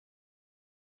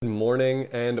Good morning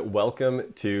and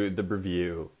welcome to the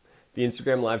BREWVIEW, the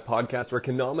Instagram live podcast where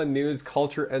Kendama news,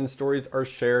 culture, and stories are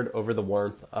shared over the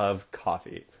warmth of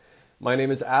coffee. My name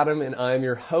is Adam and I am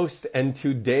your host, and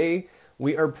today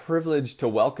we are privileged to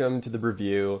welcome to the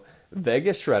BREWVIEW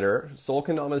Vegas Shredder, Soul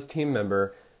Kendama's team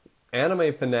member,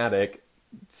 anime fanatic,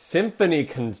 symphony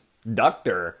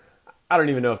conductor, I don't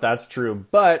even know if that's true,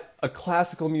 but a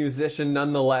classical musician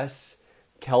nonetheless,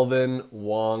 Kelvin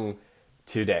Wong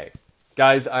today.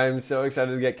 Guys, I'm so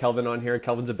excited to get Kelvin on here.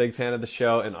 Kelvin's a big fan of the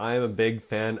show, and I am a big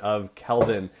fan of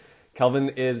Kelvin. Kelvin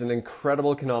is an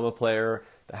incredible Kendama player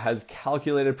that has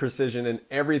calculated precision in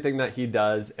everything that he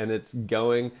does, and it's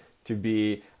going to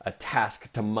be a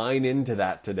task to mine into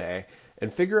that today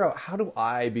and figure out how do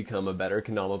I become a better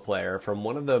Kendama player from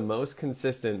one of the most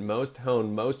consistent, most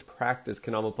honed, most practiced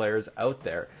Kendama players out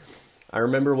there. I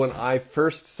remember when I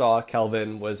first saw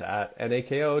Kelvin was at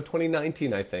NAKO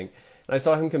 2019, I think. I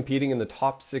saw him competing in the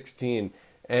top 16,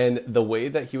 and the way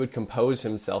that he would compose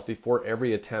himself before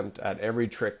every attempt at every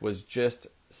trick was just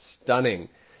stunning.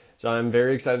 So I'm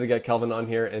very excited to get Kelvin on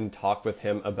here and talk with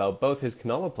him about both his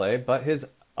Kendama play, but his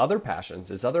other passions,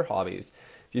 his other hobbies.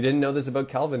 If you didn't know this about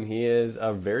Kelvin, he is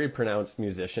a very pronounced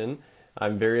musician.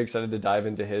 I'm very excited to dive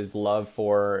into his love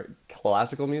for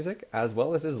classical music as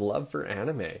well as his love for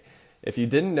anime. If you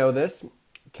didn't know this,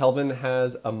 Kelvin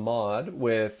has a mod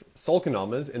with Soul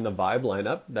Kendamas in the Vibe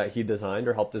lineup that he designed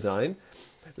or helped design.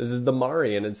 This is the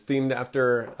Mari, and it's themed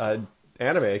after an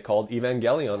anime called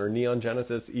Evangelion or Neon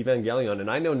Genesis Evangelion. And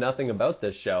I know nothing about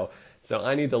this show, so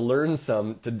I need to learn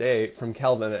some today from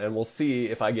Kelvin, and we'll see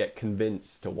if I get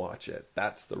convinced to watch it.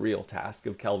 That's the real task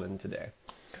of Kelvin today.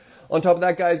 On top of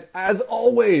that, guys, as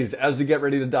always, as we get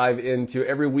ready to dive into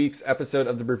every week's episode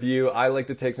of the BREWVIEW, I like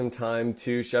to take some time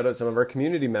to shout out some of our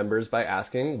community members by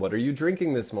asking, what are you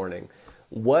drinking this morning?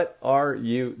 What are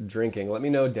you drinking? Let me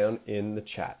know down in the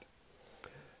chat.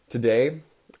 Today,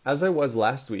 as I was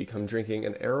last week, I'm drinking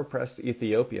an AeroPress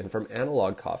Ethiopian from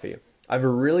Analog Coffee. I've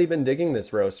really been digging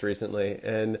this roast recently,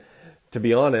 and to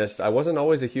be honest, I wasn't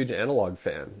always a huge Analog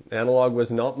fan. Analog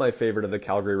was not my favorite of the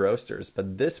Calgary roasters,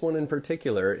 but this one in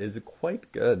particular is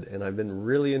quite good, and I've been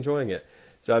really enjoying it.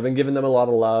 So I've been giving them a lot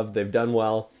of love. They've done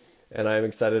well, and I'm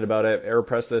excited about it.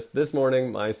 AeroPressed this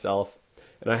morning myself,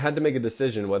 and I had to make a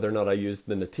decision whether or not I used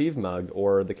the Native mug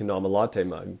or the Kendama Latte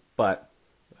mug, but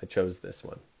I chose this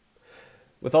one.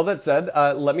 With all that said,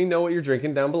 let me know what you're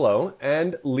drinking down below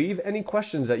and leave any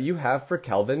questions that you have for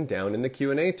Kelvin down in the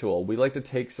Q&A tool. We like to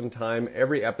take some time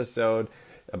every episode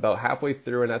about halfway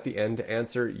through and at the end to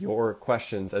answer your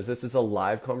questions, as this is a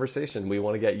live conversation. We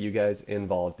want to get you guys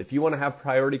involved. If you want to have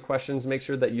priority questions, make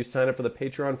sure that you sign up for the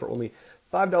Patreon for only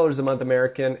 $5 a month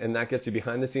American, and that gets you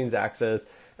behind the scenes access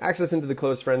into the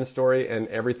close friends story, and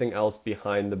everything else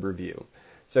behind the BREWVIEW.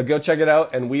 So go check it out,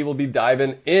 and we will be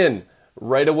diving in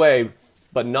right away,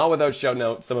 but not without shouting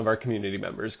out some of our community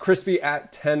members. Crispy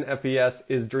at 10 FPS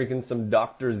is drinking some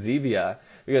Dr. Zevia.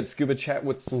 We got Scuba Chat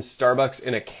with some Starbucks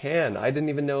in a can. I didn't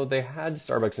even know they had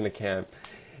Starbucks in a can.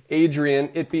 Adrian,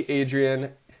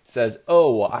 Adrian, says,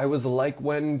 oh, I was like,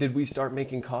 when did we start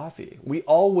making coffee? We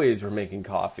always were making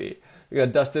coffee. We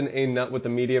got Dustin A. Nut with the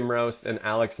medium roast and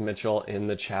Alex Mitchell in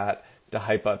the chat to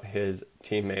hype up his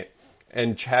teammate.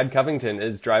 And Chad Covington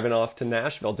is driving off to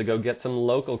Nashville to go get some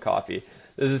local coffee.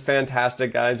 This is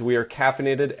fantastic, guys. We are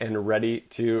caffeinated and ready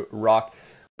to rock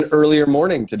an earlier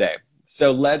morning today.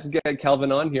 So let's get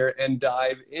Kelvin on here and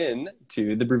dive in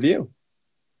to the BREWVIEW.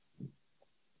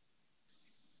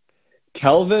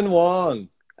 Kelvin Wong.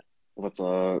 What's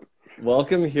up?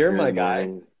 Welcome here, my guy.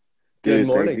 Dude, Good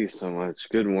morning. thank you so much.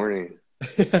 Good morning.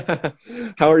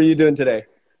 How are you doing today?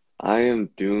 I am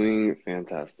doing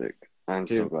fantastic. I'm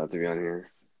so Dude, glad to be on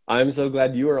here. I'm so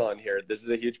glad you are on here. This is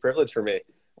a huge privilege for me.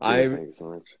 Thank you so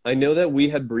much. I know that we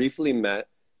had briefly met.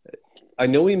 I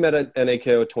know we met at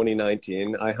NAKO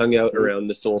 2019. I hung out around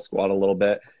the Soul Squad a little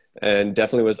bit and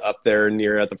definitely was up there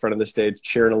near at the front of the stage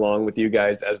cheering along with you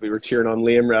guys as we were cheering on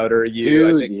Liam Router, you,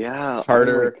 Dude, I think, yeah.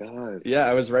 Carter. Oh my God. Yeah,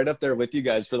 I was right up there with you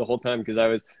guys for the whole time because I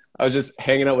was just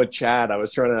hanging out with Chad. I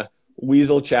was trying to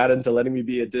weasel Chad into letting me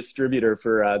be a distributor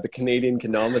for the Canadian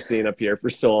Kendama scene up here for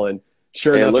Soul, and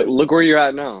sure enough, look where you're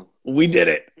at now. we did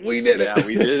it. We did it. Yeah,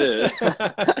 we did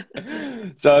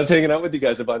it. So I was hanging out with you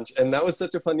guys a bunch, and that was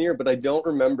such a fun year, but I don't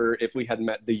remember if we had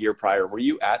met the year prior. Were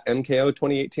you at MKO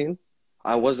 2018?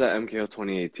 I was at MKO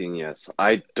 2018, yes.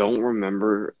 I don't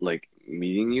remember, like,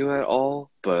 meeting you at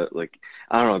all, but, like,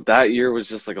 I don't know. That year was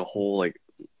just, like, a whole, like,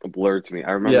 a blur to me.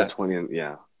 I remember 20, and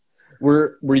yeah.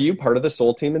 Were you part of the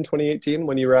Soul team in 2018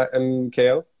 when you were at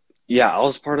MKO? Yeah, I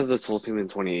was part of the Soul team in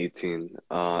 2018.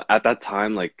 At that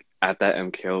time, like, at that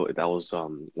MKO, that was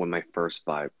when my first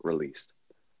vibe released.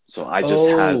 So I just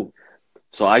had Oh,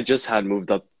 so I just had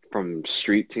moved up from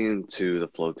street team to the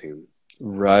flow team.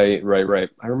 right, right, right.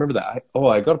 I remember that.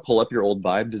 I got to pull up your old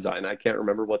Vibe design. I can't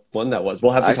remember what one that was.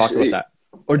 We'll have to I talk about actually that.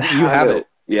 Or do you have have it? it.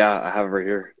 Yeah, I have it right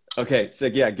here. Okay, so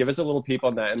yeah, give us a little peep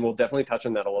on that, and we'll definitely touch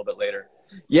on that a little bit later.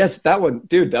 Yes, that one,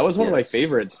 dude, that was one of my Yes.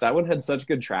 favorites. That one had such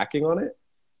good tracking on it.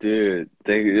 Dude,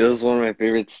 it was one of my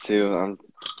favorites too.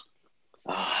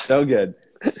 Ah, So good.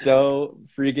 So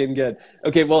freaking good.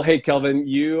 Okay, well, hey, Kelvin,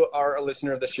 you are a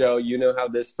listener of the show. You know how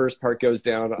this first part goes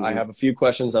down. I mhm, have a few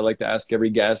questions I like to ask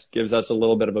every guest, gives us a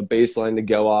little bit of a baseline to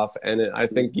go off. And I mhm.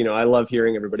 think, I love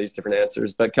hearing everybody's different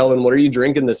answers. But Kelvin, what are you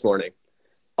drinking this morning?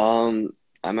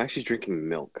 I'm actually drinking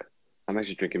milk. I'm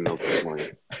actually drinking milk this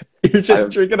morning. You're just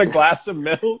I've drinking a glass of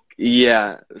milk?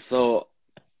 Yeah, so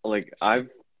like I've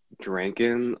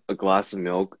drinking a glass of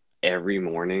milk every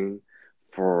morning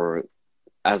for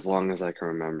as long as I can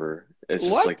remember.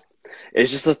 What?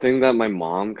 It's just a thing that my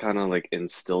mom kind of like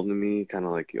instilled in me, kind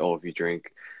of like, oh, if you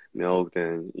drink milk,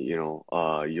 then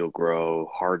you'll grow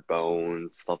hard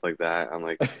bones, stuff like that. I'm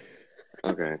like,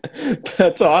 okay,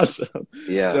 That's awesome.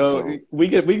 yeah. So So we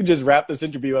could just wrap this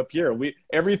interview up here. We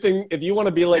everything if you want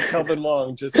to be like Kelvin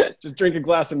Wong, just drink a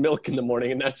glass of milk in the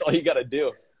morning and that's all you got to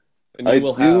do. And I you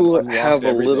will have do unlocked have a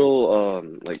everything. little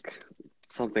like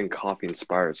something coffee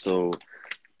inspired. So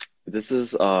this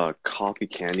is coffee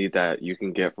candy that you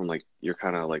can get from like your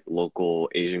kind of like local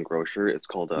Asian grocer. It's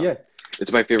called Yeah.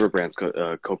 it's my favorite brand. It's called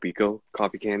Kopiko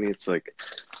coffee candy. It's like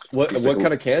What it's like what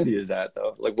kind of candy is that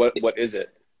though? Like what is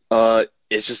it?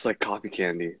 it's just like coffee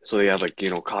candy. So they have like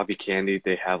coffee candy.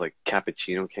 They have like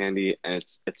cappuccino candy, and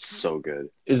it's so good.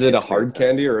 Is it a It's hard fantastic.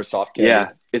 candy or a soft candy? Yeah,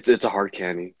 it's a hard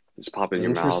candy. Just pop it in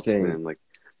your mouth, and Interesting. then like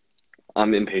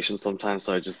I'm impatient sometimes,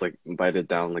 so I just like bite it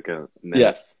down like a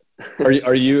Yeah. menace. Are you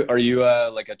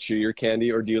like a chew your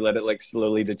candy or do you let it like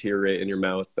slowly deteriorate in your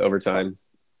mouth over time?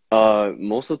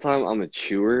 Most of the time I'm a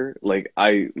chewer. Like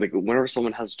I like whenever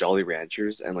someone has Jolly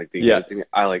Ranchers and like they give Yeah. it to me,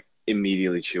 I like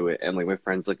immediately chew it. And like my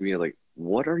friends look at me like,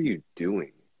 "What are you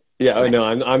doing?" Yeah, I Like, know.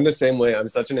 I'm the same way. I'm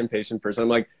such an impatient person. I'm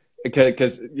like,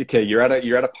 okay, you're at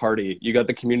a party. You got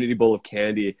the community bowl of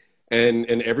candy, and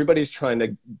everybody's trying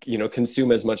to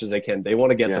consume as much as they can. They want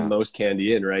to get the yeah, most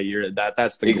candy in, right?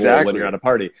 That's the goal when you're at exactly. a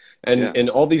party. And Yeah. and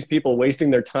all these people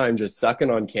wasting their time just sucking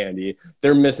on candy,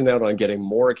 they're missing out on getting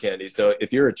more candy. So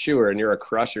if you're a chewer and you're a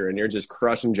crusher and you're just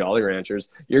crushing Jolly Ranchers,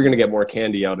 you're gonna get more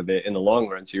candy out of it in the long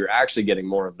run. So you're actually getting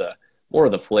more of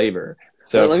the flavor.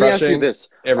 So Let me ask you crushing this: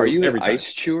 Are every you an every time.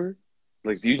 ice chewer?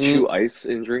 Like, do you Mm, chew ice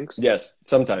in drinks? yes,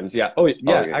 sometimes. Yeah. Oh, Oh,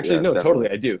 yeah. okay, Actually, yeah, no, totally. definitely.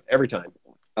 I do every time.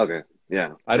 Okay,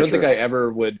 yeah, I for don't think sure. I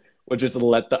ever would just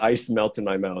let the ice melt in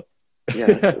my mouth.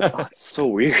 Yeah, it's so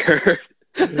weird.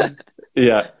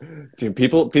 Yeah, dude.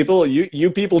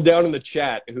 You people down in the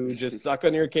chat who just suck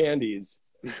on your candies.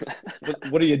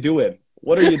 What are you doing?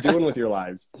 What are you doing with your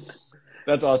lives?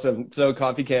 That's awesome. So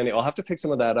coffee candy, I'll have to pick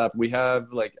some of that up. We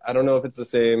have like I don't know if it's the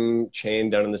same chain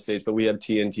down in the States, but we have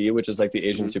TNT, which is like the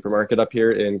Asian Mhm. supermarket up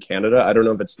here in Canada. I don't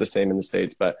know if it's the same in the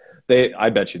States, but I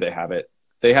bet you they have it.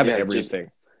 They have Yeah, just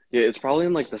everything. yeah, it's probably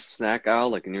in like the snack aisle,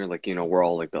 like near like where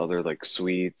all like the other like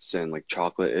sweets and like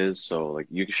chocolate is. So like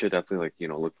you should definitely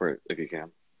like look for it if you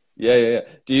can. Yeah, yeah, yeah.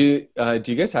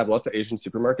 Do you guys have lots of Asian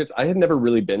supermarkets? I had never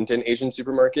really been to an Asian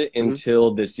supermarket Hmm.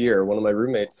 until this year. One of my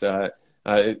roommates,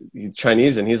 he's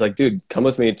Chinese, and he's like, "Dude, come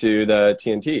with me to the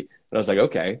TNT." And I was like,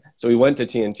 "Okay." So we went to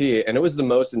TNT, and it was the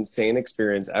most insane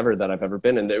experience ever that I've ever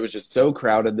been in. It was just so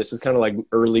crowded. This is kind of like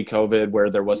early COVID, where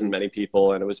there wasn't Hmm. many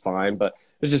people, and it was fine, but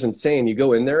it was just insane. You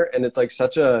go in there, and it's like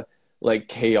such a like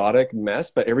chaotic mess,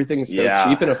 but everything's so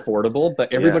cheap Yeah, and affordable,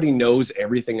 but yeah. everybody knows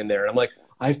everything in there. And I'm like,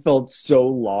 I felt so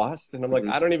lost. And I'm like, Hmm.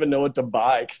 I don't even know what to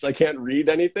buy because I can't read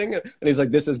anything. And he's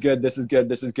like, this is good. This is good.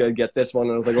 This is good. Get this one.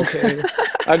 And I was like, okay.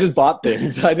 I just bought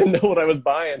things. I didn't know what I was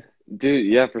buying. Dude,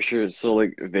 yeah, for sure. So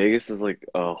like Vegas is like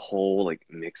a whole like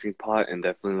mixing pot and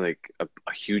definitely like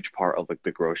a huge part of like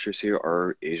the grocers here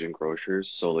are Asian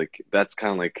grocers. So like that's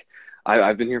kind of like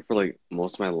I've been here for like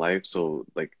most of my life, so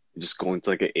like just going to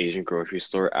like an Asian grocery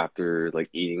store after like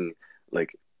eating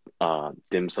like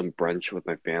dim sum brunch with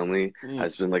my family Mm,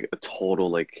 has been like a total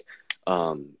like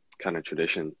kind of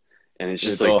tradition. And it's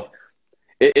just dude, like oh,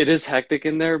 it is hectic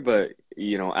in there, but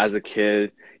as a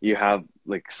kid, you have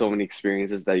like so many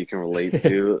experiences that you can relate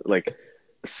to. Like,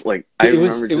 like I it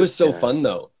was remember it just was so fun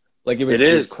though. Like it it was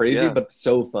it was is, crazy, yeah, but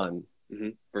so fun.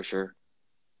 for sure.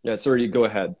 Yeah, sorry, you go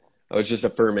ahead. I was just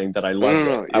affirming that I Oh no, loved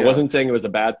it. no, I yeah. wasn't saying it was a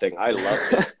bad thing. I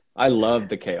loved it. I loved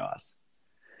the chaos.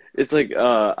 It's like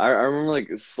I remember like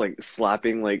like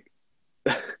slapping like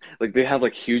like they have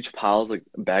like huge piles like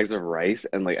bags of rice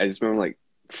and like I just remember like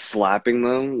slapping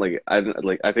them. I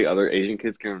think other Asian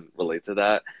kids can relate to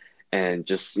that. And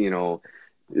just,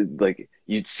 like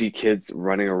you'd see kids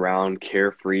running around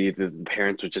carefree. The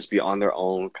parents would just be on their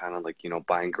own, kind of like,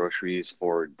 buying groceries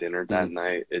for dinner that Mm.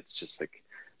 night. It's just like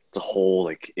it's a whole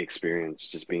like experience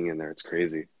just being in there. It's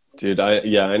crazy. Dude, I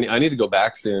need to go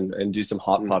back soon and do some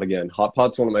hot Mm. pot again. Hot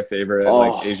pot's one of my favorite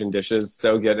like Oh, Asian dishes.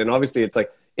 So good. And obviously it's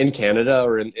like in Canada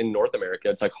or in North America,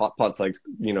 it's like hot pot's like,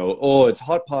 oh, it's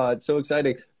hot pot, so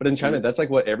exciting. But in China, mm, that's like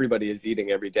what everybody is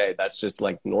eating every day. That's just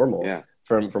like normal yeah.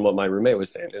 from what my roommate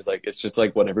was saying. Is like it's just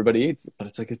like what everybody eats. But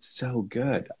it's like it's so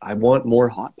good. I want more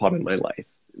hot pot in my life.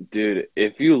 Dude,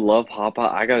 if you love hot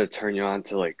pot, I gotta turn you on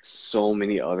to like so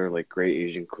many other like great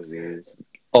Asian cuisines.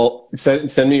 I'll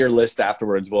send me your list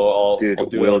afterwards. Dude, I'll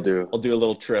do will do. I'll do a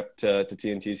little trip to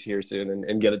TNT's here soon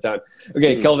and get it done.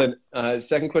 Okay, Mm. Kelvin.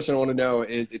 Second question I want to know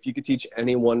is if you could teach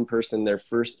any one person their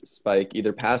first spike,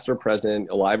 either past or present,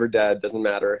 alive or dead, doesn't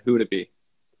matter. Who would it be?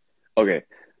 Okay,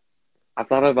 I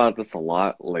thought about this a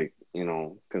lot, like,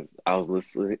 because I was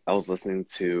listening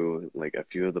to like a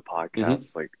few of the Hmm.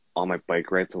 podcasts, like on my bike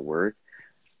ride to work.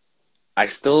 I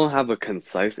still don't have a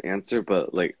concise answer,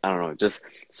 but like, I don't know, just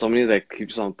somebody that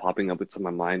keeps on popping up into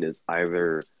my mind is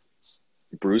either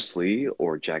Bruce Lee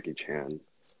or Jackie Chan.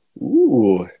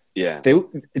 Ooh, Yeah, they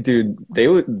dude, they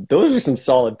would. Those are some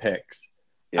solid picks.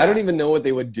 I don't yeah, even know what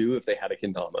they would do if they had a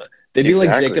kendama. They'd be like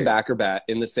Jacob exactly. Acrobat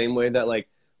in the same way that like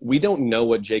we don't know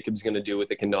what Jacob's going to do with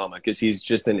a kendama because he's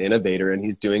just an innovator and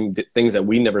he's doing things that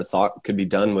we never thought could be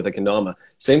done with a kendama.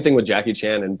 Same thing with Jackie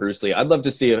Chan and Bruce Lee. I'd love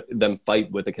to see them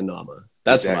fight with a kendama.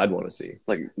 That's what I'd Exactly. want to see.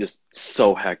 Like just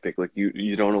so hectic. Like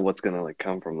you don't know what's gonna like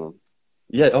come from them.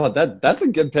 Yeah. Oh, that's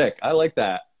a good pick. I like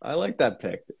that. I like that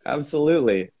pick.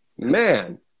 Absolutely,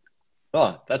 man.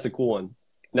 Oh, that's a cool one.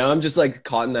 Now I'm just like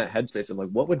caught in that headspace of like,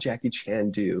 what would Jackie Chan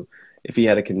do if he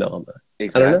had a kendama? I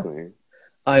don't know. Exactly.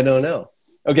 I don't know.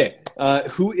 Okay,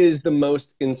 who is the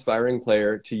most inspiring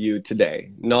player to you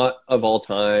today? Not of all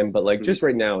time, but like Mhm. just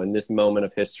right now in this moment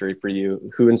of history for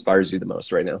you. Who inspires you the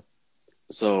most right now?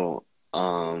 So,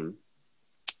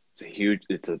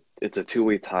 it's a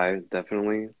two-way tie,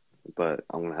 definitely. But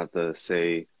I'm gonna have to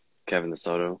say Kevin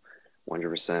DeSoto,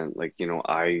 100%. Like,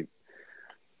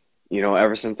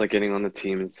 ever since like getting on the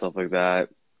team and stuff like that,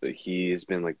 he's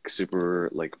been like super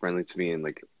like friendly to me and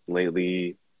like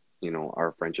lately,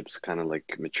 our friendship's kind of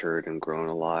like matured and grown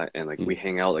a lot and like we Mm.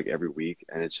 hang out like every week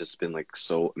and it's just been like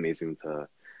so amazing to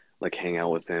like hang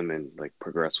out with him and like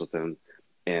progress with him.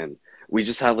 And we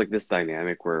just have like this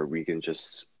dynamic where we can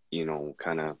just,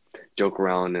 kind of joke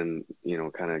around and,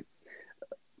 kind of,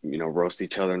 roast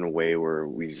each other in a way where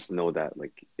we just know that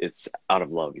like it's out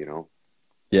of love.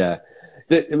 Yeah.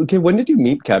 Okay, when did you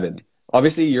meet Kevin?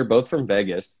 Obviously, you're both from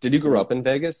Vegas. Did you grow Mhm. up in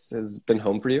Vegas? Has been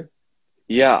home for you?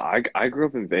 Yeah, I grew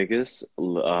up in Vegas.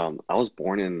 I was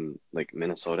born in like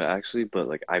Minnesota actually, but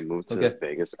like I moved to Okay.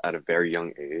 Vegas at a very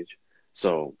young age.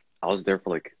 So I was there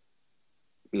for like,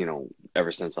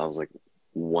 ever since I was like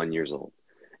 1 years old.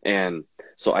 And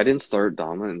so I didn't start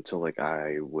Dama until like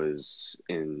I was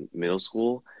in middle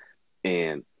school.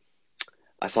 And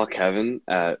I saw Kevin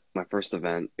at my first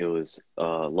event. It was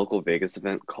a local Vegas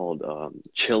event called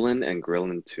Chillin' and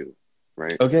Grillin' 2,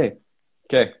 right? Okay.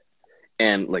 Okay.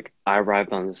 And like I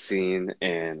arrived on the scene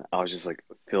and I was just like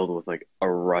filled with like a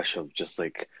rush of just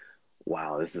like,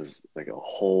 wow, this is like a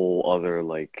whole other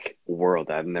like world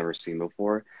that I've never seen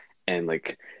before. And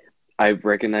like I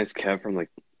recognized Kev from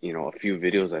like, a few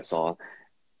videos I saw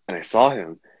and I saw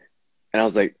him and I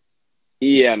was like,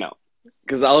 yeah, no.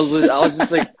 Because I was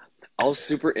just like I was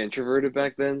super introverted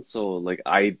back then, so like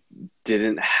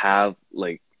didn't have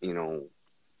like,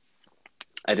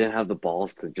 I didn't have the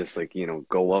balls to just like,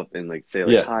 go up and like say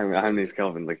like, Yeah. hi, my name is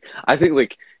Kelvin. Like I think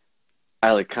like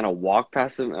I like kind of walked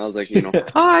past him and I was like,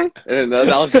 hi, and that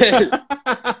was it.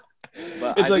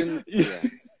 But It's I like didn't,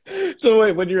 yeah. so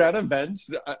wait, when you're at events,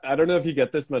 I don't know if you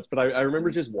get this much, but I remember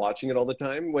Mm, just watching it all the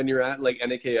time when you're at like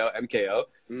NAKO, MKO.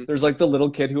 mm, There's like the little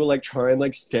kid who will like try and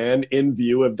like stand in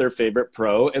view of their favorite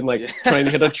pro and like yeah, try and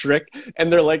hit a trick,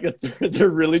 and they're like they're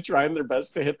really trying their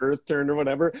best to hit Earth Turn or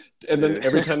whatever, and then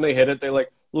every dude, time they hit it, they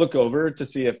like look over to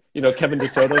see if Kevin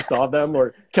DeSoto saw them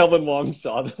or Kelvin Wong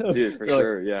saw them. dude, for They're like,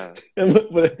 sure, yeah,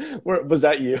 was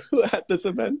that you at this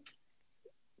event?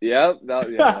 yeah, that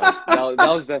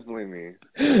was definitely me.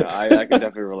 Yeah, I could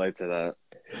definitely relate to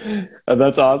that.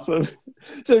 That's awesome.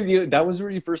 So that was where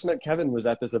you first met Kevin, was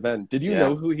at this event. Did you Yeah.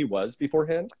 know who he was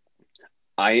beforehand?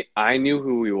 I knew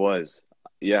who he was.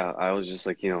 Yeah, I was just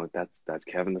like, that's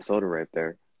Kevin the Soda right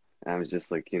there. And I was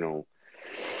just like,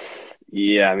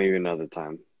 yeah, maybe another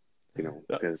time,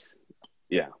 because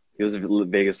yeah, he was a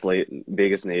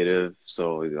Vegas native,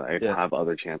 so I'd Yeah. have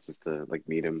other chances to like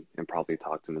meet him and probably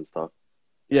talk to him and stuff.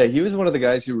 Yeah, he was one of the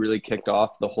guys who really kicked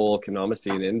off the whole Kendama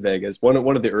scene in Vegas. One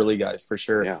of the early guys for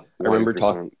sure. Yeah, I remember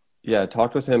 100%.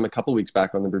 talked with him a couple weeks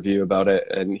back on the review about it,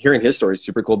 and hearing his story is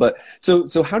super cool. But so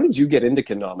how did you get into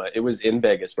Kendama? It was in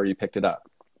Vegas where you picked it up.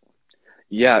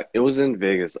 Yeah, it was in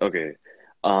Vegas. Okay.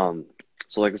 Um,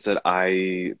 so like I said,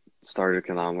 I started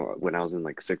Kendama when I was in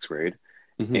like sixth grade,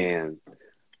 Hmm. and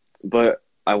but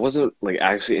I wasn't like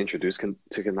actually introduced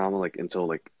to Kendama like until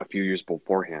like a few years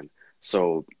beforehand.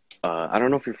 So I don't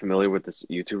know if you're familiar with this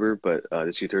YouTuber, but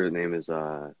this YouTuber name is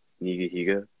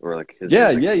Niga or like his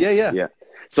Yeah, name's like yeah, yeah, yeah. yeah.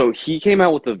 So he came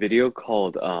out with a video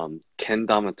called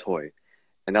Kendama Toy,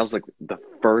 and that was like the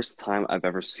first time I've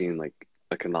ever seen like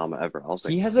a Kendama ever. I was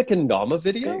like, He has a Kendama dang.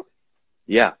 video?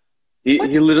 Yeah. What?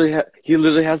 He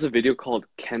literally has a video called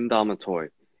Kendama Toy.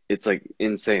 It's like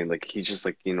insane. Like he just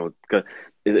like,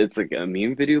 it's like a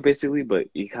meme video basically, but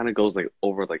he kind of goes like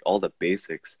over like all the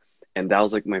basics. And that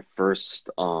was like my first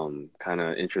kind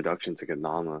of introduction to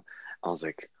Kendama. I was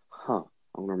like, huh,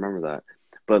 I'm gonna remember that.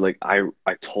 But like I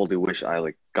totally wish I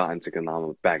like got into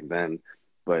Kendama back then,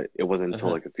 but it wasn't until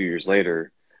Uh-huh. like a few years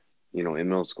later, in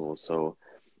middle school. So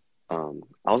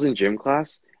I was in gym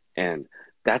class, and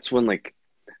that's when like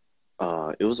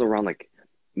it was around like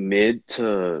mid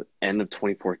to end of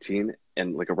 2014,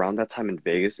 and like around that time in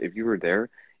Vegas, if you were there,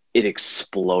 it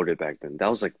exploded back then. That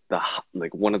was like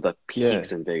like one of the Yeah.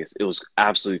 peaks in Vegas. It was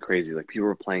absolutely crazy. Like people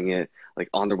were playing it like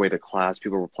on their way to class.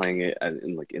 People were playing it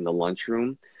in like in the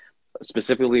lunchroom.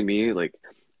 Specifically me, like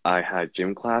I had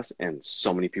gym class, and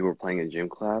so many people were playing in gym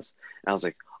class. And I was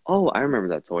like, oh, I remember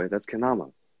that toy. That's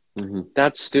Kanama. Hmm.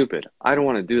 That's stupid. I don't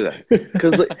want to do that.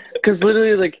 Cause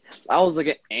literally like I was like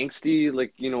an angsty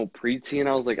like preteen.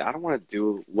 I was like I don't want to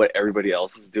do what everybody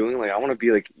else is doing. Like I want to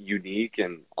be like unique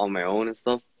and on my own and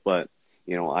stuff. But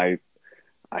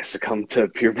I succumbed to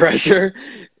peer pressure,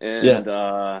 Yeah.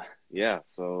 and yeah.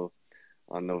 So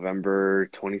on November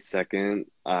 22nd,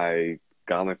 I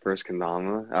got my first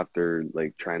kendama after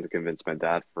like trying to convince my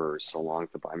dad for so long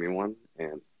to buy me one,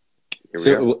 and here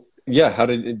we are. So yeah, how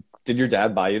did your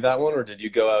dad buy you that one, or did you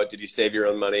go out? Did you save your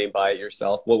own money and buy it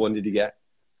yourself? What one did you get?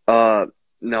 Uh,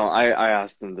 no, I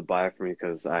asked him to buy it for me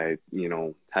because I,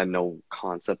 had no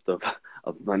concept of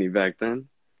of money back then.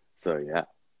 So yeah.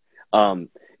 Um,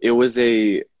 it was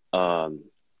a um,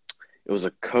 it was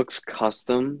a Cook's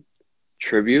Custom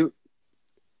tribute.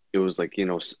 It was like, it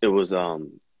was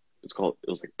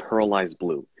like pearlized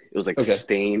blue. It was like Okay.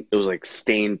 stained, it was like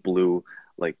stained blue,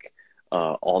 like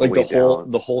all the Like way down.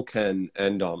 the whole Ken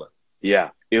and Dama. Yeah,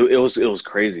 it was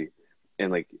crazy.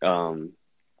 And like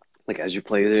as you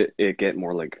played it, it get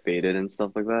more like faded and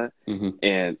stuff like that. Hmm.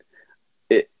 And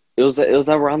it was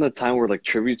around the time where like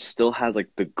Tribute still had like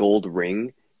the gold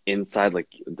ring inside like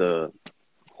the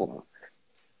hold on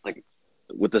like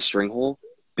with the string hole.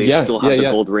 They Yeah, still yeah, have the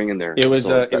yeah. gold ring in there. So It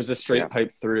that was a yeah. straight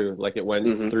pipe through. Like it went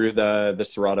Hmm. through the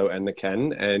Serato and the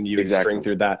Ken, and you would string Exactly.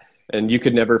 through that, and you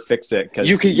could never fix it because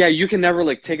You can never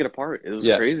like take it apart. It was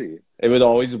yeah, crazy. it would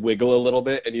always wiggle a little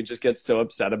bit, and you just get so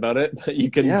upset about it, but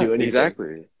you couldn't Yeah, do anything.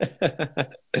 exactly.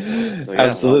 So yeah,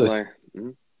 Absolutely.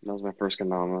 that was my first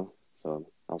Kendama. So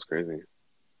that was crazy.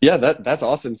 Yeah, that's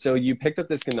awesome. So you picked up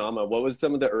this Kendama. What was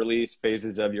some of the early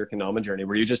phases of your Kendama journey?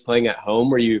 Were you just playing at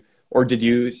home? Or did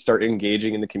you start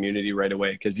engaging in the community right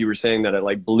away? Because you were saying that it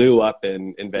like blew up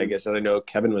in Mm. Vegas, and I know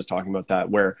Kevin was talking about that,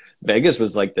 where Vegas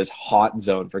was like this hot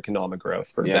zone for Kendama growth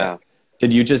for a bit. Yeah.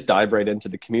 Did you just dive right into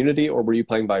the community, or were you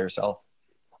playing by yourself?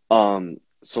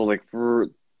 So like for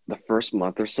the first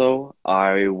month or so,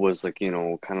 I was like,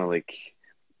 kind of like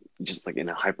just like in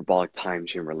a hyperbolic time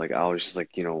chamber. Like I was just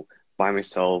like, by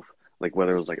myself, like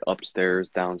whether it was like upstairs,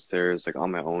 downstairs, like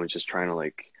on my own, just trying to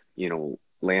like,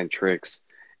 land tricks.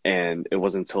 And it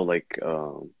wasn't until like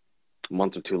a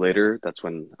month or two later, that's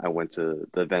when I went to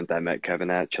the event that I met Kevin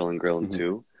at Chill and Grill and Hmm.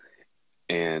 Two.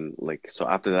 And like so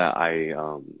after that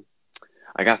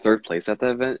I got third place at the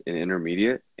event in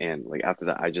intermediate, and like after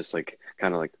that I just like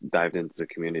kind of like dived into the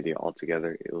community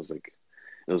altogether. It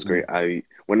was great. I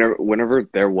whenever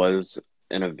there was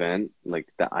an event like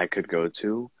that I could go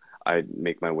to, I'd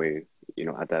make my way,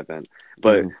 at that event.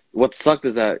 But Hmm. what sucked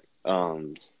is that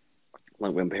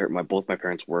like when both my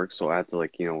parents work, so I had to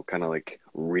like, kind of like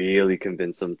really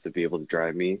convince them to be able to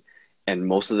drive me. And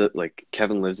most of the like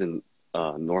Kevin lives in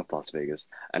North Las Vegas,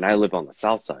 and I live on the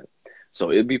South side.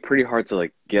 So it'd be pretty hard to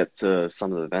like get to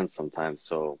some of the events sometimes.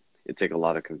 So it'd take a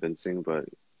lot of convincing, but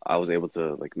I was able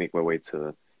to like make my way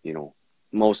to, you know,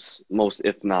 most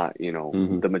if not,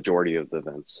 Hmm. the majority of the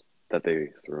events that they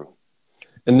threw.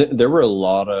 And there were a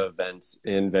lot of events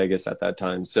in Vegas at that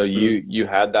time. So Mhm. you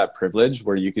had that privilege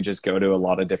where you could just go to a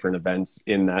lot of different events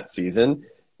in that season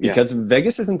Yeah. because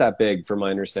Vegas isn't that big from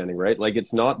my understanding, right? Like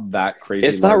it's not that crazy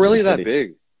It's not large of a really that city.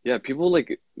 big. Yeah,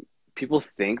 people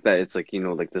think that it's like,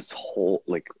 like this whole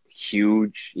like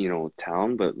huge,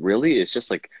 town, but really it's just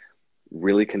like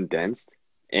really condensed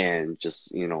and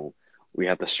just, we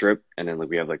have the strip and then like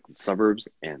we have like the suburbs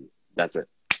and that's it.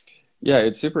 Yeah,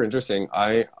 it's super interesting.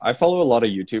 I follow a lot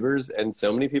of YouTubers and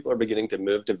so many people are beginning to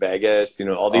move to Vegas,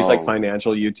 all these like Oh,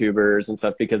 financial YouTubers and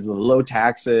stuff because of the low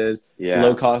taxes, low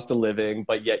yeah. cost of living,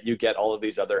 but yet you get all of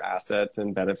these other assets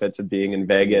and benefits of being in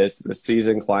Vegas, the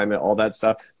season, climate, all that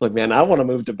stuff. Like, man, I want to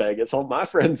move to Vegas. All my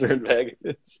friends are in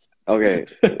Vegas. Okay.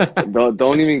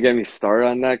 Don't even get me started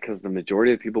on that because the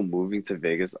majority of people moving to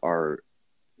Vegas are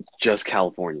just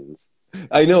Californians.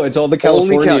 I know it's all the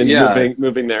Only Californians yeah,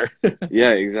 moving there. yeah,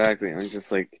 exactly. I'm just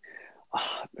like,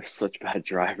 they're such bad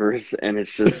drivers, and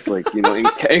it's just like,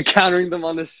 encountering them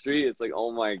on the street, it's like,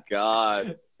 oh my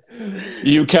God.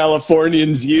 You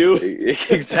Californians, you.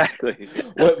 Exactly.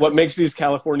 What makes these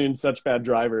Californians such bad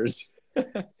drivers?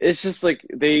 It's just like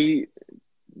they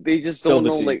just Spill don't the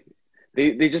know tea. like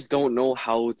they just don't know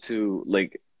how to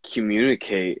like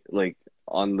communicate like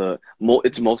on the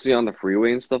it's mostly on the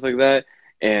freeway and stuff like that.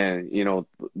 And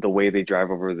the way they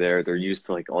drive over there, they're used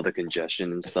to like all the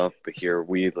congestion and stuff. But here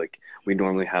we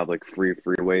normally have like free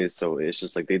freeways, so it's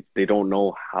just like they don't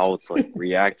know how to like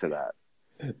react to that.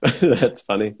 That's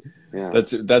funny. Yeah.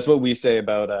 That's what we say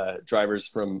about drivers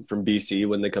from BC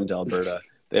when they come to Alberta.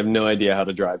 They have no idea how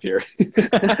to drive here.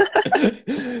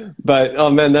 But oh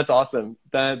man, that's awesome.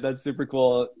 That's super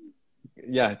cool.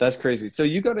 Yeah, that's crazy. So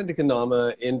you got into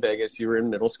Kendama in Vegas. You were in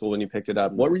middle school when you picked it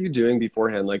up. What were you doing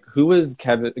beforehand? Like, who was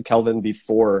Kelvin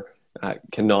before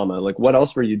Kendama? Like, what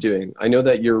else were you doing? I know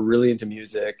that you're really into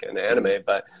music and anime,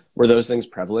 but were those things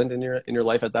prevalent in your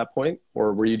life at that point,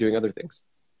 or were you doing other things?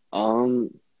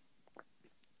 Um,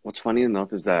 what's funny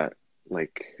enough is that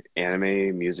like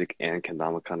anime, music, and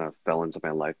kendama kind of fell into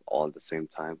my life all at the same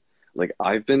time. Like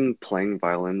I've been playing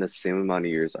violin the same amount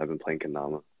of years I've been playing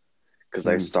kendama because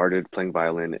I Mm. started playing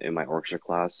violin in my orchestra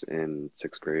class in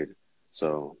sixth grade.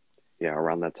 So yeah,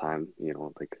 around that time,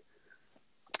 like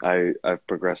I've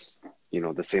progressed,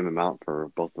 the same amount for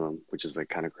both of them, which is like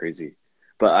kind of crazy.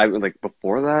 But I like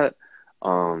before that,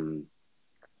 um,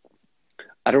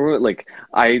 I don't really like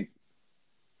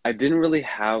I didn't really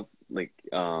have like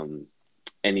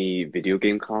any video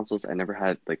game consoles. I never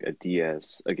had like a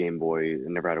DS, a Game Boy. I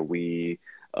never had a Wii,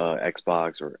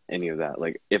 Xbox, or any of that.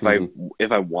 Like Hmm.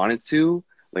 if I wanted to,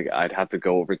 like I'd have to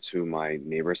go over to my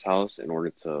neighbor's house in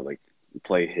order to like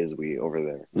play his Wii over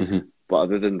there. Hmm. But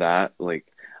other than that, like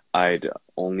I'd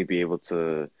only be able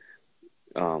to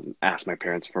ask my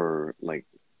parents for like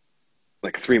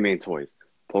three main toys: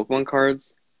 Pokemon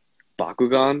cards,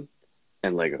 Bakugan,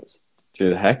 and Legos.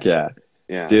 Dude, heck yeah.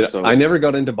 Yeah, Dude, I so never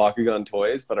got into Bakugan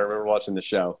toys, but I remember watching the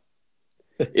show.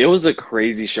 it was a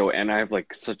crazy show, and I have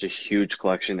like such a huge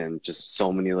collection and just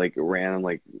so many like random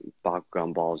like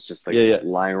Bakugan balls just like Yeah, yeah.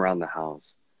 lying around the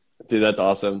house. Dude, that's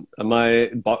awesome.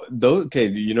 Those okay,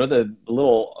 the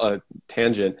little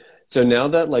tangent. So now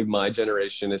that like my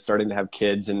generation is starting to have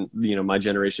kids and my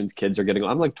generation's kids are getting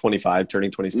I'm like 25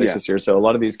 turning 26 Yeah. this year. So a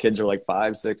lot of these kids are like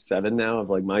 5, 6, 7 now of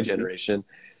like my Hmm. generation.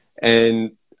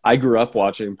 And I grew up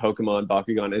watching Pokemon,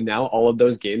 Bakugan, and now all of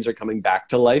those games are coming back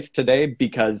to life today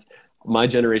because my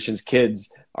generation's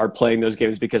kids are playing those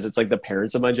games because it's like the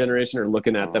parents of my generation are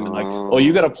looking at them and like, oh,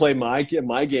 you got to Oh, play my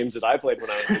games that I played when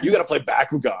I was a kid. You got to play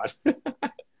Bakugan.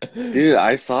 dude,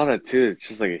 I saw that too. It's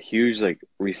just like a huge like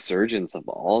resurgence of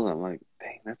all of them. I'm like,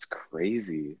 dang, that's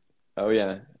crazy. Oh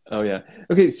yeah, oh yeah.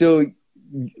 Okay, so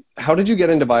how did you get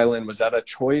into violin? Was that a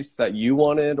choice that you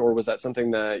wanted, or was that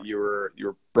something that you were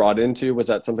brought into? Was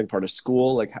that something part of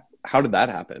school? Like, how did that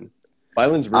happen?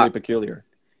 Violin's I really peculiar.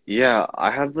 Yeah,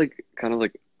 I had like kind of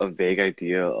like a vague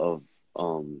idea of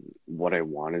what I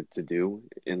wanted to do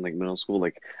in like middle school.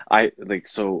 Like I like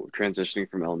so transitioning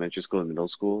from elementary school to middle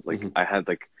school, like Hmm. I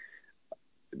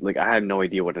had no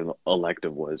idea what an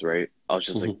elective was, right? I was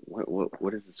just like, Hmm.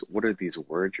 what is this? What are these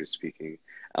words you're speaking?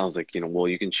 I was like, well,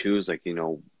 you can choose like,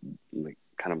 like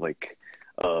kind of like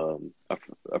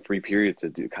a free period to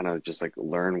do kind of just like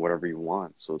learn whatever you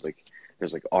want. So like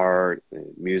there's like art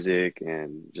and music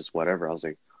and just whatever. I was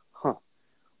like, huh.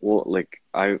 Well, like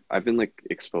I've been like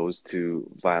exposed to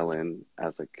violin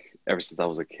as like ever since I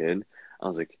was a kid. I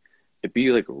was like, it'd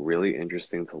be like really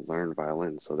interesting to learn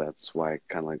violin. So that's why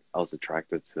kind of like I was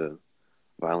attracted to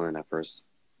violin at first.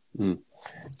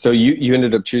 So you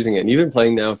ended up choosing it, and you've been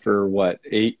playing now for what,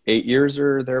 8 years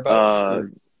or thereabouts? Uh,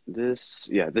 Or this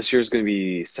year is gonna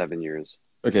be 7 years.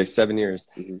 Okay, 7 years.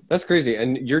 Hmm. That's crazy.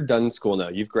 And you're done school now.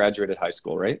 You've graduated high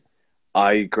school, right?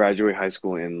 I graduate high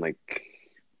school in like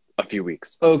a few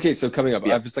weeks. Okay, so coming up, I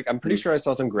Yeah. was like, I'm pretty Mhm. sure I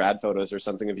saw some grad photos or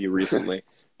something of you recently.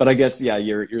 But I guess, yeah,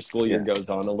 your school year Yeah. goes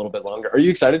on a little bit longer. Are you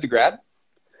excited to grad?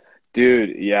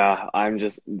 Dude, yeah, I'm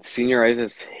just senioritis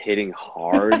is hitting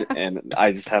hard and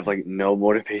I just have like no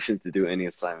motivation to do any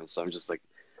assignments. So I'm just like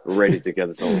ready to get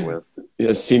this over with.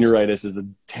 Yeah, senioritis is a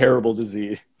terrible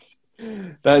disease.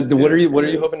 What are It you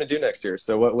is. hoping to do next year?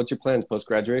 So what's your plans post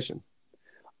graduation?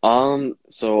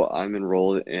 So I'm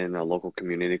enrolled in a local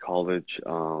community college,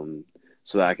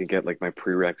 so that I can get like my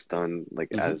prereqs done like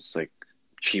Hmm. as like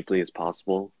cheaply as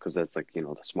possible, because that's like,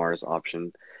 the smartest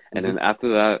option. And Hmm. then after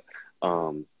that,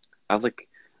 I have like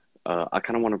I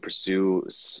kind of want to pursue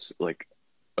like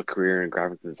a career in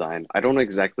graphic design. I don't know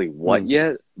exactly what Mm.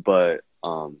 yet, but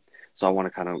so I want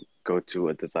to kind of go to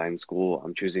a design school.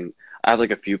 I have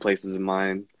like a few places in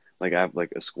mind. Like I have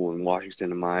like a school in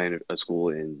Washington in mind, a school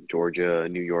in Georgia,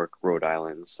 New York, Rhode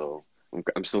Island. So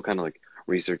I'm still kind of like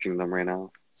researching them right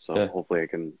now. So Yeah. hopefully I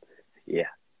can, yeah.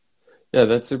 Yeah,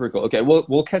 that's super cool. Okay,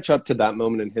 we'll catch up to that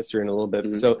moment in history in a little bit.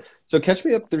 Hmm. So catch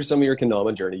me up through some of your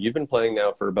Kendama journey. You've been playing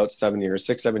now for about 7 years,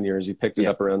 6, 7 years. You picked it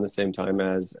Yeah. up around the same time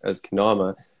as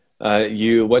Kendama.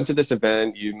 You went to this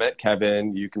event, you met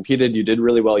Kevin, you competed, you did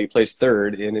really well. You placed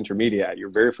third in intermediate at your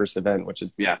very first event, which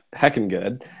is Yeah. heckin'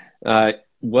 good.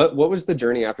 What was the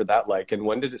journey after that like, and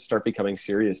when did it start becoming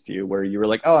serious to you, where you were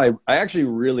like, oh, I actually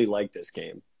really like this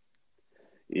game?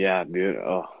 Yeah, dude.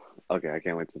 Oh, okay. I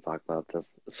can't wait to talk about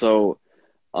this. So,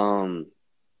 um,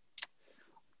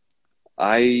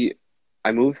 I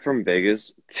I moved from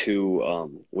Vegas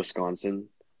to Wisconsin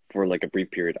for like a brief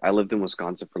period. I lived in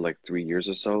Wisconsin for like 3 years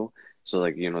or so. So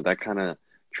like, that kind of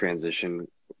transition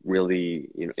really,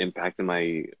 impacted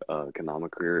my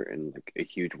economic career in like a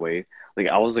huge way. Like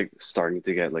I was like starting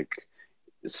to get like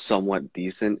somewhat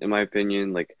decent in my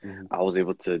opinion. Like Mhm. I was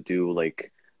able to do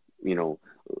like, you know,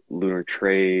 lunar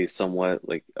tray somewhat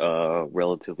like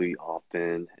relatively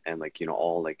often, and like,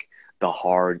 all like the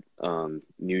hard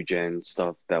new gen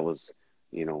stuff that was,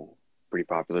 you know, pretty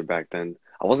popular back then.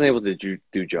 I wasn't able to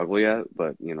do juggle yet,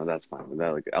 but that's fine.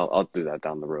 That like I'll do that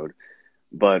down the road.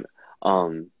 But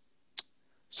um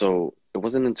so it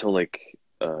wasn't until like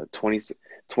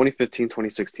 2015,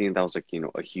 2016 that was like,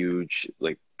 a huge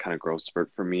like kind of growth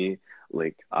spurt for me.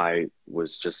 Like I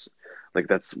was just like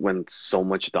that's when so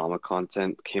much Dama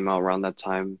content came out around that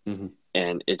time, Mhm.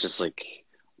 and it just like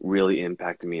really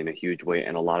impacted me in a huge way.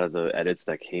 And a lot of the edits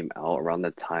that came out around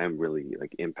that time really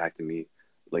like impacted me,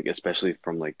 like especially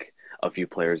from like a few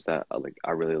players that like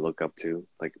I really look up to,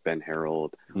 like Ben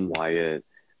Harold, Mhm. Wyatt,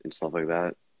 and stuff like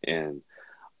that. And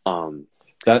um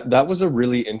That was a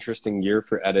really interesting year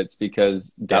for edits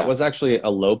because that yeah. was actually a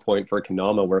low point for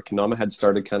Kendama, where Kendama had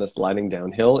started kind of sliding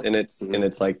downhill in Hmm.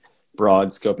 its like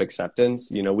broad scope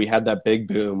acceptance. You know, we had that big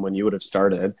boom when you would have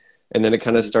started, and then it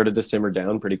kind of Hmm. started to simmer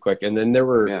down pretty quick. And then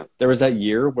Yeah. there was that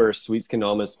year where Sweets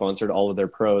Kendama sponsored all of their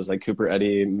pros, like Cooper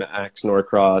Eddy, Max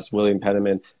Norcross, William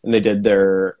Penniman, and they did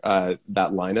their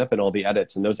that lineup and all the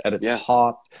edits, and those edits Yeah.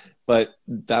 popped. But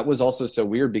that was also so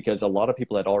weird because a lot of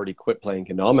people had already quit playing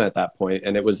Kendama at that point,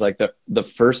 and it was like the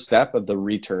first step of the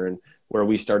return where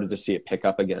we started to see it pick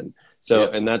up again. So,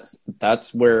 Yeah. and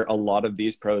that's where a lot of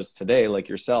these pros today, like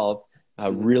yourself,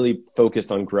 Hmm. really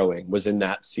focused on growing. Was in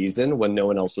that season when no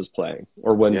one else was playing,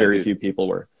 or when Yeah, very dude. few people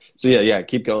were. So yeah,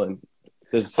 keep going.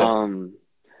 This is sick.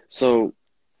 So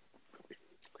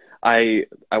I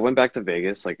went back to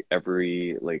Vegas like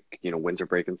every like, winter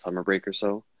break and summer break or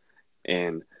so.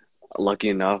 And lucky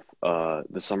enough,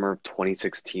 the summer of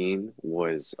 2016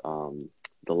 was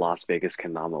the Las Vegas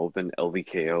Kendama Open,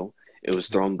 LVKO. It was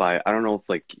thrown by, I don't know if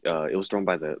like it was thrown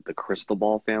by the Crystal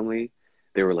Ball family.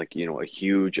 They were like, a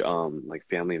huge like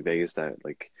family in Vegas that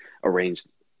like arranged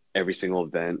every single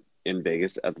event in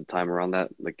Vegas at the time, around that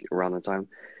time.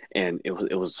 And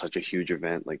it was such a huge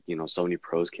event. Like, so many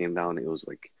pros came down. It was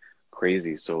like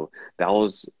crazy. So that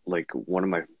was like one of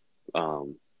my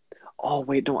um oh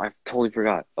wait, no, I totally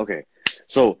forgot. Okay.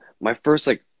 So my first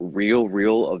like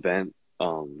real event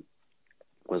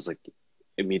was like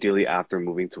immediately after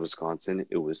moving to Wisconsin.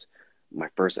 It was my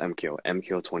first MKO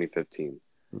 2015.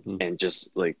 Mhm. And just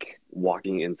like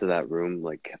walking into that room,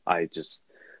 like I just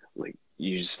like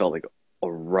you just felt like a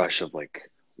rush of like,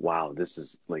 wow, this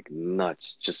is like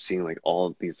nuts. Just seeing like all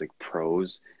of these like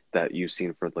pros that you've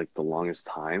seen for like the longest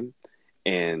time,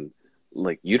 and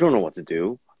like you don't know what to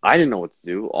do. I didn't know what to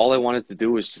do. All I wanted to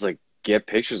do was just like get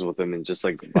pictures with them and just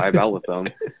like vibe out with them.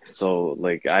 So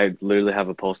like I literally have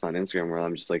a post on Instagram where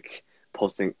I'm just like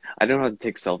posting. I didn't know how to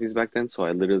take selfies back then, so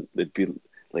I literally it'd be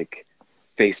like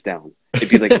face down,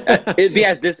 it'd be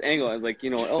at this angle. I was like,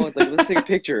 oh, it's like let's take a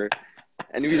picture.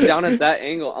 And if he's down at that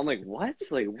angle, I'm like, what?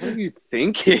 Like, what are you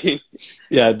thinking?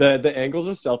 Yeah, the angles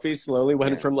of selfie slowly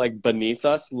went Yeah, from like beneath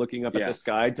us looking up at the yeah,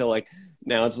 sky to like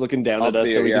now it's looking down at up us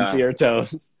so there, we can yeah, see our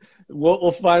toes.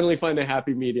 We'll finally find a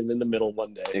happy medium in the middle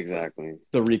one day. But exactly. it's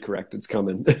the recorrect, it's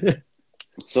coming.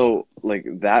 So like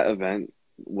that event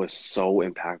was so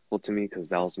impactful to me because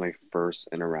that was my first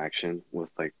interaction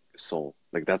with like soul.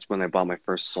 Like that's when I bought my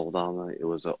first soul dama. It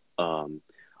was a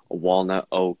walnut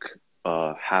oak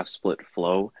half split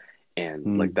flow,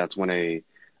 and like Hmm. that's when I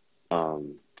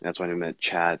met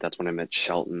Chad. That's when I met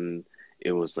Shelton.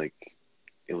 It was like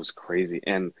it was crazy.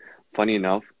 And funny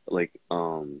enough, like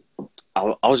I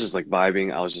was just like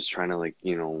vibing. I was just trying to like,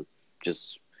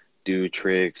 just do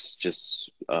tricks, just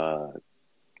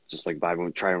like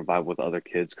vibing, trying to vibe with other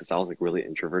kids because I was like really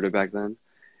introverted back then.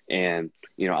 And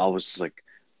I was just like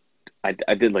I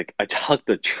did like I tucked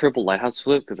the triple lighthouse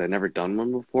flip because I'd never done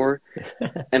one before,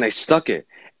 and I stuck it.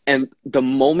 And the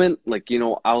moment like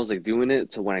I was like doing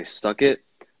it to when I stuck it,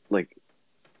 like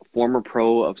former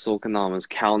pro of Soul Kendama's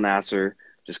Cal Nasser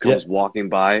just Yeah. comes walking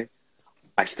by.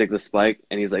 I stick the spike,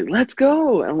 and he's like, "Let's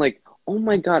go!" And I'm like, "Oh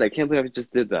my God, I can't believe I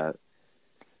just did that."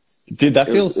 Dude, that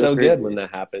feels It was so good crazy. when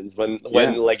that happens. When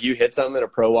Yeah, like you hit something and a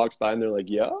pro walks by and they're like,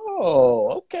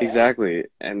 "Yo, okay." exactly.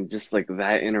 And just like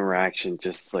that interaction,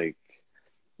 just like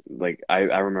I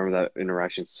remember that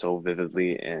interaction so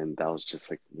vividly, and that was just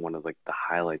like one of like the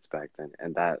highlights back then.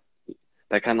 And that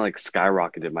kind of like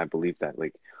skyrocketed my belief that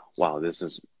like, wow, this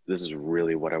is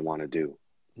really what I want to do.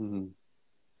 Mhm.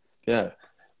 Yeah.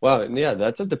 Wow. And yeah,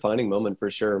 that's a defining moment for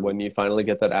sure when you finally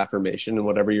get that affirmation in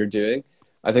whatever you're doing.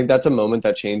 I think that's a moment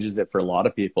that changes it for a lot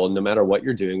of people, no matter what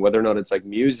you're doing, whether or not it's like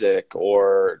music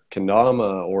or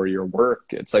kendama or your work.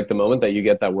 It's like the moment that you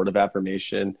get that word of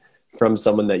affirmation from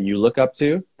someone that you look up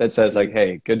to that says like, Mhm.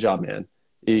 "Hey, good job, man.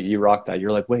 You rock that."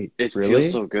 You're like, "Wait, It feels really?"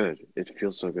 so good. It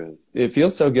feels so good. It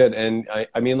feels so good. And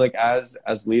I mean, like as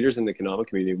leaders in the Kendama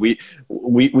community,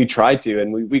 we try to,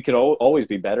 and we could always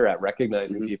be better at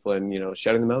recognizing Hmm. people and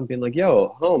shouting them out and being like, "Yo,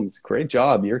 Holmes, great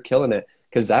job, you're killing it."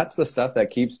 Because that's the stuff that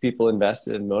keeps people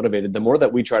invested and motivated. The more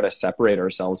that we try to separate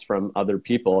ourselves from other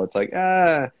people, it's like,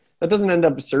 that doesn't end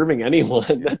up serving anyone.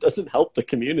 That doesn't help the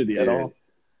community at Dude, all.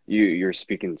 you're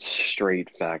speaking straight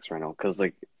facts right now. Because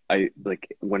like I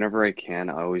like whenever I can,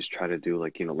 I always try to do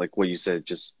like like what you said,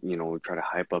 just try to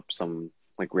hype up some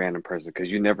like random person because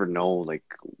you never know like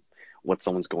what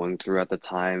someone's going through at the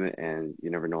time, and you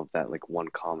never know if that like one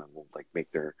comment will like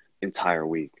make their entire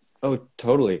week. Oh,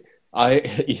 totally. Madi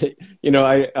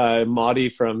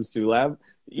from Sulab,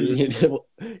 Hmm.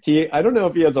 I don't know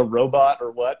if he has a robot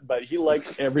or what, but he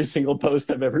likes every single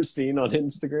post I've ever seen on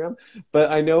Instagram.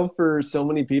 But I know for so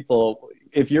many people,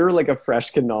 if you're like a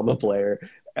fresh Kendama player,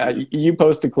 Hmm. you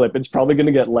post a clip, it's probably going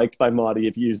to get liked by Madi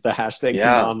if you use the hashtag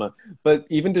Yeah. Kendama. But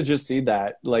even to just see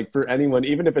that, like for anyone,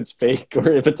 even if it's fake or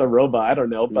if it's a robot, I don't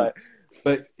know, Mhm.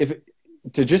 but if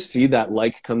to just see that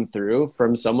like come through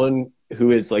from someone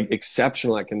who is like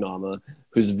exceptional at Kendama,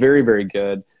 who's very, very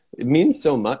good, it means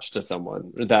so much to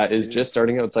someone that is Yeah. just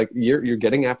starting out. It's like you're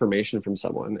getting affirmation from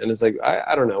someone. And it's like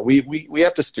I don't know. We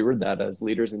have to steward that as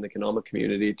leaders in the Kendama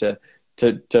community to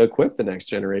equip the next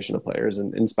generation of players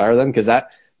and inspire them because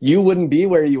that you wouldn't be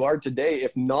where you are today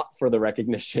if not for the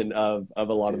recognition of a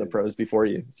lot of the Dude. pros before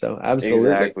you. So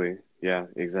absolutely. Exactly. Yeah,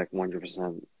 exactly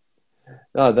 100%.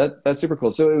 Oh, that's super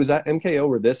cool. So it was at MKO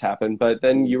where this happened, but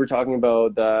then you were talking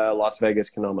about the Las Vegas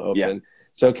Kendama Yeah. Open.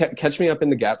 So catch me up in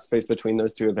the gap space between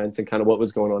those two events and kind of what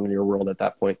was going on in your world at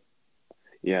that point.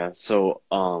 Yeah. So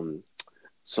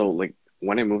like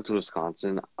when I moved to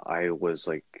Wisconsin, I was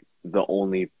like the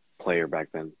only player back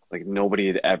then. Like nobody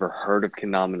had ever heard of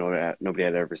Kendama, nobody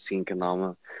had ever seen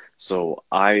Kendama. So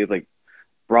I like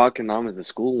brought Kendama to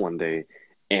school one day,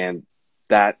 and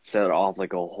that set off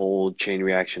like a whole chain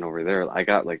reaction over there. I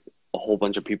got like a whole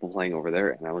bunch of people playing over there,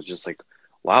 and I was just like,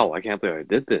 wow, I can't believe I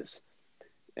did this.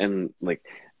 And like,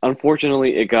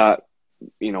 unfortunately, it got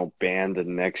banned the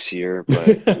next year. But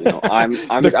the I'm just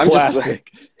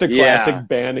classic, the yeah, classic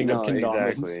banning of no, kendama in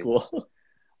exactly. school.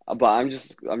 But I'm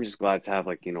just glad to have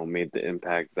like made the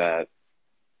impact that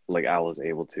like I was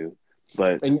able to.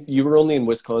 But And you were only in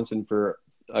Wisconsin for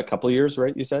a couple of years,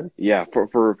 right? You said. yeah,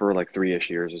 for like 3-ish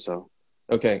years or so.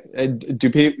 Okay. And do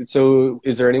people? So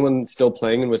is there anyone still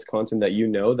playing in Wisconsin that you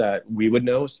know that we would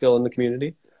know still in the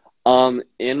community?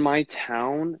 In my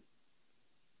town,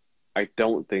 I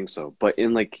don't think so. But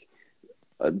in like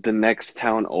the next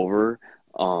town over,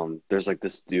 there's like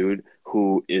this dude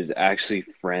who is actually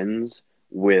friends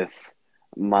with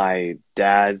my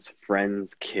dad's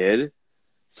friend's kid.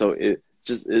 So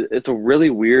just it's a really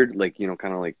weird like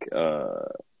kind of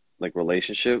like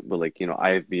relationship, but like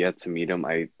I've yet to meet him.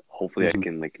 I hopefully I Mhm.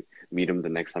 can like meet him the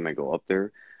next time I go up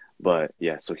there. But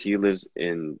yeah, so he lives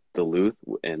in Duluth,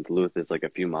 and Duluth is like a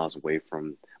few miles away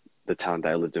from the town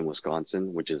that I lived in,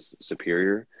 Wisconsin, which is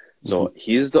Superior. So Mhm.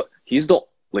 he's the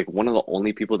like one of the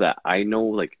only people that I know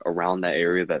like around that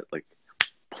area that like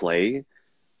play.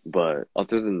 But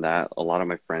other than that, a lot of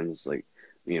my friends like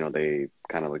they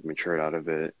kind of like matured out of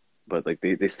it, but like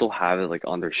they still have it like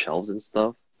on their shelves and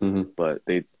stuff, Mhm. but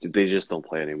they just don't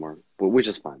play anymore, which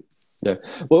is fine. Yeah.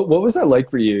 What was that like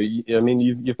for you? I mean,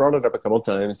 you've brought it up a couple of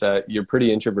times that you're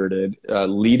pretty introverted,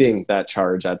 leading that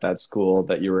charge at that school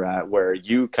that you were at, where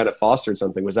you kind of fostered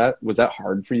something. Was that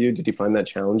hard for you? Did you find that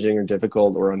challenging or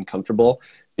difficult or uncomfortable,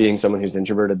 being someone who's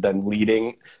introverted, then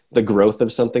leading the growth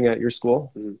of something at your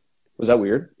school? Mhm. Was that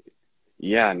weird?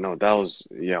 Yeah, no, that was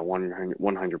yeah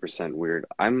 100% weird.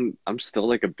 I'm still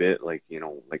like a bit like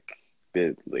like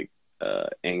bit like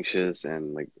anxious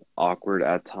and like awkward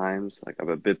at times. Like I'm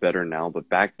a bit better now, but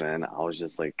back then I was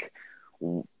just like,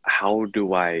 how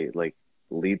do I like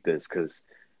lead this? Because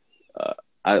uh,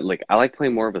 I like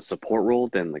playing more of a support role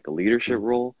than like a leadership Mhm.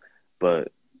 role.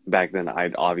 But back then I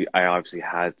obviously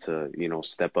had to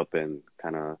step up and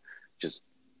kind of just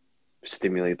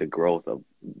stimulate the growth of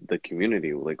the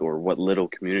community, like or what little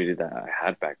community that I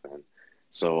had back then.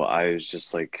 So I was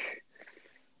just like,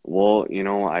 well,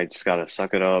 I just gotta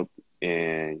suck it up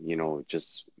and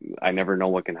just I never know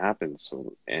what can happen.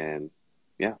 So and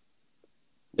yeah.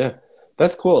 Yeah,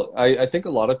 that's cool. I think a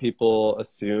lot of people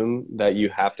assume that you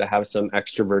have to have some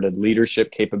extroverted leadership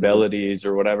Mhm. capabilities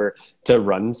or whatever to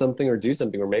run something or do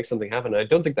something or make something happen. I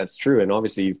don't think that's true. And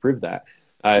obviously, you've proved that.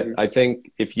 Mhm. I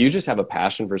think if you just have a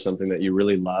passion for something that you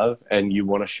really love and you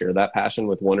want to share that passion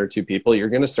with one or two people, you're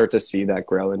going to start to see that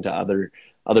grow into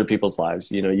other people's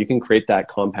lives. You can create that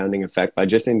compounding effect by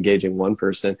just engaging one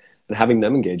person and having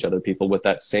them engage other people with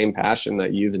that same passion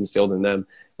that you've instilled in them.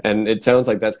 And it sounds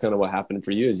like that's kind of what happened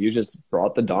for you is you just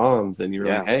brought the DOMs and you were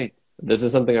like, Yeah. hey, this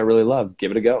is something I really love.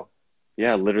 Give it a go.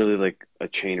 Yeah, literally like a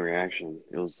chain reaction.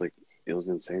 It was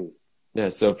insane. Yeah.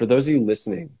 So for those of you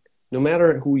listening, no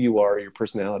matter who you are, your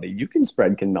personality, you can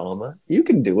spread Kendama. You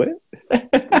can do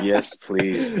Yes,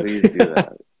 please, please do it.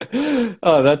 that.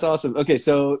 Oh, that's awesome. Okay,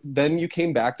 so then you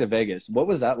came back to Vegas. What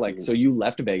was that like? Mhm. So you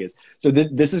left Vegas. So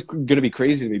this is going to be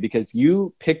crazy to me because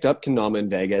you picked up Kendama in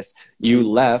Vegas, you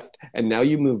Mhm. left, and now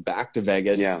you moved back to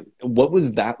Vegas. Yeah. What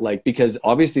was that like? Because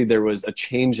obviously there was a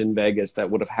change in Vegas that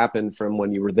would have happened from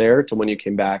when you were there to when you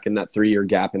came back in that 3 year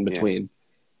gap in Yeah. between.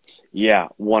 Yeah,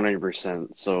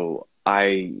 100%. So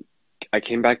I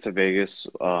came back to Vegas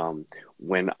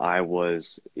when I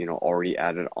was, already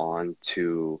added on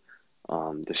to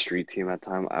the street team at the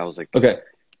time. Okay.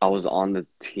 I was on the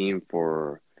team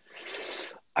for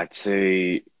I'd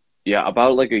say yeah,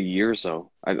 about like a year or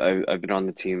so. I've been on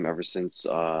the team ever since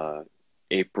early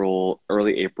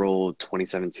April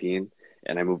 2017,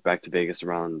 and I moved back to Vegas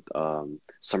around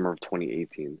summer of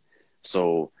 2018.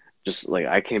 So just like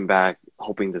I came back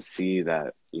hoping to see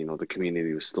that, the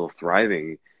community was still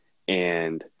thriving,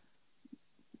 and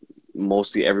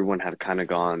mostly everyone had kind of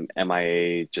gone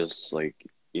MIA, just like,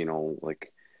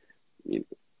 like you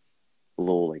a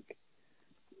little like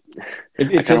I It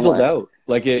kind of fizzled want, out.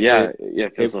 Like yeah, yeah, it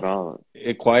it fizzled out,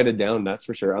 it quieted down, that's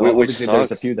for sure. which Obviously there's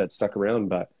a sucks. few that stuck around,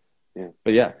 but Yeah.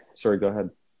 but yeah, sorry, go ahead.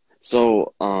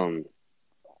 So,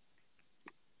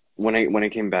 when I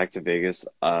came back to Vegas,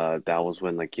 that was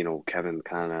when like Kevin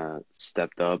kind of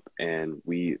stepped up, and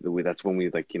we that's when we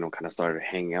like kind of started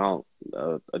hanging out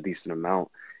a decent amount,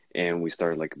 and we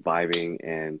started like vibing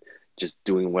and just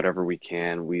doing whatever we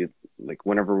can. We like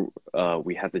whenever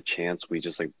we had the chance, we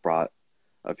just like brought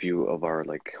a few of our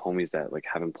like homies that like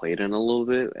haven't played in a little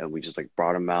bit, and we just like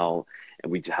brought them out,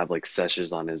 and we just have like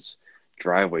sessions on his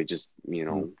driveway, just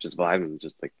Mhm. just vibing,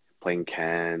 just like playing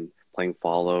Ken, playing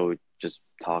Follow, just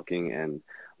talking, and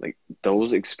like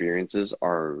those experiences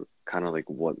are kind of like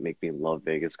what make me love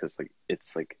Vegas, because like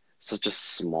it's like such a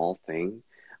small thing,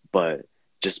 but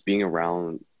just being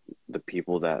around the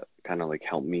people that kind of like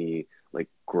help me like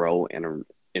grow and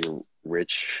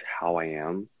enrich how I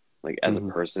am like as a Mhm.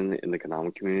 person in the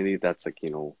Konami community, that's like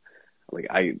like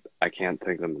I can't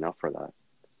thank them enough for that.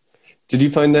 Did you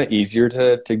find that easier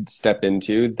to step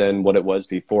into than what it was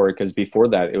before? Because before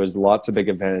that, it was lots of big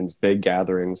events, big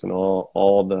gatherings, and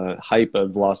all the hype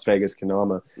of Las Vegas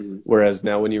Konama. Mhm. Whereas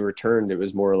now, when you returned, it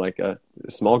was more like a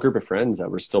small group of friends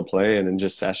that were still playing and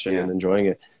just session Yeah. and enjoying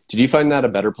it. Did you find that a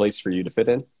better place for you to fit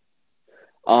in?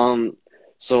 Um,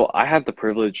 so I had the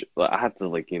privilege, I had the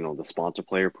like, the sponsor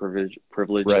player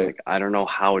privilege. Right. Like I don't know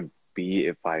how it'd be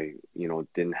if I,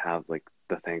 didn't have like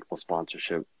the thankful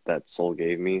sponsorship that Seoul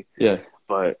gave me. Yeah.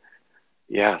 But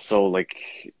yeah, so like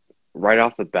right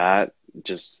off the bat,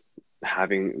 just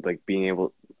having like being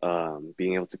able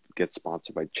to get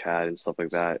sponsored by Chad and stuff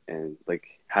like that, and like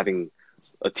having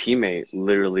a teammate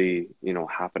literally, you know,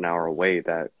 half an hour away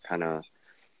that kind of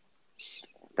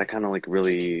like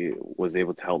really was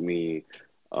able to help me.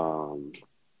 I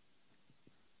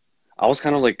was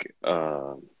kind of like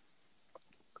I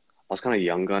was kind of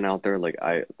young gun out there. Like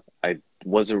I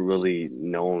wasn't really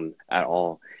known at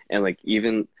all, and like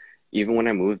even when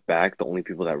I moved back, the only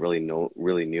people that really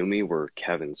knew me were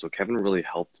Kevin. So Kevin really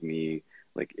helped me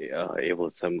like able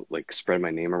to like spread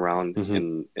my name around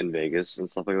Hmm. in Vegas and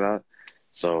stuff like that.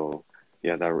 So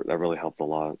yeah, that really helped a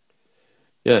lot.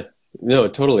 Yeah. No,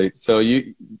 totally. So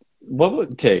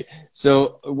okay.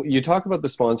 So you talk about the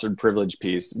sponsored privilege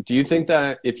piece. Do you think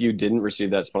that if you didn't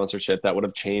receive that sponsorship, that would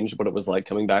have changed what it was like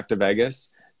coming back to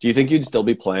Vegas? Do you think you'd still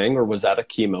be playing, or was that a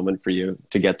key moment for you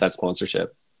to get that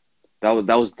sponsorship? That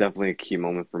was definitely a key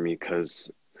moment for me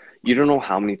because you don't know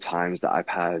how many times that I've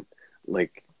had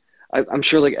like I'm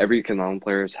sure like every Kendama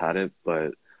player has had it,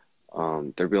 but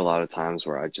there'd be a lot of times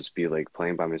where I'd just be like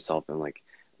playing by myself and like,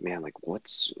 man, like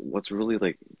what's really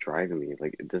like driving me?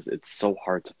 Like it's so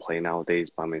hard to play nowadays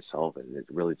by myself, and it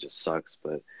really just sucks.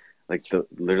 But like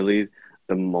literally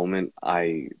the moment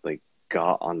I like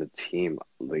got on the team,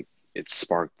 like it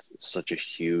sparked such a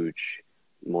huge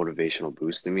motivational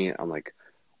boost in me. I'm like,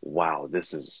 wow,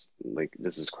 this is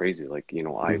crazy. Like, you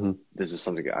know, Hmm. this is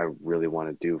something I really want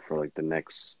to do for like the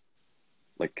next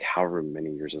like however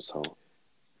many years or so.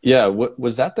 Yeah.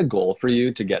 Was that the goal for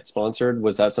you to get sponsored?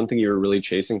 Was that something you were really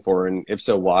chasing for? And if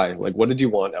so, why? Like, what did you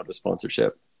want out of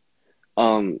sponsorship?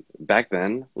 Back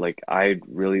then, like I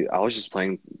was just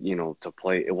playing, you know, to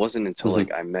play. It wasn't until Hmm.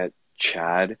 like I met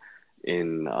Chad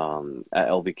in at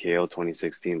LBKO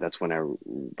 2016. That's when I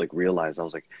like realized I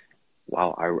was like,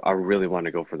 wow, I really want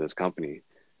to go for this company.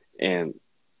 And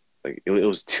like it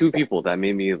was two people that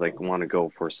made me like want to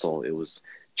go for Seoul. It was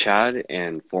Chad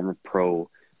and former pro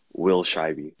Will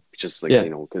Scheibe. Just like, Yeah. you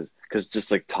know, because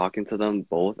just like talking to them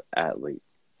both at like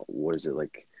what is it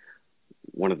like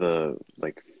one of the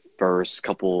like first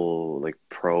couple like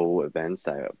pro events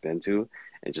that I've been to,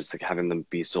 and just like having them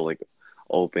be so like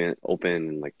open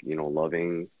and like, you know,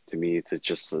 loving to me, to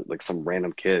just like some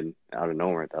random kid out of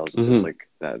nowhere. That was just Hmm. like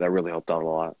that really helped out a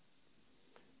lot.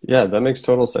 Yeah, that makes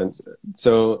total sense.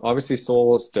 So obviously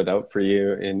Soul stood out for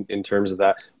you in terms of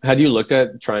that. Had you looked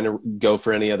at trying to go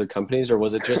for any other companies, or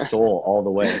was it just Soul all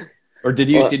the way? Or did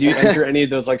you Well, did you enter any of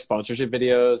those like sponsorship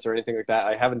videos or anything like that?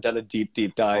 I haven't done a deep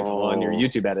dive on your oh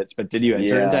YouTube edits, but did you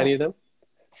enter into yeah. any of them?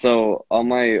 So on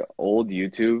my old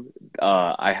YouTube,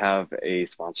 I have a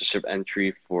sponsorship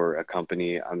entry for a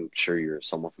company. I'm sure you're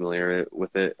somewhat familiar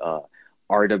with it.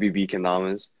 RWB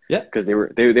Kendamas, Yeah. because they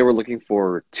were looking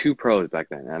for two pros back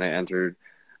then, and I entered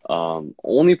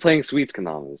only playing Sweets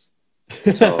Kendamas.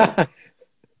 So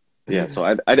yeah, so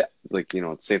I like, you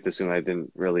know, it's safe to assume I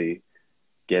didn't really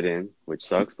get in, which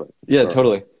sucks, but Yeah, all right.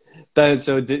 totally.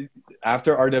 So did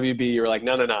after RWB, you were like,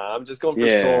 no, I'm just going for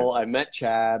Yeah. Soul. I met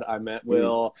Chad, I met Mm,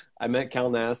 Will, I met Cal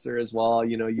Nasser as well.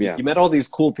 You know, yeah. you met all these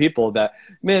cool people that,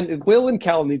 man, Will and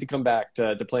Cal need to come back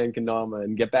to play in Kendama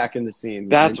and get back in the scene.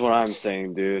 That's what I'm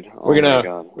saying, dude. We're Oh my gonna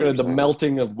God, we're gonna the 100%.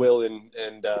 melting of Will and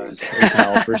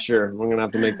Cal for sure. We're gonna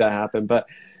have to make that happen. But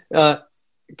uh,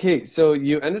 okay, so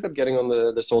you ended up getting on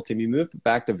the Soul team. You moved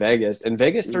back to Vegas, and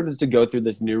Vegas Mm, started to go through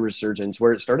this new resurgence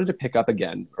where it started to pick up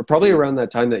again, or probably mm. around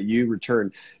that time that you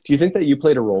returned. Do you think that you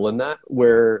played a role in that,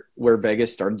 where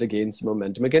Vegas started to gain some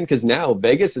momentum again? Because now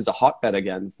Vegas is a hotbed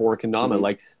again for Kendama. Hmm.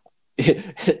 Like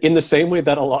in the same way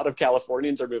that a lot of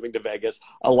Californians are moving to Vegas,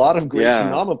 a lot of great Yeah.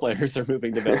 Kendama players are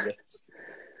moving to Vegas.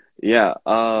 Yeah.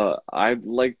 I'd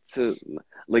like to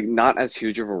like not as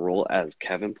huge of a role as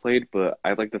Kevin played, but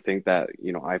I'd like to think that,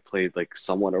 you know, I played like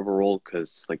somewhat of a role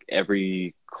because like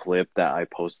every clip that I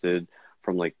posted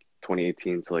from like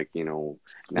 2018 to like, you know,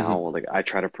 now, Mhm. like I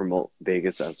try to promote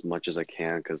Vegas as much as I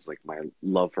can because like my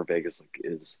love for Vegas like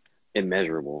is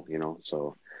immeasurable, you know.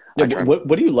 So Yeah, I try.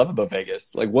 what do you love about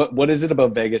Vegas? Like what is it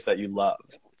about Vegas that you love?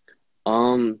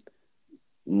 Um,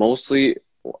 Mostly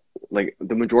like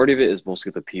the majority of it is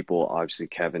mostly the people, obviously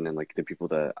Kevin and like the people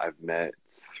that I've met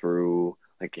through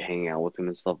like hanging out with him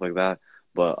and stuff like that.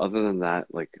 But other than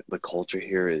that, like the culture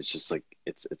here is just like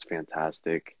it's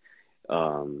fantastic.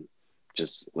 Um,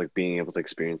 just like being able to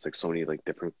experience like so many like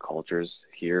different cultures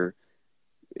here.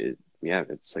 Yeah,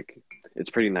 it's like it's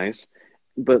pretty nice.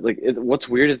 But like what's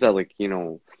weird is that like, you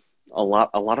know, a lot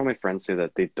of my friends say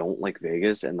that they don't like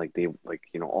Vegas, and like they like,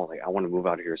 you know, oh, like I want to move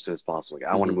out here as soon as possible. Like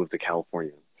I want to Hmm. move to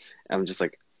California. And I'm just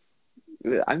like,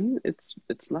 I mean, it's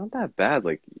not that bad.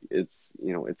 Like it's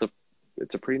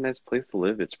it's a pretty nice place to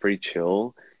live. It's pretty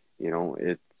chill.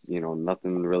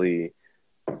 Nothing really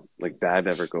like bad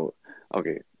ever go.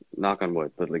 Okay, knock on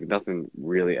wood, but like nothing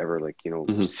really ever like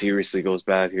Hmm. seriously goes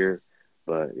bad here.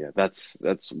 But yeah, that's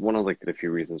one of like the few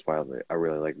reasons why I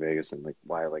really like Vegas and like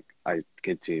why like I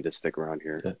continue to stick around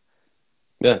here. Yeah.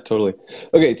 Yeah, totally.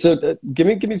 Okay, so give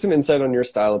me some insight on your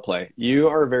style of play. You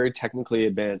are a very technically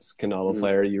advanced Kendama Mhm.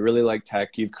 player. You really like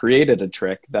tech. You've created a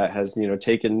trick that has,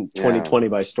 taken Yeah. 2020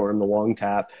 by storm, the long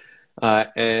tap.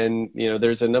 And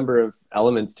there's a number of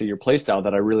elements to your play style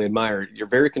that I really admire. You're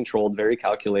very controlled, very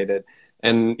calculated.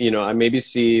 And, I maybe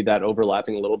see that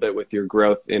overlapping a little bit with your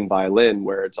growth in violin,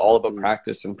 where it's all about Mhm.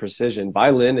 practice and precision.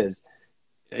 Violin is,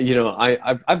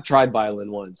 I've tried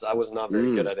violin once. I was not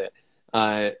very good Mm. at it.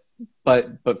 Uh,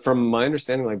 but from my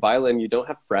understanding, like violin, you don't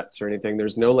have frets or anything.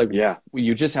 There's no like Yeah.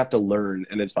 you just have to learn,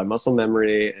 and it's by muscle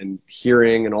memory and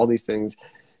hearing and all these things.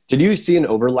 Did you see an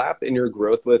overlap in your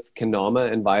growth with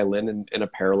kendama and violin and a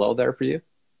parallel there for you?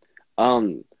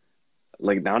 Um,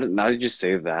 like now that you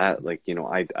say that, like,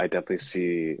 I definitely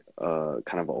see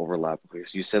kind of an overlap.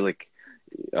 Because you said like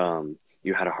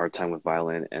you had a hard time with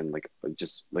violin and like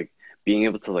just like being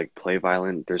able to like play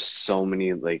violin, there's so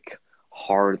many like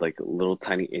hard, like little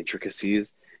tiny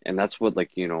intricacies. And that's what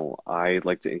like, I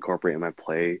like to incorporate in my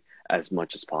play as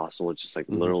much as possible. Just like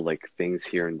Hmm. little like things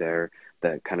here and there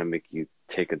that kind of make you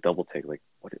take a double take. Like,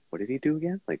 what did he do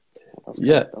again? Like,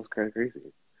 Yeah, that was kind of crazy.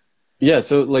 yeah.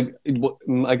 So like,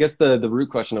 I guess the root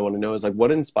question I want to know is like,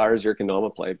 what inspires your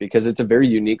kendama play? Because it's a very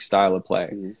unique style of play.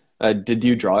 Mhm. Did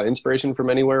you draw inspiration from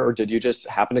anywhere, or did you just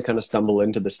happen to kind of stumble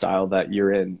into the style that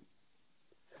you're in?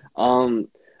 Um,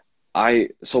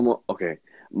 okay.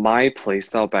 My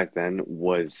playstyle back then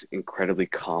was incredibly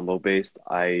combo based.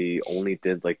 I only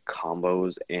did like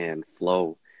combos and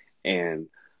flow, and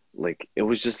like it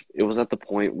was at the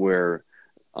point where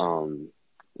um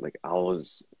like I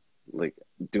was like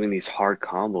doing these hard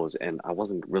combos and I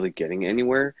wasn't really getting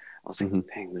anywhere. I was like, Hmm.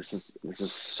 dang, this is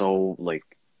so like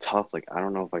tough. Like I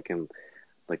don't know if I can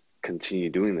like continue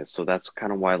doing this. So that's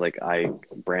kind of why like I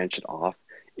branched off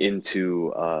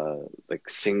into like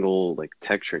single like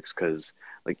tech tricks because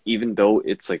like even though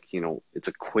it's like it's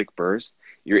a quick burst,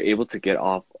 you're able to get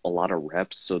off a lot of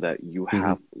reps so that you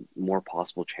have more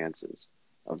possible chances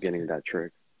of getting that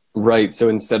trick. Right. So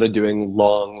instead of doing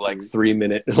long, like Mhm. 3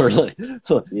 minute or like,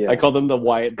 I Yeah. call them the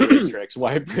Wyatt Bray tricks.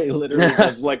 Wyatt Bray literally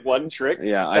does like one trick.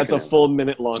 Yeah, I That's can a imagine. full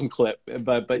minute long clip.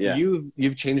 But Yeah.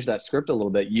 you've changed that script a little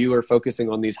bit. You are focusing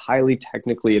on these highly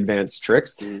technically advanced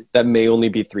tricks Mhm. that may only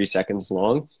be 3 seconds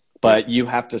long, Yeah. but you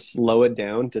have to slow it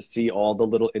down to see all the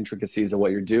little intricacies of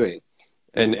what you're doing.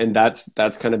 And Mhm. and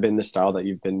that's kind of been the style that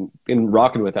you've been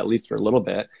rocking with at least for a little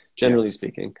bit, Yeah. generally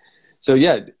speaking. So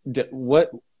yeah,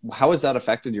 what how has that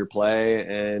affected your play?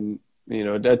 And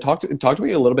talk to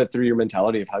me a little bit through your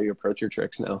mentality of how you approach your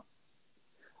tricks now.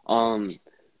 Um,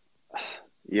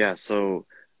 yeah, so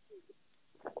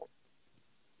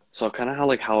kind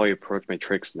of how I approach my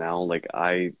tricks now, like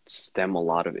I stem a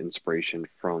lot of inspiration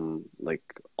from like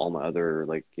all my other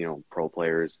like, pro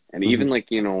players and even Hmm.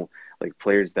 like, like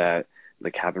players that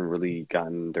like haven't really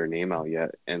gotten their name out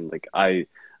yet. And like I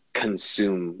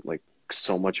consume like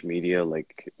so much media.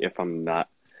 Like if I'm not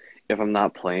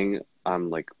playing, I'm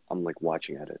like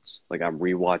watching edits. Like I'm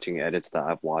rewatching edits that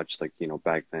I've watched like,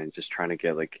 back then, just trying to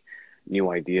get like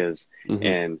new ideas. Hmm.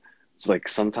 And it's like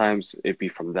sometimes it'd be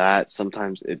from that,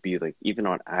 sometimes it'd be like even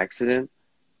on accident.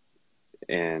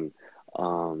 And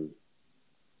um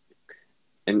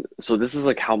and so this is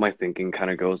like how my thinking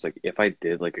kind of goes. Like if I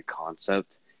did like a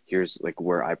concept, here's like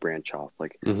where I branch off.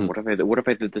 Like Hmm. what if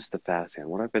I did this to fast hand?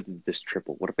 What if I did this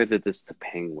triple? What if I did this to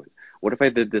penguin? What if I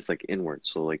did this like inward?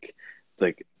 So like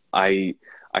I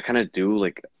I kind of do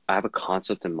like I have a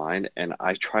concept in mind and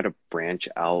I try to branch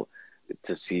out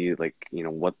to see like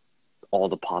what all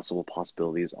the possible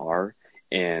possibilities are,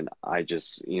 and I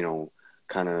just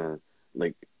kind of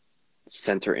like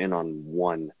center in on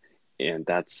one, and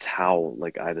that's how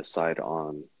like I decide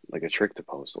on like a trick to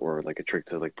post or like a trick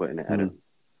to like put in an edit. Hmm.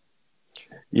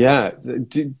 Yeah.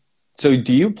 So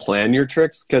do you plan your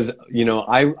tricks? Because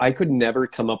I could never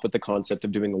come up with the concept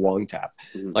of doing a long tap.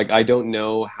 Mhm. Like I don't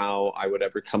know how I would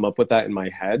ever come up with that in my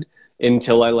head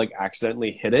until I like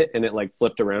accidentally hit it and it like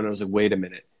flipped around. I was like, wait a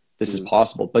minute, this is Mhm.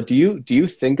 possible. But do you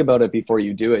think about it before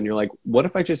you do it? And you're like, what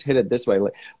if I just hit it this way?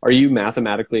 Like, are you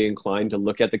mathematically inclined to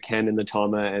look at the Ken and the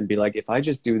Tama and be like, if I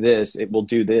just do this, it will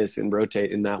do this and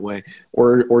rotate in that way?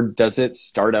 Or does it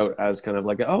start out as kind of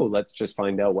like, oh, let's just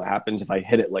find out what happens if I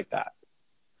hit it like that?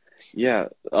 Yeah,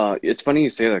 it's funny you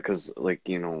say that because like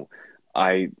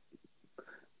I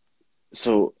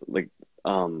so like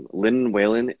Lynn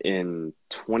Whalen in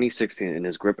 2016 in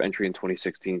his grip entry in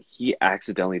 2016, he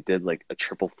accidentally did like a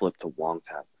triple flip to Wong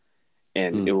tap,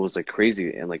 and it Mm. was like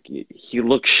crazy, and like he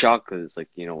looked shocked because like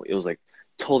it was like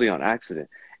totally on accident,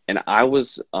 and I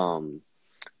was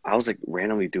like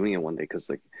randomly doing it one day because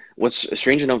like what's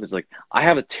strange enough is like I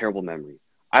have a terrible memory.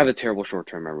 I have a terrible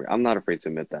short-term memory. I'm not afraid to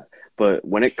admit that. But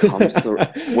when it He'll comes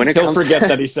forget to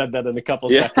that he said that in a couple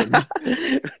yeah. seconds.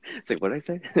 It's like what did I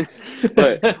say?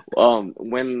 But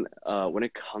when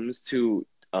it comes to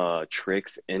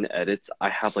tricks in edits, I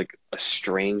have like a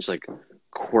strange like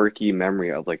quirky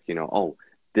memory of like, oh,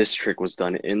 this trick was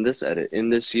done in this edit in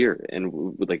this year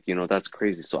and like, that's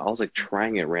crazy. So I was like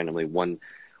trying it randomly one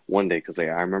day because like,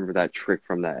 I remember that trick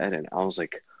from that edit. I was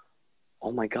like,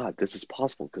 oh my God, this is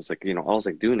possible because like, I was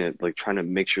like doing it like trying to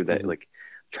make sure that Mhm. like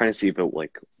trying to see if it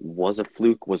like was a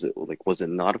fluke, was it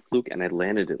not a fluke, and I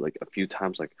landed it like a few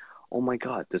times like, oh my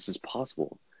God, this is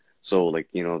possible. So like,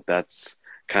 that's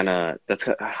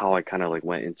how I kind of like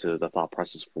went into the thought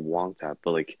process for Wong Tap.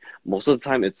 But like most of the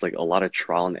time it's like a lot of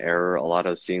trial and error, a lot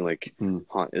of seeing like, Mm.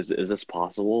 huh, is this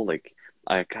possible? Like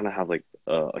I kind of have like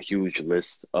a huge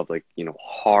list of like,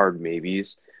 hard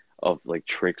maybes of like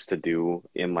tricks to do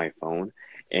in my phone.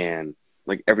 And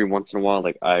like every once in a while,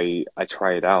 like I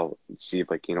try it out, see if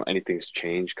like, anything's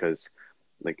changed. Cause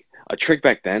like a trick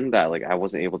back then that like I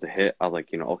wasn't able to hit, I was like,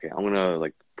 okay, I'm gonna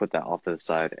like put that off to the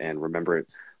side and remember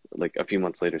it like a few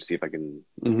months later, see if I can,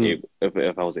 Hmm.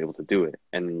 if I was able to do it.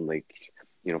 And like,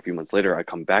 a few months later, I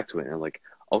come back to it and I'm like,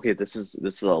 okay, this is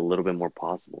a little bit more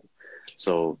possible.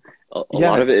 So a lot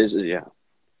Yeah, of it is, yeah.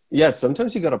 yeah.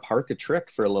 Sometimes you got to park a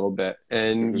trick for a little bit,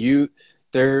 and Hmm.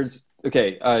 there's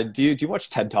okay. Do you watch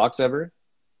TED Talks ever?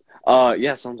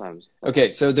 Yeah, sometimes. Okay,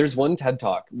 so there's one TED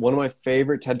Talk, one of my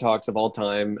favorite TED Talks of all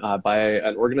time, by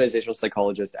an organizational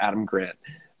psychologist, Adam Grant.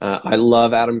 I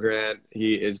love Adam Grant.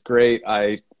 He is great.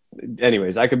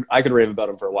 Anyways, I could rave about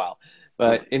him for a while. Yeah.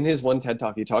 But in his one TED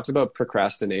Talk, he talks about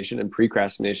procrastination and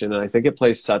precrastination, and I think it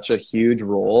plays such a huge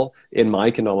role in my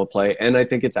Kendama play, and I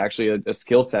think it's actually a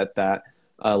skill set that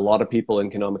a lot of people in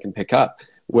Kendama can pick up,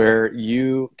 where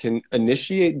you can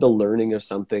initiate the learning of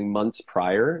something months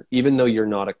prior, even though you're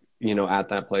not at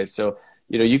that place. So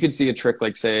you could see a trick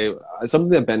like, say, something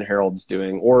that Ben Harrold's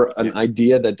doing, or an Yeah.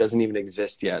 idea that doesn't even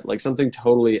exist yet, like something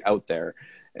totally out there.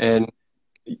 And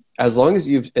as long as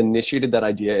you've initiated that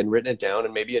idea and written it down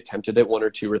and maybe attempted it one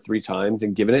or two or three times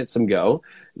and given it some go,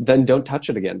 then don't touch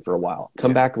it again for a while.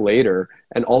 Come Yeah. back later,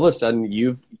 and all of a sudden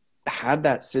you've had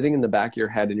that sitting in the back of your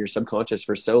head and your subconscious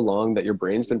for so long that your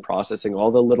brain's been processing all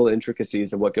the little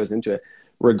intricacies of what goes into it,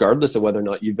 regardless of whether or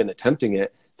not you've been attempting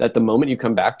it, that the moment you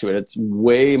come back to it, it's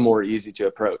way more easy to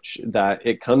approach, that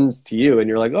it comes to you and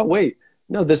you're like, oh, wait,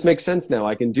 no, this makes sense now.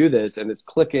 I can do this, and it's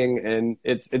clicking, and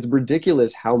it's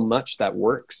ridiculous how much that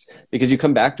works, because you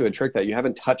come back to a trick that you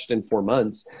haven't touched in 4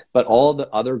 months, but all the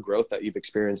other growth that you've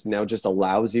experienced now just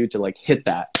allows you to like hit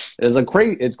that. And it's like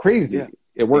it's Yeah. crazy.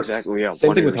 It works. Exactly. Yeah.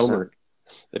 Same thing with 100%. homework.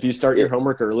 If you start Yeah. your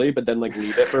homework early, but then like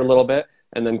leave it for a little bit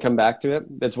and then come back to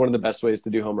it, that's one of the best ways to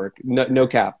do homework. No, no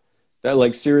cap. That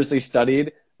like seriously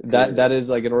studied. That Crazy. is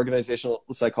like an organizational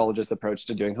psychologist approach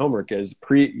to doing homework, is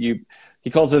he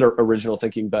calls it original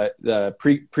thinking, but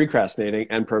precrastinating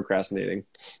and procrastinating.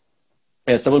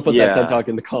 Yeah, someone put that TED Yeah. Talk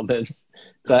in the comments.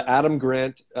 It's Adam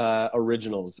Grant,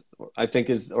 Originals, I think,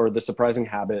 or The Surprising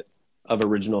Habit of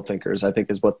Original Thinkers, I think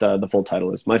is what the full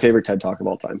title is. My favorite TED Talk of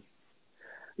all time.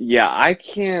 Yeah. I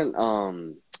can't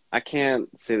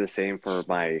say the same for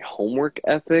my homework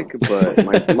ethic,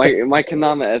 but my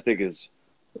Kanama ethic is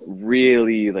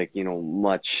really like,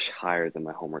 much higher than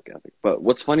my homework ethic. But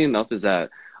what's funny enough is that,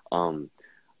 um,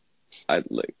 I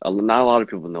like not a lot of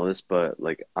people know this, but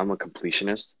like I'm a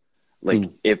completionist. Like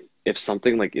Mm. if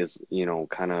something like is,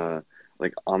 kind of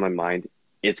like on my mind,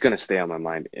 it's gonna stay on my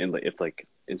mind, and like if like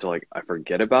until like I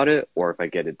forget about it or if I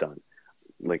get it done.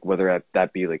 Like whether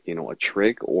that be like, a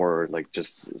trick or like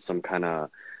just some kind of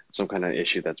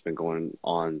issue that's been going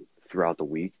on throughout the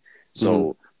week. Mm.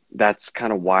 So that's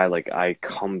kind of why like I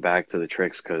come back to the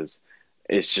tricks because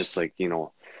it's just like,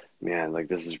 man, like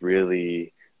this is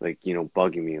really like,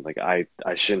 bugging me. Like I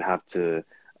shouldn't have to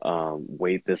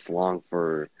wait this long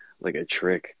for like a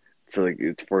trick to like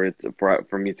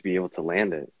for me to be able to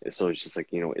land it. So it's just like,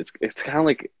 it's kind of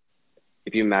like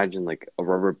if you imagine like a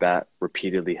rubber bat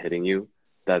repeatedly hitting you,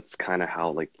 that's kind of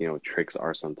how like, tricks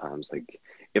are sometimes. Like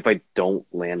if I don't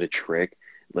land a trick,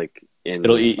 like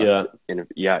It'll eat you.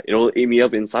 yeah, it'll eat me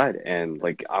up inside, and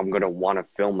like I'm gonna want to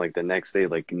film like the next day,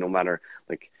 like no matter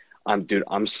like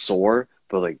I'm sore,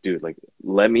 but like dude, like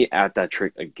let me at that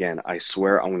trick again. I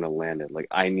swear I'm gonna land it. Like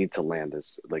I need to land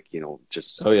this, like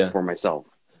just Oh yeah. for myself.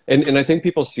 And I think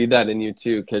people see that in you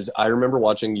too, because I remember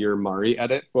watching your Mari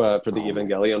edit for the Oh my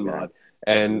Evangelion God. mod,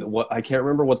 and what I can't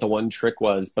remember what the one trick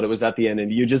was, but it was at the end,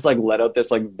 and you just like let out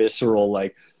this like visceral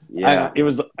like Yeah. it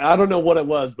was I don't know what it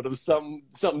was, but it was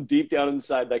something deep down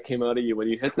inside that came out of you when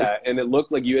you hit that, and it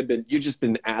looked like you just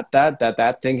been at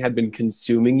that thing had been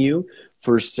consuming you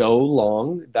for so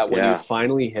long that when you Yeah.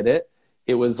 finally hit it,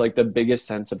 it was like the biggest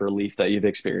sense of relief that you've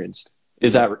experienced.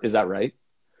 Mhm. Is that right?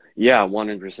 Yeah,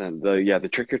 100%. The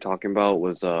trick you're talking about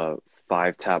was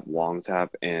five tap Wong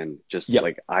tap, and just Yep.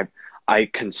 like I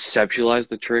conceptualized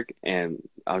the trick, and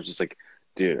I was just like,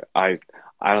 dude, I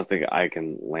don't think I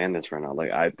can land this right now.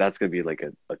 Like I that's gonna be like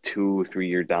a 2 3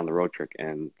 year down the road trick,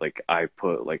 and like I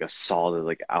put like a solid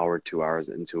like hour 2 hours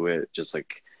into it, just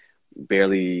like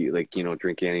barely like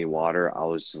drinking any water. I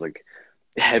was just like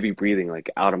heavy breathing like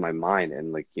out of my mind,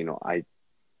 and like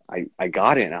I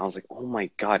got it, and I was like, oh my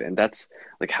God. And that's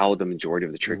like how the majority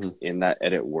of the tricks Mhm. in that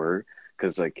edit were,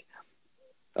 because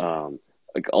um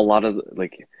like a lot of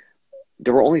like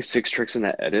there were only 6 tricks in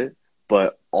that edit,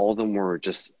 but all of them were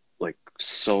just like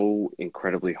so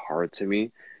incredibly hard to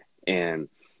me. And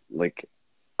like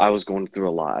I was going through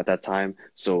a lot at that time,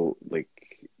 so like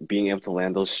being able to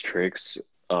land those tricks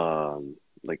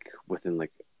like within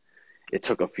like it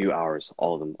took a few hours,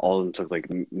 all of them took like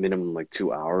minimum like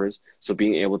 2 hours. So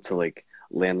being able to like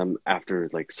land them after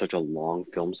like such a long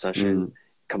film session, Mm.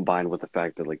 combined with the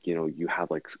fact that like you have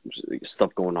like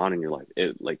stuff going on in your life,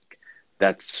 it like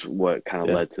that's what kind of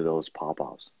Yeah. led to those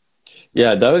pop-offs.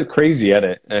 Yeah, that was a crazy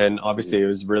edit. And Mhm. obviously it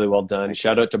was really well done. Thank you.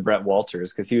 Shout out to Brett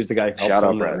Walters because he was the guy who helped Shout out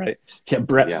film that, Brett. right?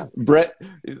 Yeah, Yeah. Brett,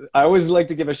 I always like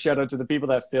to give a shout out to the people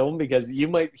that film because you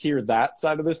might hear that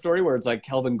side of the story where it's like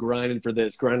Kelvin grinding for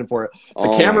this, grinding for it. The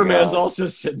Oh my cameraman's God. also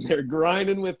sitting there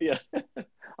grinding with you.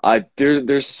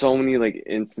 There's so many like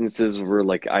instances where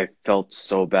like I felt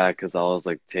so bad because I was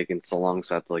like taking so long,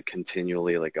 so I have to like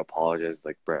continually like apologize.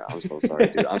 Like, Brett, I'm so sorry,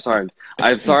 dude. I'm sorry.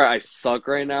 I'm sorry. I suck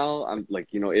right now. I'm like,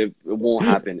 it won't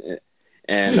happen.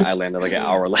 And I landed like an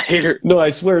hour later. No, I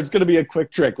swear it's going to be a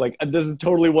quick trick. Like, this is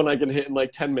totally one I can hit in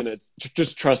like 10 minutes.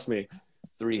 Just trust me.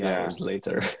 3 Yeah, hours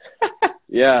later.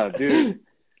 yeah, dude.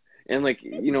 And like,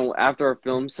 after our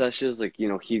film sessions, like,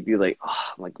 he'd be like, oh,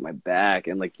 like my back.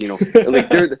 And like, like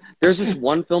there's this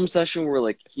one film session where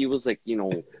like he was like,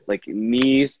 like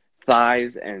knees,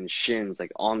 thighs, and shins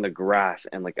like on the grass.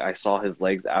 And like I saw his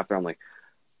legs after. I'm like,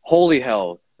 holy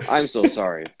hell, I'm so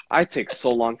sorry. I take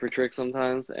so long for tricks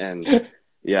sometimes. And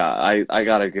yeah, I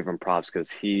gotta give him props because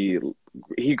he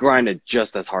grinded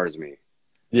just as hard as me.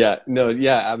 Yeah, no,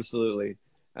 yeah, absolutely.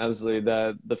 Absolutely.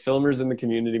 The filmers in the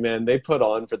community, man, they put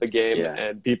on for the game Yeah.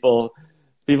 and people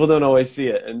don't always see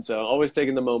it. And so always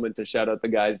taking the moment to shout out the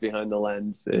guys behind the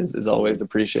lens is always Mhm.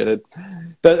 appreciated.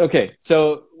 But okay,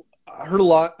 so I heard a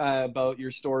lot about your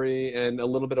story and a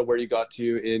little bit of where you got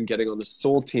to in getting on the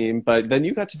Soul team, but then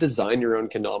you got to design your own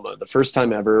kendama the first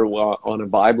time ever on a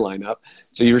Vibe lineup.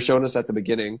 So you were showing us at the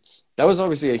beginning. That was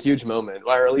obviously a huge moment,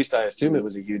 or at least I assume it Mhm.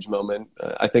 was a huge moment.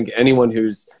 I think anyone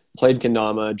who's played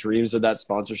kendama dreams of that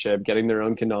sponsorship, getting their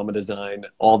own kendama design,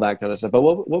 all that kind of stuff. But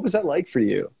what was that like for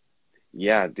you?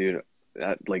 Yeah, dude,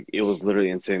 that like it was literally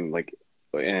insane. Like,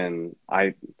 and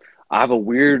I have a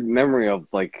weird memory of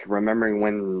like remembering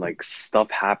when like stuff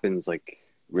happens, like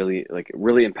really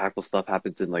impactful stuff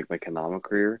happens in like my Kendama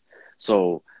career.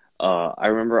 So, I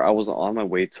remember I was on my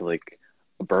way to like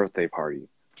a birthday party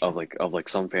of like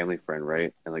some family friend,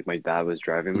 right? And like my dad was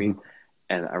driving me, Mhm.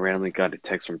 and I randomly got a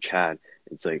text from Chad.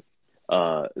 It's like,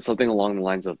 something along the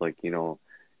lines of like,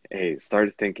 hey,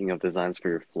 started thinking of designs for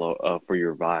your flow, for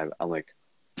your vibe. I'm like,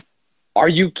 are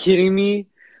you kidding me?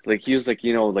 Like he was like,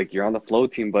 like you're on the flow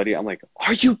team, buddy. I'm like,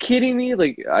 are you kidding me?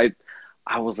 Like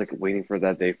I was like waiting for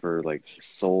that day for like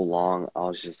so long. I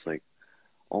was just like,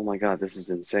 oh my God, this is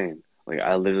insane. Like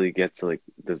I literally get to like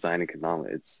design a Kendama.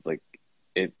 It's like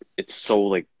it's so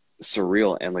like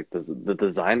surreal, and like the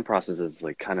design process is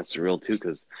like kind of surreal too,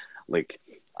 because like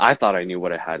I thought I knew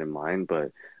what I had in mind,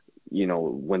 but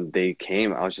when they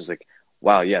came, I was just like,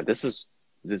 wow, yeah, this is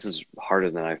harder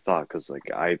than I thought, because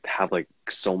like I have like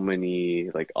so many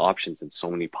like options and so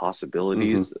many Mhm.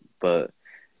 possibilities, but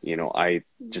I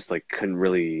just like couldn't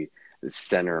really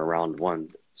center around one.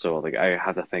 So like I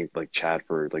have to thank like Chad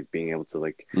for like being able to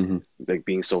Mhm. like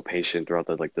being so patient throughout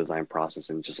the like design process,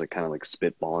 and just like kind of like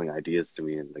spitballing ideas to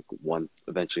me, and like one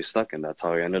eventually stuck, and that's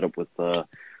how I ended up with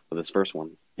this first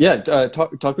one. Yeah,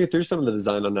 talk me through some of the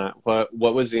design on that.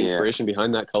 What was the Yeah. inspiration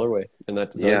behind that colorway and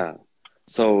that design? Yeah.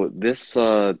 So this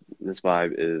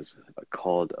vibe is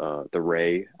called the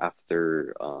Ray,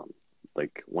 after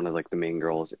like one of like the main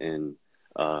girls in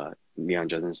Neon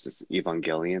Genesis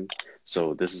Evangelion.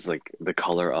 So this is like the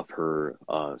color of her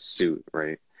suit,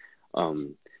 right?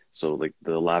 Um, so like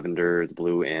the lavender, the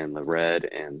blue, and the red,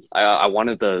 and I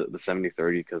wanted the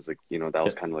 70/30 because like that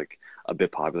was kind of like a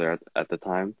bit popular at the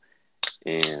time,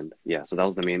 and yeah, so that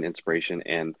was the main inspiration.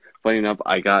 And funny enough,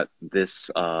 I got this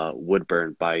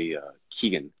Woodburn by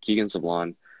Keegan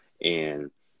Sablon,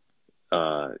 and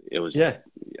it was Yeah.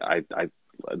 I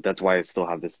that's why I still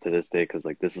have this to this day because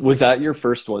like this is Was like that your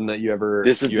first one that you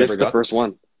this ever is the got? first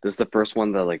one. This is the first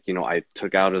one that like I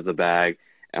took out of the bag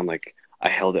and like I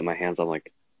held it in my hands. I'm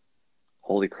like,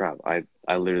 holy crap! I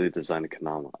literally designed a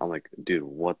Kendama. I'm like, dude,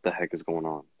 what the heck is going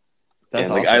on? That's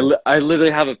And like awesome. I literally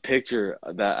have a picture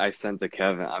that I sent to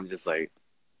Kevin. I'm just like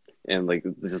and like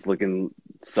just looking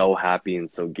so happy and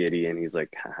so giddy, and he's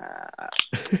like, ha.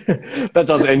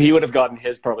 That's awesome. And he would have gotten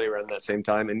his probably around that same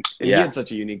time. And he Yeah. had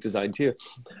such a unique design too.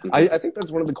 Hmm. I think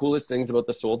that's one of the coolest things about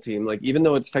the Soul team. Like, even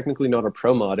though it's technically not a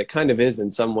pro mod, it kind of is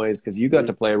in some ways because you got Hmm.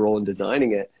 to play a role in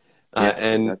designing it. Uh, Yeah,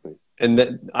 and exactly. and that,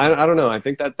 I don't know. I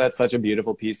think that that's such a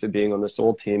beautiful piece of being on the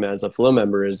Soul team as a flow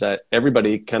member is that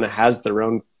everybody kind of has their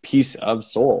own piece of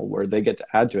Soul where they get to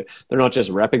add to it. They're not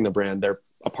just repping the brand; they're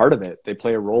a part of it. They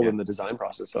play a role Yeah. in the design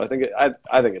process. So I think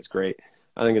it's great.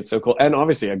 I think it's so cool, and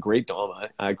obviously a great Dama,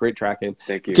 great tracking.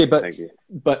 Thank you. Okay, Thank you.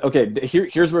 but okay,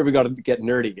 here's where we got to get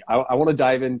nerdy. I want to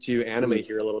dive into anime Mhm.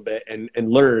 here a little bit and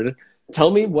learn.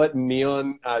 Tell me what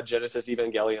Neon Genesis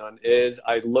Evangelion is.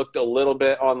 I looked a little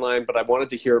bit online, but I wanted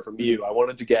to hear it from Mhm. you. I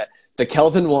wanted to get the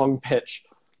Kelvin Wong pitch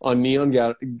on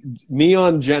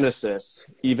Neon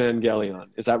Genesis Evangelion.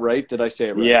 Is that right? Did I say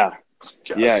it right? Yeah.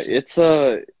 Yeah, Yes. it's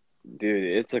a dude,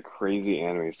 it's a crazy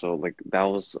anime. So like that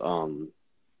was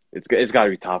it's got to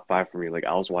be top five for me. Like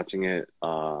I was watching it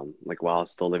like while I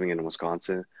was still living in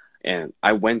Wisconsin, and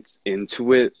I went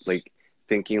into it like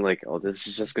thinking like, oh, this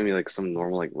is just gonna be like some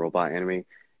normal like robot anime.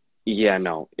 Yeah,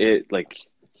 no, it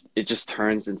just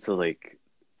turns into like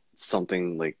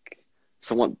something like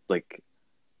somewhat like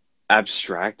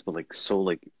abstract, but like so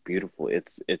like beautiful.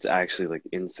 It's actually like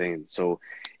insane. So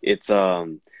it's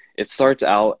it starts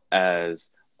out as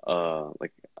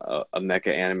like a mecha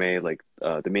anime, like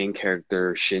the main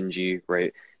character Shinji,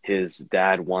 right? His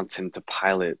dad wants him to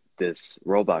pilot this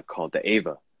robot called the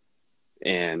Ava,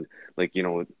 and like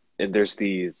and there's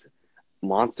these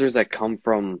monsters that come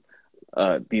from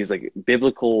these like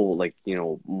biblical like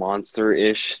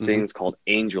monster-ish Hmm. things called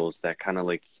angels that kind of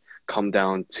like come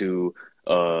down to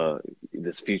uh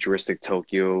this futuristic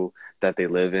Tokyo that they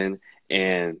live in,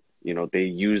 and they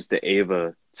use the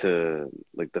Ava to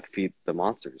like defeat the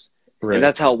monsters. And Right.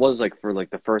 that's how it was like for like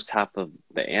the first half of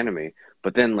the anime.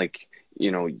 But then like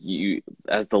you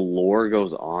as the lore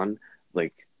goes on,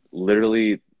 like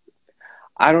literally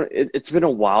it's been a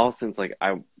while since I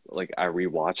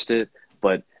rewatched it,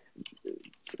 but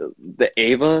the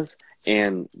Avas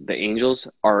and the Angels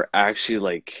are actually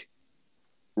like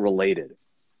related.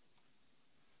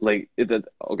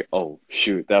 Okay, oh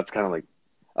shoot, that's kind of like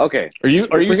okay. Are you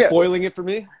Forget spoiling it for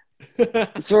me?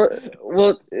 sort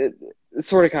well,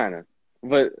 sort of kind of,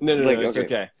 but No, no, like no, it's okay,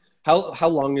 okay. How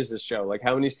long is this show? Like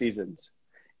how many seasons?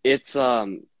 it's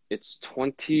it's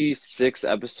 26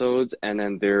 episodes, and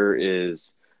then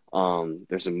there's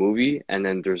a movie, and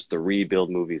then there's the rebuild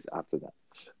movies after that.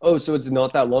 Oh, so it's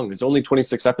not that long. It's only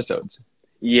 26 episodes.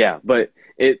 Yeah, but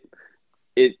it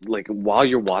like while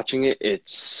you're watching it,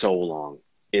 it's so long.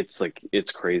 It's like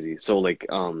it's crazy. So like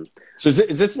So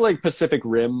is this like Pacific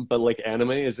Rim, but like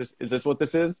anime? Is this what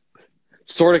this is?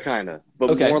 sort of kind of,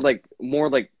 but Okay. more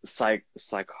like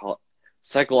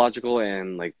psychological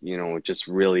and like just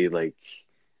really like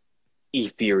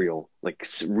ethereal, like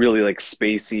really like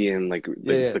spacey, and like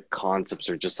Yeah, yeah. the concepts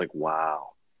are just like wow.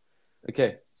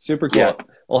 Okay. Super Yeah. cool.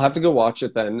 I'll have to go watch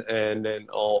it then, and then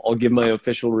I'll give my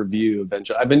official review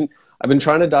eventually. I've been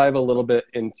trying to dive a little bit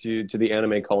into the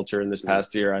anime culture in this Mhm.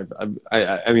 past year.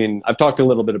 I mean I've talked a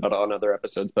little bit about it on other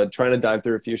episodes, but trying to dive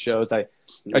through a few shows. I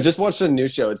Mhm. just watched a new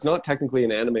show. It's not technically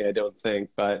an anime, I don't think,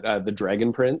 but The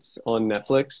Dragon Prince on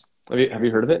Netflix. Have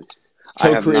you heard of it? It's I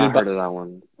have not co-created by heard of that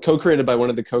one. co-created by one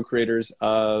of the co-creators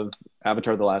of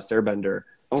Avatar: The Last Airbender.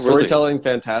 Oh, really? Storytelling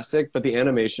fantastic, but the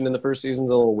animation in the first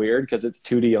season's a little weird because it's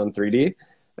 2D on 3D,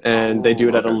 and they do Oh,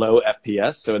 it at a okay. low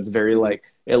FPS, so it's very Mhm.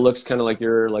 like it looks kind of like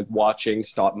you're like watching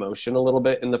stop motion a little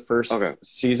bit in the first Okay.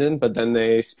 season, but then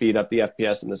they speed up the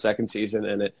FPS in the second season,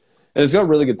 and it's got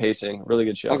really good pacing, really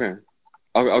good show. Okay.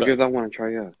 I'll But give that one a try.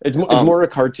 Yeah. it's Um. more a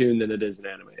cartoon than it is an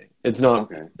anime. It's not.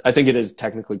 Okay. I think it is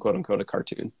technically quote unquote a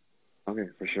cartoon. Okay,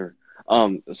 for sure.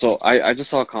 So I just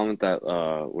saw a comment that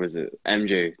what is it?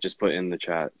 MJ just put in the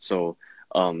chat. So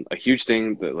a huge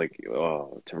thing that like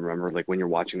to remember like when you're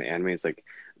watching the anime is like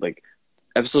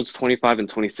episodes 25 and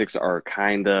 26 are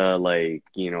kind of like,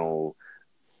 you know,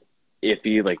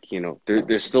 iffy, like, you know,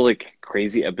 they're still like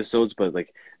crazy episodes, but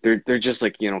like they're just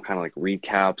like, you know, kind of like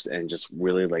recaps and just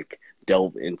really like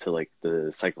delve into like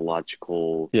the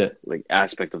psychological Yeah. like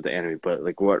aspect of the anime. But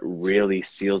like what really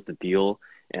seals the deal,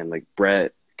 and like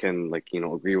Brett can like, you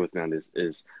know, agree with me on this,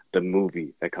 is the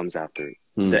movie that comes after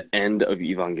Hmm. the end of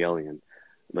Evangelion.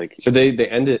 Like, So they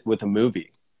end it with a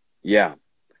movie. yeah.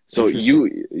 So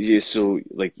Interesting. so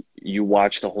like you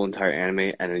watch the whole entire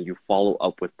anime and then you follow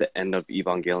up with the end of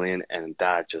Evangelion, and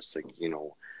that just like, you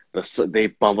know, they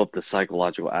bump up the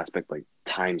psychological aspect like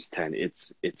times 10.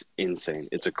 It's insane.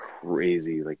 It's a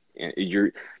crazy like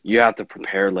you have to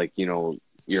prepare like, you know,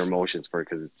 your emotions for it,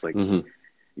 because it's like Hmm.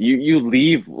 you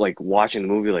leave like watching the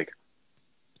movie like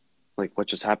what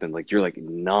just happened? Like you're like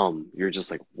numb. You're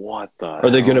just like, what the Are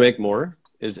they going to hell? make more?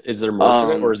 Is there more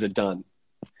to it, or Um is it done?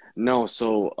 No,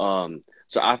 so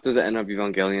after the end of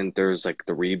Evangelion, there's like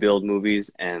the rebuild movies,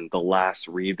 and the last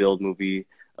rebuild movie,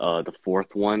 the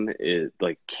fourth one, it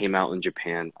like came out in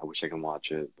Japan. I wish I can watch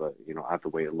it, but you know, I have to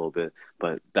wait a little bit.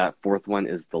 But that fourth one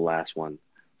is the last one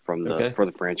from the Okay. for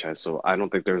the franchise. So I don't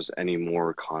think there's any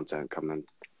more content coming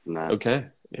from that. Okay.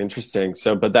 Interesting.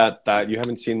 So, but that you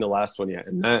haven't seen the last one yet,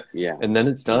 Yeah. and then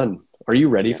it's No. done. Are you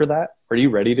ready Yeah. for that? Are you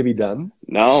ready to be done?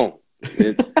 No.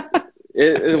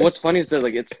 What's funny is that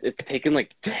like it's taken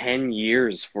like 10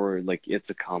 years for like it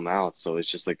to come out, so it's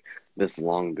just like this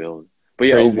long build. But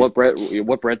yeah, Crazy.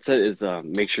 what Brett said is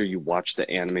make sure you watch the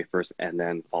anime first and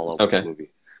then follow up with the Okay.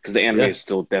 movie, because the anime Yeah. is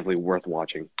still definitely worth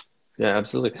watching. Yeah,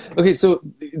 absolutely. Okay, so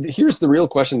here's the real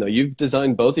question though. You've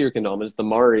designed both of your kendamas, the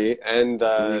Mari and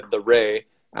Hmm. the Rei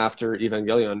after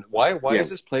Evangelion. Why Yeah. has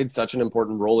this played such an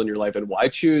important role in your life, and why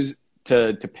choose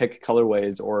to pick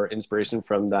colorways or inspiration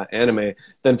from that anime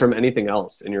than from anything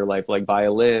else in your life, like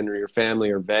violin or your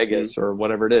family or Hmm. Vegas or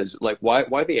whatever it is? Like why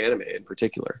the anime in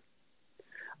particular?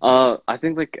 I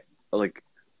think like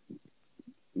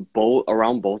both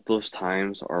around both those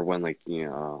times are when like, you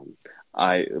know,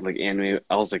 I like anime.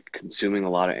 I was like consuming a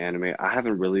lot of anime. I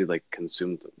haven't really like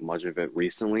consumed much of it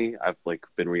recently. I've like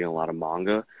been reading a lot of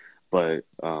manga, but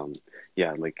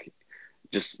yeah, like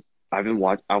just I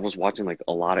was watching like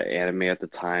a lot of anime at the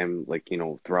time, like, you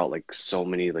know, throughout like so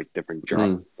many like different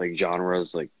Mm,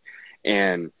 genres, like,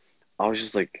 and I was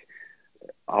just like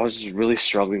I was just really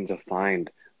struggling to find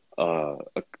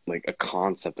like a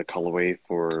concept, a colorway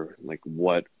for like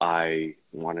what I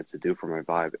wanted to do for my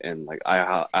vibe. And like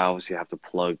I obviously have to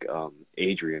plug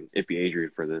Adrian, Ippy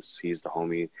Adrian, for this. He's the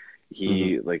homie. hmm.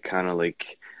 He like kind of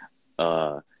like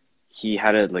uh he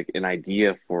had like an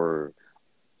idea for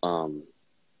um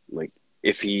like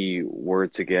if he were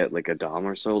to get like a dom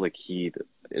or so, like he'd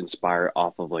inspire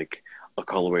off of like a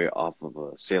colorway off of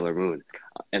a Sailor Moon,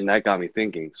 and that got me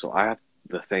thinking. So I have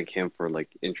to thank him for like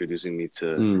introducing me to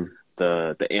Mm,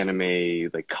 the anime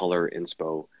like color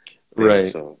inspo thing.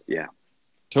 right. So yeah.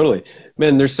 Totally.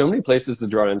 Man, there's so many places to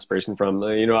draw inspiration from. I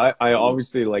Mm-hmm.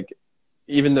 obviously like,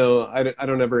 even though I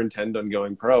don't ever intend on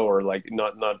going pro, or like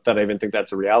not that I even think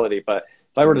that's a reality, but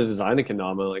if I were to design a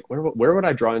kendama, like where would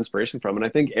I draw inspiration from? And I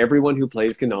think everyone who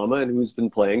plays kendama and who's been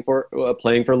playing for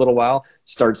a little while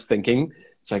starts thinking,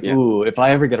 it's like, Yeah. ooh, if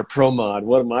I ever get a pro mod,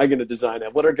 what am I going to design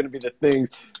at? What are going to be the things?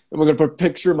 Am I going to put a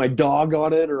picture of my dog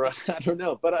on it, or I don't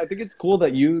know. But I think it's cool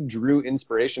that you drew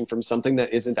inspiration from something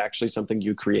that isn't actually something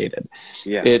you created.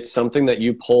 Yeah. It's something that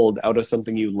you pulled out of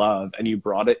something you love and you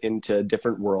brought it into a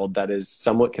different world that is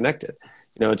somewhat connected.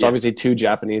 It's Yeah. obviously two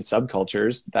Japanese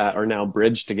subcultures that are now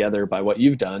bridged together by what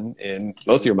you've done in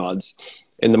both Hmm. your mods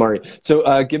in the Mari.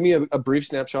 So give me a brief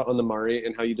snapshot on the Mari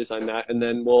and how you designed that, and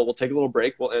then we'll take a little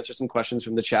break. We'll answer some questions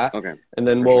from the chat, Okay. and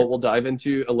then For we'll sure. we'll dive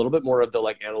into a little bit more of the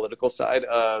like analytical side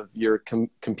of your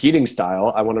competing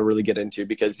style. I want to really get into,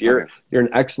 because Okay. you're an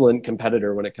excellent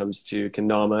competitor when it comes to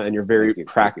kendama, and you're very Thank you. Thank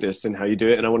you. practiced in how you do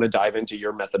it. And I want to dive into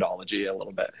your methodology a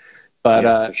little bit. But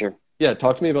Yeah, for sure. yeah,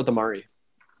 talk to me about the Mari.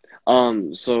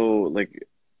 So like,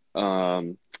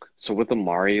 um, so with the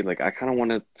Mari, like I kind of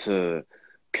wanted to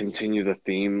continue the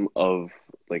theme of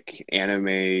like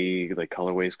anime like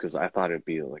colorways, because I thought it'd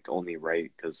be like only right,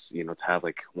 because you know, to have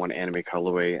like one anime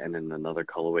colorway and then another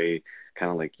colorway, kind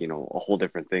of like, you know, a whole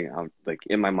different thing. I would, like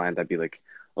in my mind that'd be like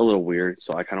a little weird.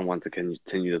 So I kind of wanted to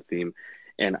continue the theme,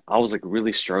 and I was like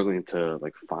really struggling to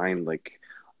like find like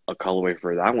a colorway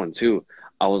for that one too.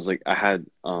 I was like I had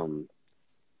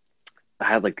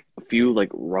like a few like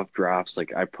rough drafts.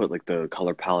 Like I put like the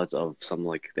color palettes of some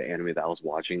like the anime that I was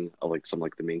watching, of like some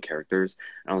like the main characters,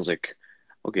 and I was like,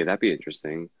 okay, that'd be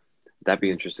interesting. That'd be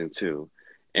Mhm. interesting too.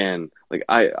 And like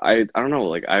I don't know,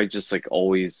 like I just like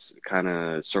always kind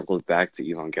of circled back to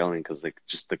Evangelion, because like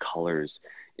just the colors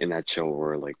in that show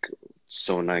were like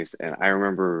so nice. And I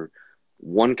remember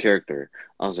one character,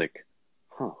 I was like,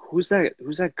 huh, who's that?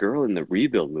 Who's that girl in the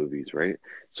Rebuild movies, right?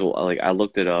 So like I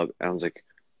looked it up and I was like,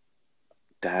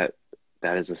 that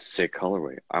that is a sick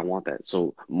colorway. I want that.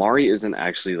 So Mari isn't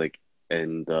actually like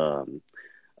in the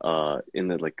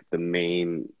like the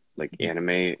main like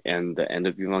anime and the end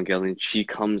of Evangelion. She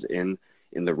comes in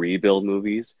the Rebuild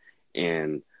movies,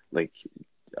 and like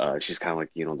she's kind of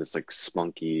like, you know, this like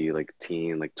spunky like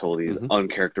teen, like totally Hmm.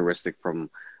 uncharacteristic from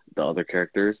the other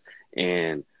characters.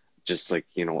 And just like,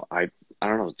 you know, I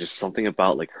don't know, just something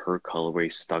about like her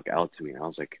colorway stuck out to me. I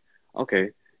was like, okay,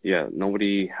 yeah,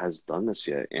 nobody has done this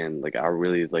yet. And like I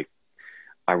really like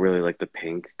the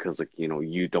pink because, like, you know,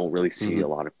 you don't really see Hmm. a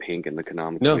lot of pink in the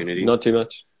Konami No, community. not too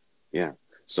much. Yeah.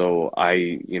 So I,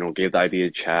 you know, gave the idea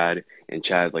to Chad, and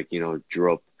Chad, like, you know,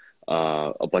 drew up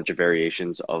a bunch of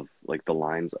variations of like the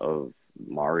lines of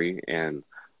Mari, and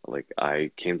like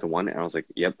I came to one and I was like,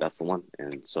 yep, that's the one.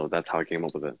 And so that's how I came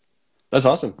up with it. That's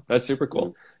awesome. That's super Mhm. cool.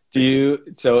 Do Thank you.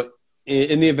 you, so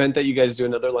in the event that you guys do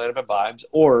another lineup of vibes,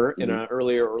 or in Hmm. an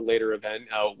earlier or later event,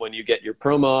 when you get your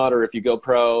pro mod, or if you go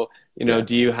pro, you know, Yeah.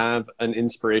 do you have an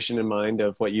inspiration in mind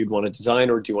of what you'd want to design,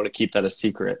 or do you want to keep that a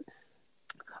secret?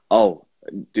 Oh,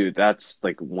 dude, that's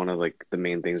like one of like the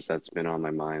main things that's been on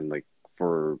my mind like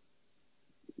for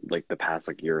like the past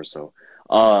like year or so.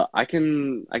 I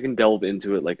can delve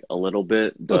into it like a little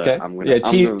bit, but Okay. Yeah, I'm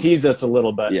gonna tease us a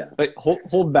little bit, yeah, but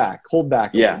hold back a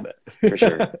little yeah, for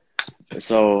sure. bit.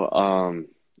 So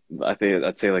I think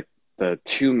I'd say like the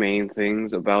two main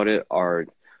things about it are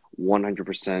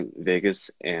 100%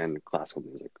 Vegas and classical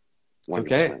music.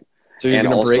 Okay. 100%. So you're And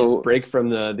gonna also, break from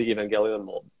the Evangelion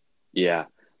mold. yeah,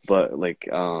 but like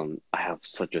I have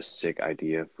such a sick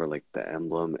idea for like the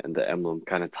emblem, and the emblem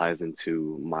kind of ties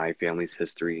into my family's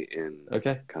history in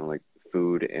Okay. kind of like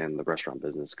food and the restaurant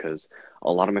business, because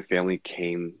a lot of my family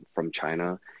came from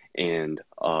China, and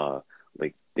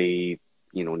like they,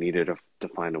 you know, needed to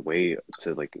find a way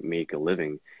to like make a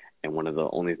living, and one of the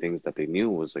only things that they knew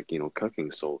was like, you know,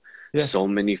 cooking. So Yeah. so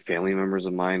many family members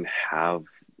of mine have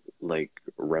like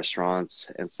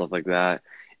restaurants and stuff like that,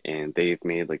 and they've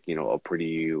made like, you know, a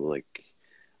pretty like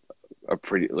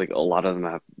a lot of them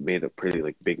have made a pretty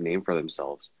like big name for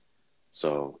themselves.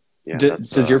 So yeah, that's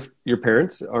Does your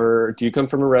parents, or do you come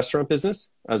from a restaurant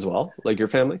business as well, like your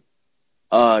family?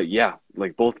 yeah,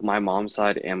 like both my mom's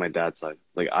side and my dad's side.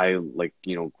 Like I like,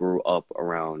 you know, grew up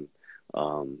around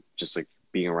just like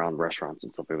being around restaurants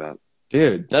and stuff like that.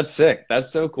 Dude, that's sick.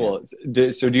 That's so Yeah. cool.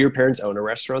 So do your parents own a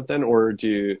restaurant then, or do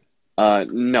you?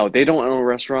 No, they don't own a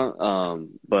restaurant,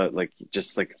 but like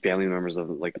just like family members of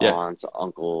like Yeah, aunts,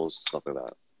 uncles, stuff like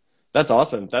that. that's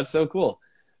awesome. That's so cool.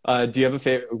 Do you have a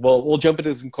favorite? Well, we'll jump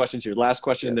into some questions here. Last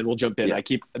question, Yeah. and then we'll jump in. Yeah.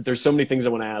 There's so many things I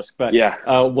want to ask, but Yeah.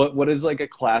 what is like a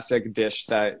classic dish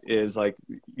that is like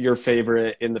your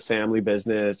favorite in the family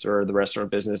business or the restaurant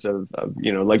business of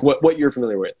you know, like what you're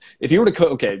familiar with? If you were to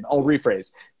cook, okay, I'll rephrase.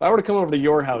 If I were to come over to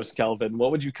your house, Kelvin, what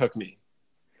would you cook me?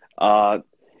 Uh,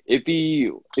 it'd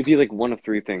be like one of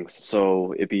three things.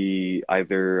 So it'd be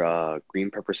either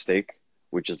green pepper steak,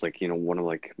 which is like, you know, one of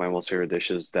like my most favorite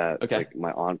dishes that Okay. like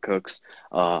my aunt cooks.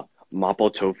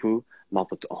 Mapo tofu.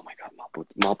 Oh my God,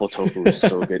 mapo tofu is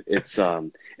so good. It's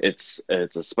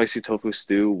a spicy tofu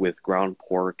stew with ground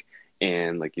pork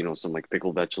and like, you know, some like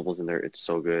pickled vegetables in there. It's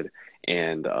so good.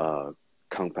 And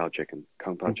kung pao chicken.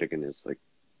 Kung pao chicken is like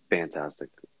fantastic.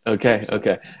 Okay, 100%.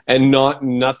 okay, and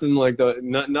nothing like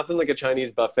nothing like a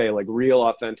Chinese buffet, like real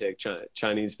authentic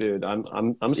Chinese food. I'm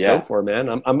stoked Yeah, for it, man.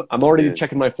 I'm already dude.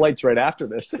 checking my flights right after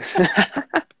this.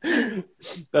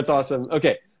 That's awesome.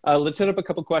 Okay, let's hit up a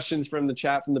couple questions from the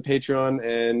chat from the Patreon,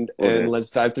 Will and do.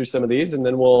 let's dive through some of these, and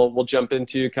then we'll jump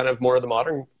into kind of more of the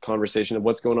modern conversation of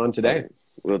what's going on today. Okay,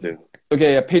 will do.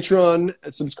 Okay, a Patreon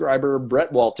subscriber,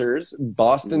 Brett Walters,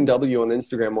 Boston Mhm. W on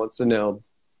Instagram wants to know.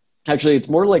 Actually, it's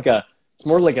more like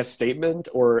a statement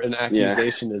or an Yeah.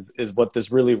 accusation is what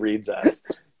this really reads as.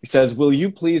 He says, "Will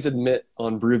you please admit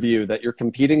on BrewView that your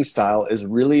competing style is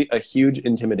really a huge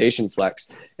intimidation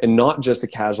flex and not just a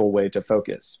casual way to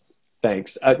focus?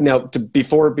 Thanks." Now,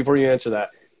 before you answer that,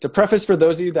 to preface for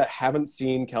those of you that haven't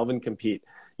seen Kelvin compete,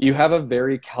 you have a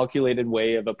very calculated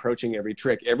way of approaching every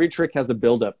trick. Every trick has a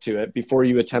build up to it before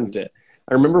you attempt it.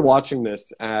 I remember watching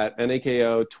this at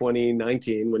NAKO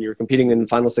 2019 when you were competing in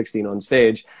Final 16 on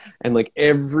stage, and like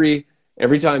every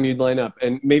time you'd line up,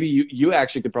 and maybe you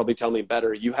actually could probably tell me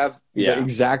better. You have the Yeah.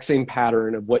 exact same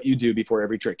pattern of what you do before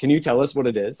every trick. Can you tell us what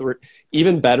it is, or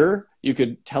even better, you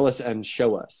could tell us and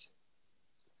show us?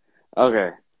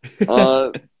 Okay.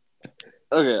 Uh,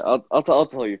 okay. I'll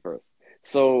tell you first.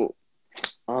 So,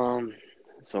 um,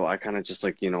 So I kind of just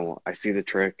like, I see the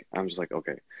trick. I'm just like,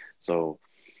 okay. So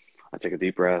I take a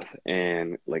deep breath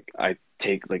and like I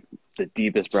take like the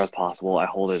deepest breath possible. I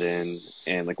hold it in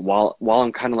and like while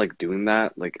I'm kind of like doing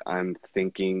that, like I'm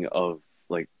thinking of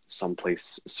like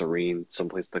someplace serene,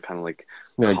 someplace to kind of like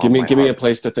Yeah, calm my give me a heart.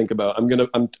 place to think about.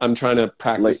 I'm trying to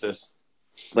practice Like this.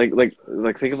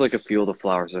 like think of like a field of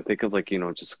flowers. Or think of like,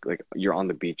 just like you're on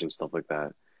the beach and stuff like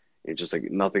that. It's just like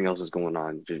nothing else is going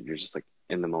on. You're just like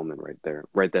in the moment right there,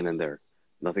 right then and there.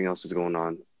 Nothing else is going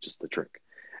on, just the trick.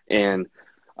 And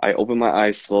I open my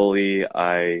eyes slowly.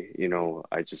 I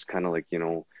just kind of like,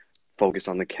 focus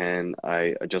on the can.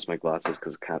 I adjust my glasses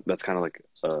because that's kind of like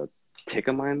a tick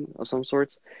of mine of some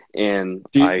sorts. And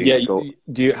I go,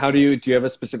 Do you have a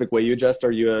specific way you adjust?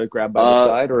 Are you a grab by the uh,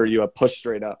 side or are you a push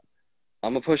straight up?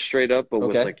 I'm gonna push straight up, but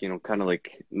with Okay. like, kind of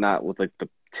like not with like the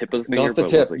tip of the finger, Not the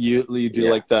but with tip. like, You do yeah,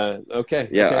 like the okay,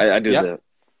 yeah, okay. I do Yeah. the,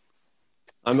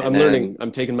 I'm and learning. then,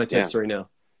 I'm taking my yeah. tips right now.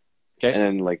 Okay. And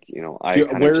then like, I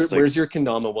kind of just like, Where's your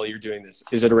kendama while you're doing this?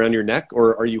 Is it around your neck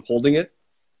or are you holding it?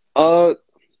 uh,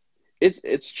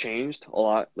 it's changed a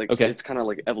lot. Like Okay. it's kind of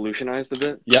like evolutionized a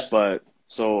bit, Yep. but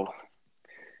so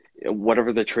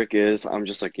whatever the trick is, I'm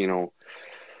just like, kind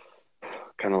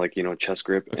of like, chest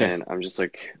grip. Okay. And I'm just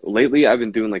like, lately I've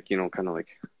been doing like, kind of like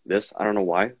this. I don't know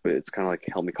why, but it's kind of like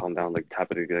helped me calm down, like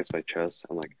tap it against my chest.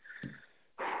 I'm like,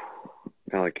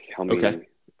 kind of like help Okay. me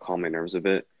calm my nerves a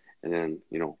bit. And then,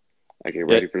 I get Yeah.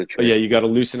 ready for the Oh, yeah, trick. you got to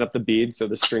loosen up the bead so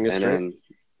the string is And straight. then,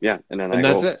 yeah. And then I And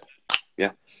that's go, it.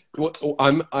 yeah. Well,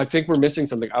 I think we're missing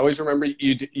something. I always remember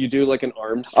you do like an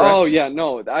arm Oh stretch yeah,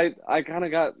 no, I kind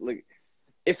of got like,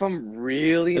 if I'm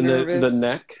really and the nervous,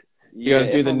 neck. You got yeah,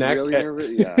 to do if the I'm neck. really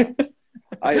nervous, yeah,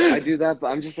 I do that, but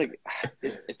I'm just like,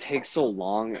 it takes so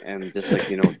long, and just like,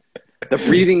 the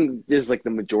breathing is like the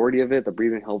majority of it. The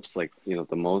breathing helps like,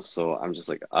 the most. So I'm just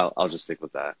like, I'll just stick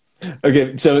with that.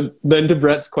 Okay, so then to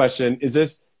Brett's question, is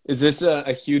this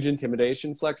a huge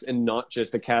intimidation flex and not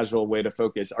just a casual way to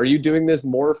focus? Are you doing this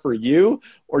more for you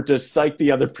or to psych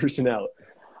the other person out?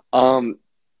 Um,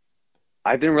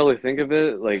 I didn't really think of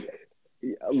it like,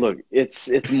 look,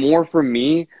 it's more for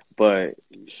me, but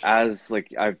as like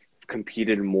I've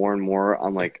competed more and more,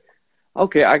 I'm like,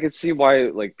 okay, I could see why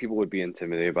like people would be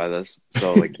intimidated by this.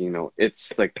 So like,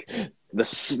 it's like the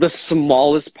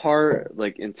smallest part,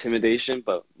 like intimidation,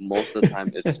 but most of the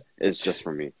time it's just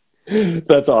for me.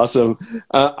 That's awesome.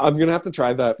 I'm gonna have to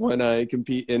try that when I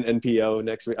compete in NPO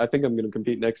next week. I think I'm gonna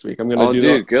compete next week. I'm gonna Oh, do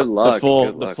dude, good luck. Good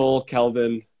the luck. full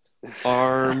Kelvin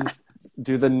arms,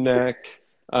 do the neck,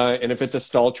 and if it's a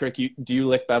stall trick, do you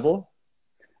lick bevel?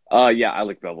 Yeah, I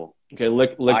lick bevel. Okay,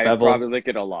 lick I bevel. probably lick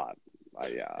it a lot.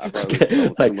 Yeah, I probably lick Okay,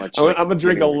 bevel too like much, I'm like gonna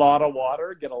drink a getting ready. lot of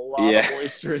water, get a lot of Yeah,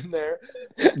 moisture in there,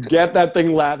 get that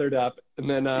thing lathered up, and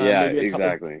then yeah,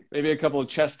 exactly. maybe a couple of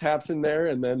chest taps in there,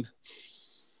 and then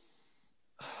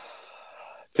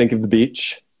think of the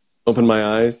beach, open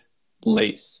my eyes,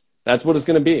 lace. That's what it's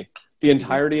gonna be. The Mhm.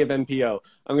 entirety of NPO.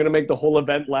 I'm gonna make the whole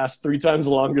event last 3 times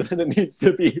longer than it needs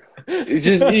to be. You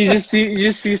just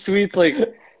see sweets like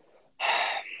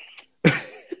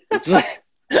it's like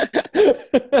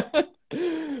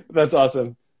That's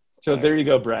awesome. So uh, there you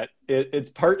go, Brett. It's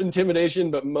part intimidation,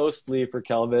 but mostly for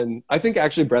Kelvin. I think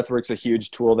actually breathwork's a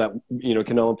huge tool that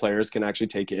canola players can actually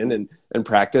take in and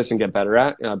practice and get better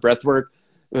at. Breathwork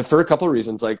for a couple of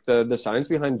reasons, like the science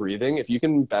behind breathing. If you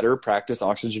can better practice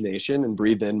oxygenation and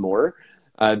breathe in more,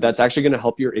 that's actually going to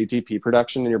help your ATP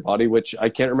production in your body, which I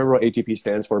can't remember what ATP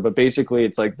stands for, but basically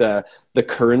it's like the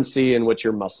currency in which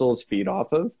your muscles feed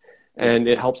off of. And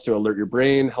it mhm. helps to alert your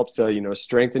brain, helps to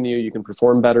strengthen you. You can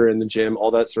perform better in the gym,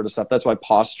 all that sort of stuff. That's why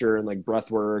posture and like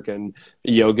breath work and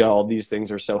yoga, all these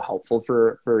things are so helpful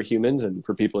for humans and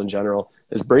for people in general.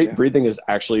 Is Yeah, breathing is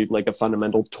actually like a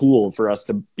fundamental tool for us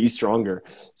to be stronger.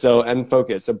 So and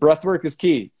focus. So breath work is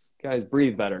key. Guys,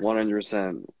 breathe better.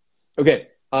 100%. Okay,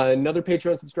 another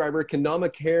Patreon subscriber,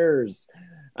 Kendama cares.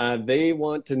 They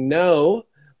want to know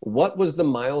what was the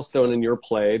milestone in your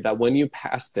play that when you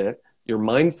passed it, your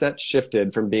mindset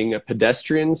shifted from being a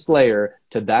pedestrian slayer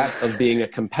to that of being a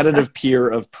competitive peer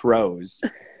of pros.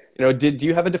 Do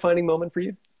you have a defining moment for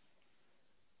you?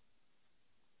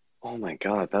 Oh my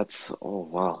God, oh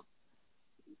wow.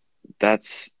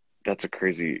 That's a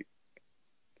crazy.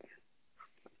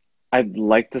 I'd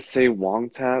like to say Wong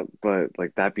Tap, but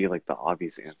like that'd be like the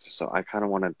obvious answer. So I kind of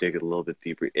want to dig a little bit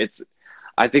deeper.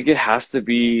 I think it has to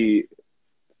be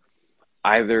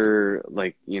either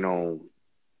like,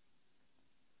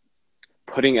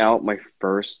 putting out my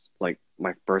first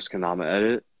Kanama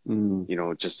edit,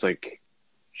 Mm. just like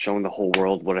showing the whole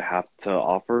world what I have to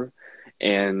offer.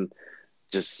 And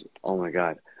just, oh my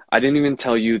God. I didn't even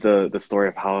tell you the story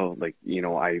of how like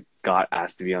I got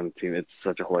asked to be on the team. It's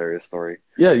such a hilarious story.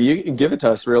 Yeah, you can give So it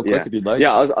to us real quick yeah, if you'd like.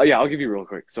 yeah, I'll give you real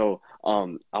quick. So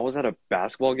I was at a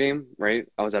basketball game, right?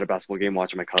 I was at a basketball game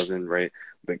watching my cousin, right?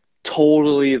 Like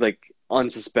totally like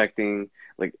unsuspecting.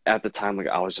 Like at the time, like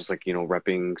I was just like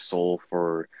repping Seoul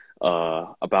for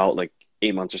about like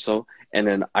 8 months or so, and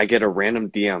then I get a random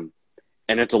DM,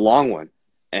 and it's a long one,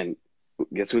 and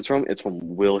guess who it's from? It's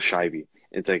from Will Shivey.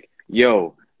 It's like,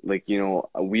 yo, like,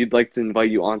 we'd like to invite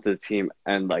you onto the team.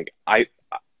 And like, I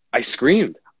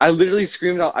screamed. I literally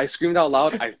screamed out. I screamed out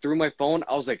loud. I threw my phone.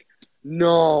 I was like,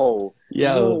 no,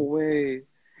 no Yeah. way.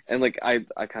 And like, I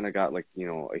kind of got like,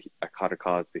 I caught a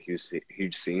cause the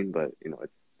huge scene, but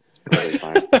it's totally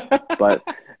fine. But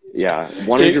yeah, In the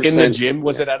 100%. gym,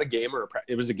 was Yeah. it at a game or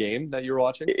it was a game that you were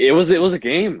watching? It was a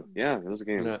game. Yeah, it was a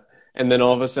game. Yeah. And then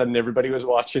all of a sudden, everybody was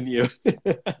watching you.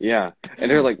 Yeah, and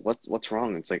they're like, "What's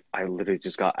wrong?" It's like I literally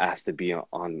just got asked to be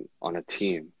on a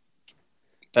team.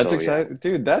 That's So yeah, exciting,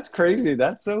 dude. That's crazy.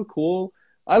 That's so cool.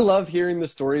 I love hearing the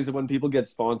stories of when people get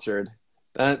sponsored.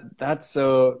 That's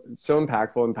so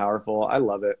impactful and powerful. I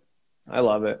love it. I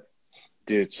love it.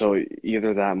 dude. So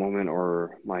either that moment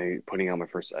or my putting out my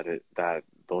first edit, that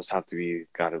those have to be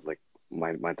kind of like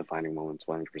my defining moments,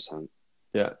 100%.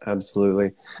 Yeah,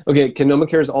 absolutely. Okay, Kendama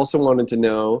Cares also wanted to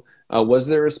know, was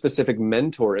there a specific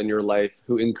mentor in your life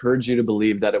who encouraged you to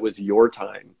believe that it was your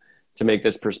time to make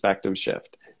this perspective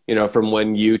shift? From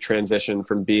when you transitioned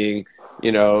from being,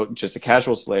 just a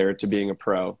casual slayer to being a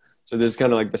pro. So this is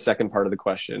kind of like the second part of the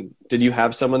question. Did you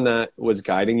have someone that was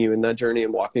guiding you in that journey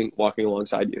and walking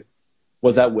alongside you?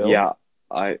 Was that Will? Yeah,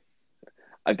 I,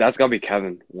 that's gotta be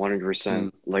Kevin,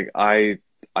 100%. Mm, Like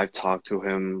I've talked to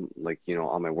him like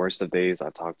on my worst of days.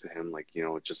 I've talked to him like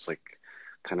just like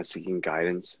kind of seeking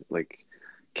guidance. Like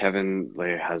Kevin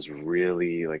like has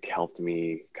really like helped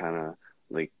me kind of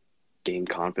like gain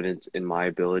confidence in my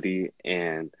ability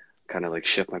and kind of like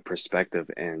shift my perspective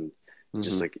and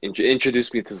just hmm like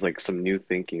introduce me to like some new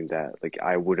thinking that like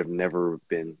I would have never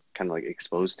been kind of like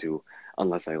exposed to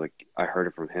unless I heard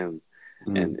it from him.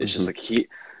 And it's just hmm like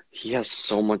he has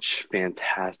so much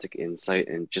fantastic insight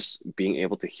and just being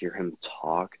able to hear him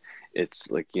talk,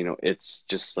 it's like it's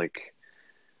just like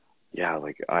yeah,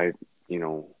 like I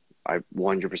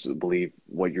 100% believe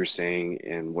what you're saying,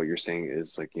 and what you're saying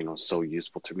is like so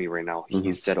useful to me right now. He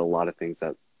hmm said a lot of things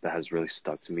that has really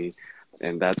stuck to me,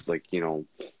 and that's like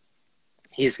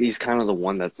he's kind of the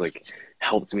one that's like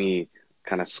helped me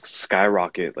kind of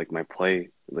skyrocket like my play.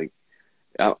 Like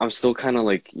I'm still kind of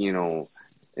like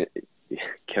eh,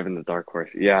 Kevin the Dark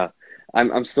Horse. Yeah,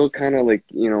 I'm still kind of like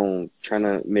trying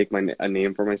to make a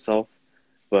name for myself,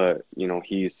 but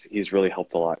he's really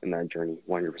helped a lot in that journey,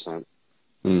 100%.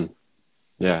 Mm.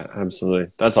 Yeah,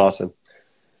 absolutely. That's awesome.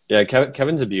 Yeah,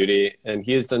 Kevin's a beauty, and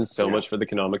he has done so Yeah. much for the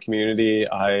Konami community.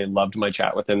 I loved my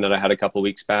chat with him that I had a couple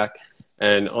weeks back,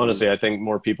 and Mhm. honestly, I think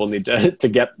more people need to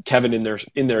get Kevin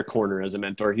in their corner as a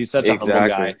mentor. He's such a humble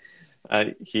guy.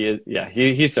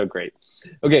 Exactly. He's so great.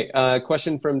 Okay,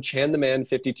 question from Chan the Man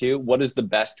 52. What is the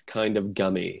best kind of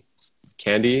gummy?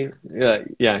 Candy?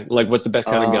 Yeah. Like what's the best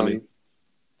kind of gummy? Um,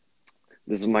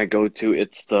 this is my go-to.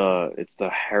 It's the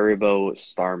Haribo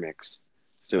Star Mix.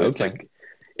 So it's Okay. like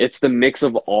it's the mix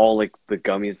of all like the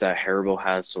gummies that Haribo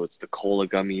has. So it's the cola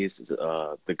gummies,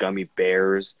 the gummy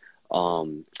bears,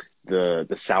 um, the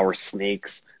sour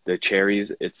snakes, the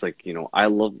cherries. It's like I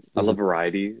love Mhm.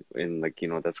 variety, and like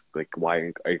that's like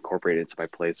why I incorporate it into my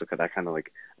play. So 'cause that kind of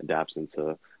like adapts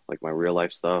into like my real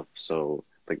life stuff. So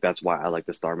like that's why I like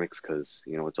the Star Mix, because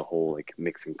it's a whole like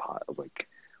mixing pot of like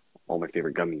all my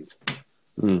favorite gummies.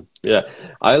 Yeah,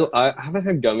 I haven't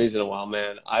had gummies in a while,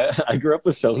 man. I grew up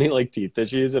with so many like teeth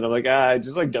issues, and I'm like, I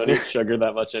just like don't eat sugar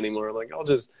that much anymore. I'm like, I'll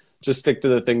just stick to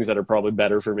the things that are probably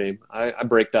better for me. I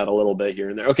break that a little bit here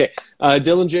and there. Okay,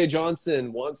 Dylan J.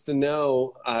 Johnson wants to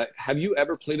know, have you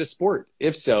ever played a sport?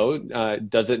 If so,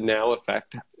 does it now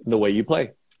affect the way you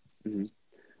play? Mhm.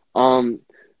 Um,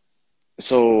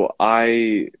 so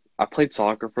I played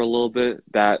soccer for a little bit.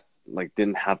 That like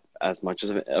didn't have as much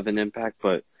of an impact,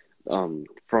 but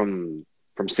from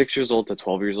 6 years old to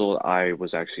 12 years old, I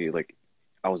was actually like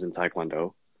I was in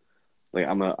Taekwondo. Like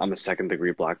I'm a second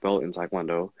degree black belt in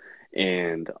Taekwondo,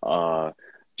 and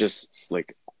just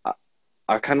like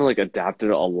I kind of like adapted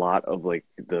a lot of like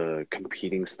the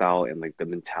competing style and like the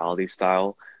mentality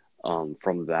style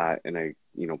from that, and I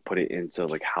put it into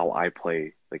like how I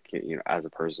play like as a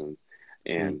person,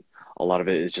 Mm. and a lot of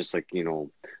it is just like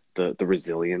the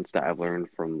resilience that I've learned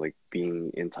from like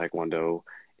being in Taekwondo,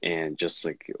 and just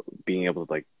like being able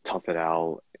to like tough it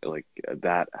out, like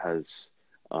that has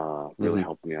really hmm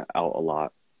helped me out a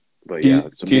lot. But Do yeah,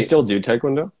 you so do you still do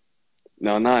Taekwondo?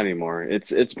 No, not anymore.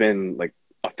 It's been like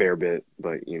a fair bit,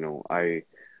 but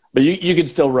But you could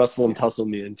still rustle and tussle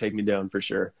me and take me down for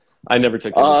sure. I never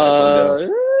took any taekwondo.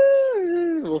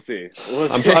 uh, we'll see. We'll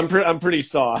see. I'm pretty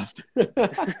soft.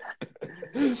 Okay,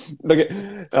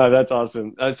 that's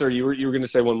awesome. Sorry, you were gonna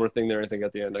say one more thing there. I think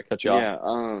at the end I cut you off.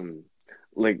 Yeah,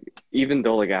 like even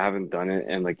though like I haven't done it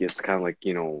and like it's kind of like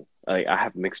like I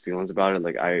have mixed feelings about it.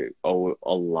 Like I owe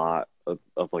a lot of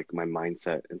like my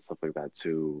mindset and stuff like that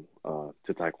to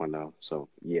Taekwondo. So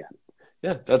yeah.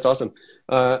 Yeah, that's awesome.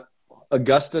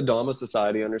 Augusta Dama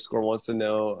Society _ wants to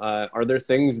know: are there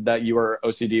things that you are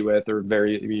OCD with, or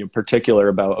very particular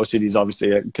about? OCDs,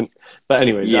 obviously, but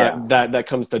anyways, Yeah. that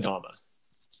comes to Dama.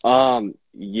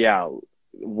 Yeah,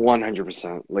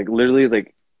 100%. Like literally,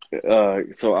 like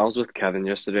so I was with Kevin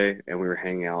yesterday and we were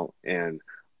hanging out and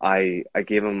I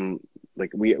gave him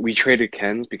like we traded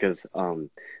Kens because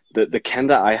the Ken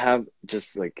that I have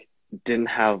just like didn't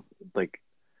have like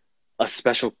a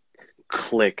special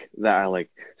click that I like.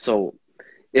 So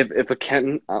if a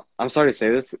Ken, I'm sorry to say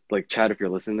this, like Chad, if you're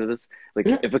listening to this, like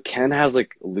if a Ken has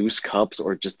like loose cups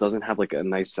or just doesn't have like a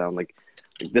nice sound, like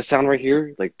this sound right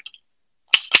here, like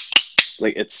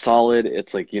it's solid.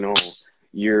 It's like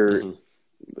you're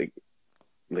like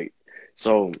like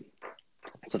so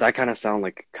that kind of sound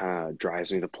like kind of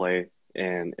drives me to play,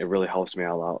 and it really helps me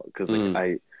out a lot because like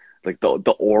I like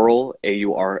the oral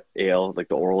AURAL, like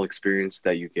the oral experience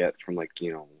that you get from like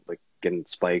like getting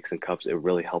spikes and cups, it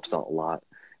really helps out a lot.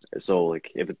 So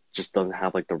like if it just doesn't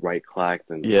have like the right clack,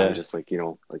 then I'm just like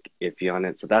like iffy on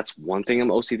it. So that's one thing I'm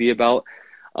OCD about.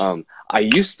 I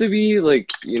used to be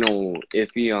like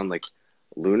iffy on like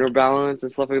lunar balance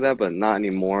and stuff like that, but not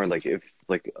anymore. Like if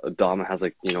like a dama has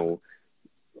like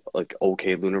like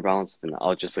okay lunar balance, then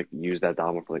I'll just like use that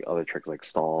dama for like other tricks like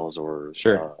stalls or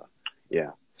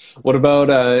yeah. What about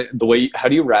the way? How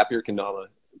do you wrap your kendama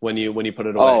when you put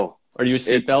it away? Oh, are you a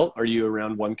seatbelt? Are you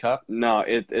around one cup? No,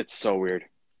 it's so weird.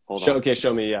 Hold on. Okay,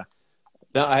 show me. Yeah.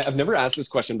 No, I've never asked this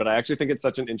question, but I actually think it's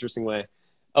such an interesting way.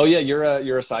 Oh yeah,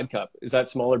 you're a side cup. Is that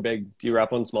small or big? Do you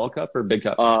wrap on small cup or big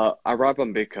cup? I wrap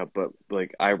on big cup, but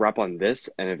like I wrap on this,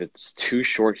 and if it's too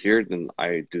short here, then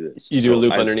I do this. You do a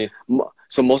loop underneath.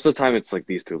 So most of the time, it's like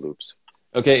these two loops.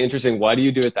 Okay, interesting. Why do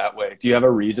you do it that way? Do you have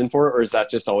a reason for it, or has that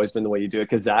just always been the way you do it?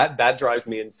 Because that drives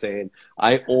me insane.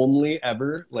 I only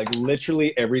ever, like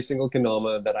literally every single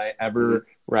kendama that I ever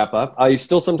wrap up, I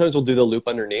still sometimes will do the loop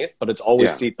underneath, but it's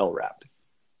always seatbelt wrapped.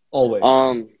 Always.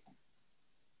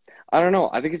 I don't know.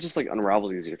 I think it just like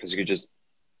unravels easier because you could just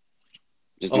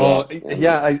do that.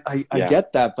 Yeah, I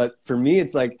get that, but for me,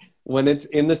 it's like when it's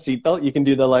in the seatbelt, you can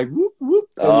do the like whoop whoop,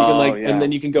 and you can like, and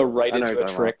then you can go right into a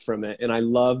trick from it. And I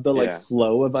love the like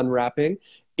flow of unwrapping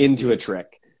into a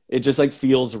trick. It just like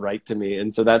feels right to me,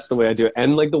 and so that's the way I do it.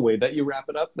 And like the way that you wrap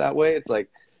it up that way, it's like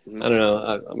I don't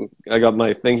know. I got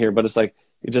my thing here, but it's like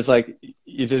you just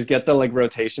get the like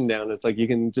rotation down. It's like you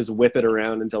can just whip it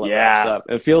around until it wraps up.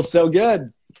 It feels so good.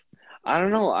 I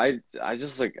don't know. I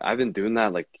just like I've been doing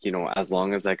that like as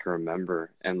long as I can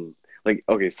remember, and like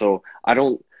okay, so I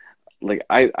don't like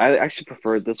I actually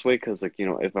prefer it this way because like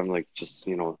if I'm like just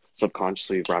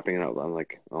subconsciously wrapping it up, I'm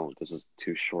like, oh, this is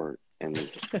too short, and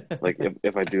like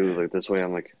if I do like this way,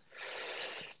 I'm like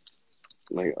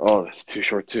oh, it's too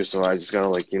short too. So I just gotta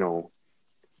like find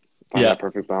that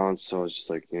perfect balance. So it's just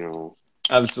like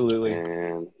absolutely,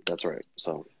 and that's right.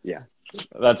 So yeah.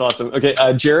 That's awesome. Okay,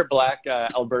 Jarrett Black,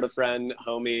 Alberta friend,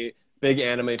 homie, big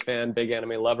anime fan, big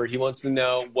anime lover. He wants to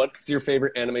know, what's your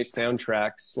favorite anime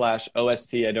soundtrack /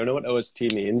 OST? I don't know what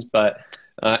OST means, but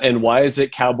and why is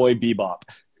it Cowboy Bebop?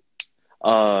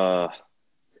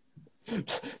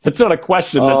 That's not a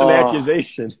question. That's an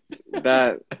accusation.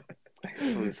 That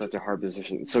is such a hard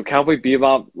position. So Cowboy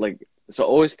Bebop, so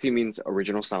OST means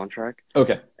original soundtrack.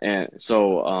 Okay. And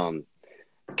so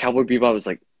Cowboy Bebop is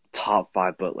like top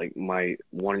 5, but like my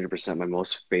 100% my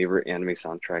most favorite anime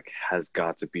soundtrack has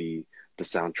got to be the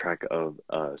soundtrack of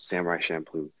Samurai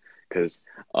Champloo, because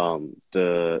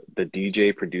the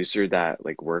DJ producer that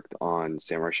like worked on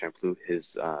Samurai Champloo,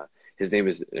 his name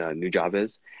is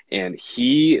Nujabes, and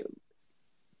he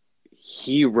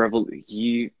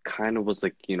kind of was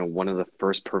like one of the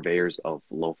first purveyors of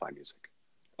lo-fi music.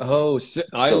 Oh,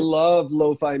 I love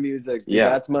lo-fi music. Dude,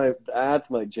 that's my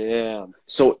jam.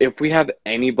 So if we have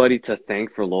anybody to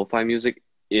thank for lo-fi music,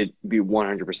 it'd be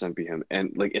 100% be him.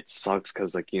 And like it sucks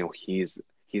because like he's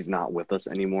not with us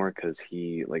anymore because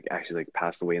he like actually like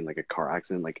passed away in like a car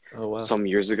accident like some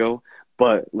years ago.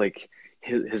 But like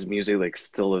his music like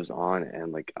still lives on,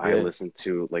 and like I listen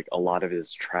to like a lot of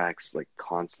his tracks like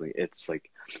constantly. It's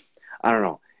like I don't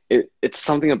know. It's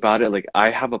something about it. Like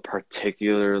I have a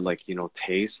particular like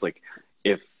taste. Like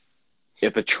if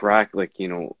if a track like,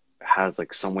 has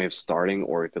like some way of starting,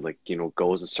 or if it like,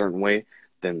 goes a certain way,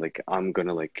 then like I'm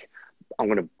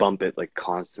gonna bump it like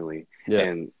constantly. Yeah.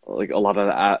 And like a lot of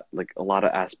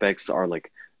aspects are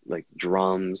like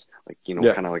drums, like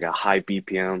Yeah. kind of like a high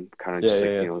BPM, kind of Yeah. just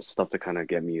Yeah. like Yeah. stuff to kind of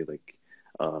get me like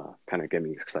kind of get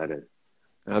me excited.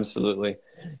 Absolutely.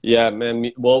 Yeah,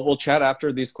 man. We'll chat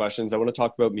after these questions. I want to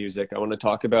talk about music. I want to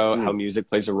talk about how Mm, music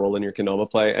plays a role in your Kendama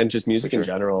play and just for music in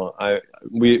sure. general.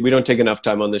 We don't take enough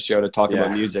time on this show to talk about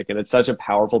Yeah. music, and it's such a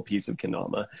powerful piece of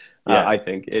Kendama. Yeah. I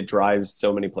think it drives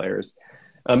so many players.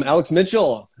 Alex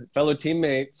Mitchell, fellow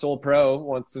teammate, Soul Pro,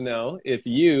 wants to know if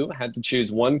you had to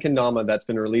choose one kendama that's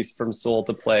been released from Soul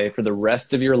to play for the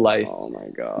rest of your life, Oh my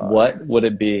God. what would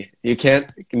it be? You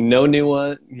can't, no new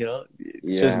one,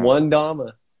 it's just Yeah. one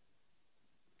dama.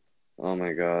 Oh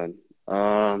my God.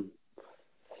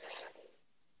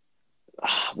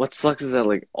 What sucks is that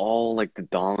like all like the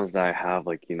damas that I have,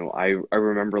 like, I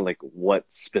remember like what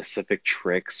specific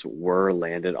tricks were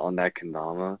landed on that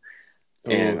kendama,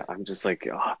 and Oh, I'm just like,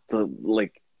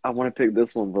 I want to pick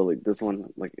this one, but like this one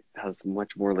like has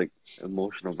much more like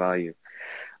emotional value.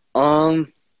 Um,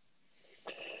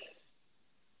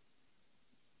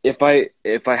 if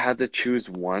I had to choose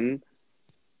one,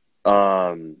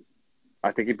 um,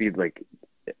 I think it'd be like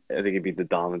I think it'd be the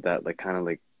dama that like kind of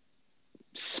like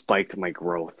spiked my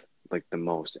growth like the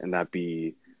most, and that'd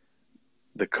be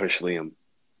the Kush Liam.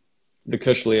 the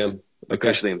Kush Liam. The Okay.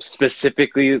 Kush Liam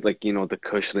specifically, like the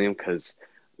Kush Liam, because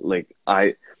like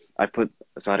I put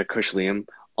so I had a Kush Liam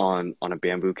on a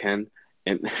bamboo can,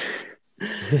 and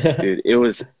dude, it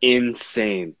was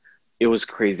insane. It was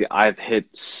crazy. I hit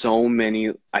so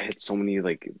many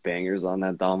like bangers on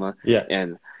that dama, Yeah.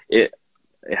 and it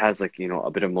has like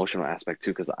a bit of emotional aspect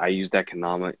too, because I used that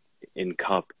kanama in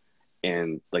cup,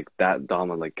 and like that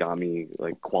dama like got me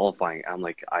like qualifying. I'm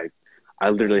like I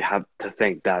literally have to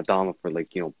thank that dama for like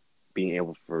being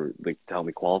able for like to help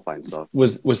me qualify and stuff.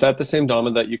 Was that the same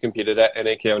dama that you competed at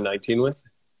NAKO 19 with?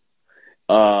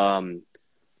 Um,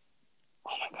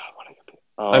 oh my God, what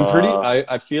I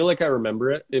I feel like I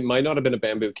remember it. It might not have been a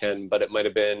bamboo Ken, but it might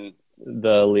have been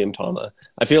the Liam Tama.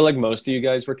 I feel like most of you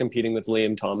guys were competing with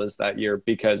Liam Tamas that year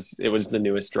because it was the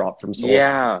newest drop from Soul.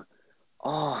 yeah.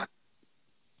 Oh,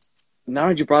 now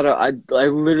that you brought it up, I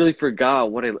literally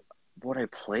forgot what I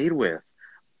played with.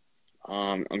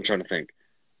 I'm trying to think.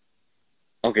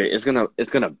 Okay, it's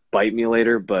gonna bite me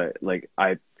later, but like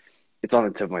it's on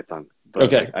the tip of my tongue. But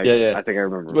like Okay. Yeah, yeah. I think I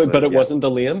remember. But But it yeah. wasn't the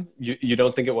Liam? You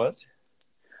don't think it was?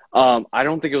 I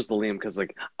don't think it was the Liam, because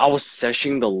like I was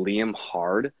seshing the Liam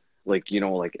hard, like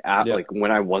like at Yeah. like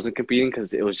when I wasn't competing,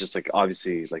 because it was just like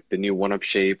obviously like the new one up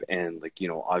shape, and like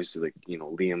obviously like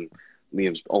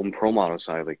Liam's own pro model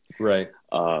side, like Right.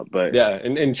 but Yeah,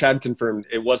 and Chad confirmed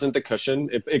it wasn't the cushion.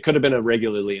 It could have been a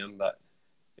regular Liam, but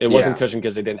it wasn't yeah, cushion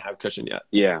because they didn't have cushion yet.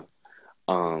 yeah.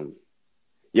 um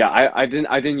Yeah, I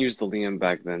didn't use the Liam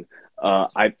back then.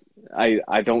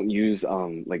 I don't use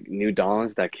like new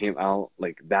dons that came out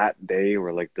like that day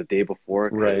or like the day before,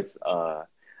 Right. because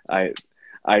I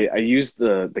I used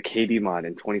the KD mod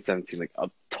in 2017, like a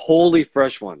totally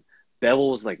fresh one. Bevel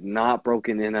was like not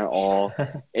broken in at all,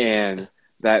 and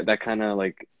that kind of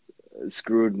like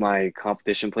screwed my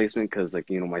competition placement, because like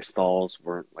my stalls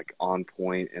weren't like on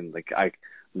point, and like I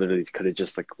literally could have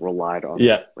just like relied on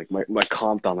Yeah. like my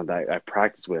comp dominant that I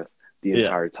practiced with the Yeah.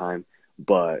 entire time.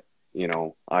 But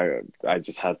I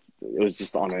just had, it was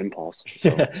just on impulse.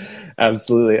 So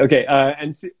Absolutely. Okay.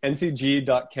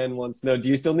 NCG.Ken wants to know, do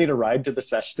you still need a ride to the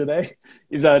sesh today?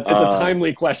 It's a uh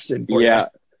timely question for you.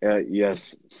 yeah,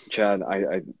 yes, Chad,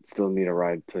 I still need a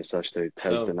ride to such day.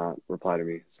 Tez So did not reply to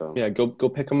me, so yeah, go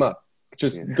pick him up. yeah.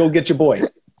 Just go get your boy.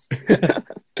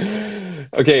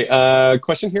 Okay,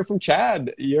 question here from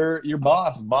Chad, your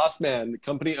boss man, the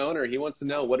company owner. He wants to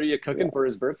know, what are you cooking Yeah. for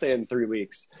his birthday in 3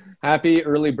 weeks? Happy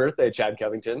early birthday, Chad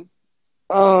Covington.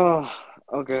 Oh,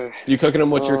 okay. You cooking him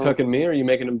what you're Uh, cooking me, or are you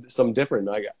making him some different?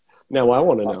 Now I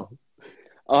want to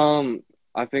know.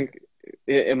 I think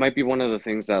it might be one of the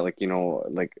things that like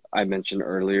like I mentioned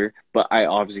earlier, but I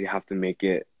obviously have to make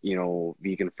it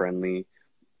vegan friendly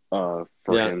for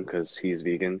Yeah, him, because he's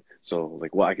vegan. So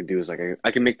like what I can do is like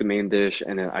I can make the main dish,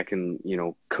 and then I can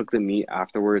cook the meat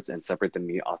afterwards and separate the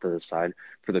meat off to the side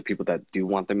for the people that do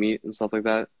want the meat and stuff like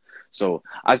that. So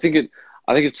I think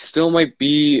it still might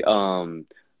be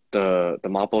the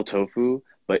mapo tofu,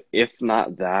 but if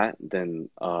not that, then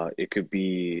it could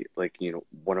be like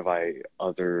one of my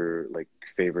other like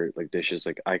favorite like dishes.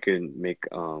 Like I can make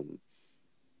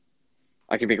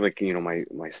like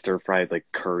my stir fried like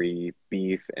curry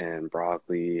beef and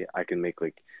broccoli. I can make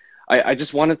like I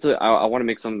just wanted to I want to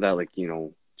make something that like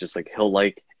just like he'll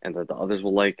like, and that the others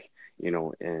will like,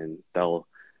 and they'll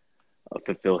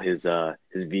fulfill his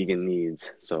vegan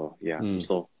needs. So yeah, I'm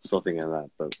still thinking of that,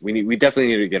 but we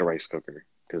definitely need to get a rice cooker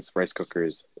because rice cooker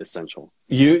is essential.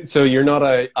 So you're not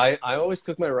I always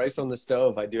cook my rice on the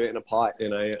stove. I do it in a pot,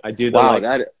 and I do the Wow,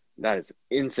 like. that is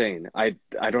insane. I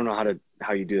don't know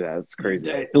how you do that. It's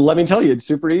crazy. Let me tell you, it's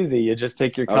super easy. You just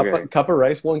take your Okay. cup of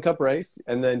rice, 1 cup rice,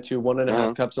 and then to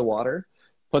 1.5 cups of water.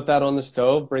 Put that on the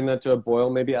stove, bring that to a boil,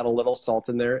 maybe add a little salt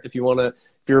in there. If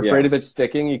you're afraid of it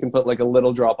sticking, you can put like a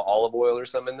little drop of olive oil or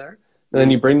something in there. And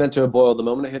then you bring that to a boil. The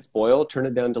moment it hits boil, turn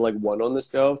it down to like 1 on the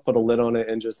stove, put a lid on it,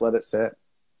 and just let it sit.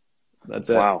 That's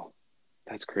it. Wow.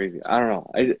 That's crazy. I don't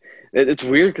know. It's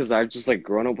weird because I've just like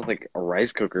grown up with like a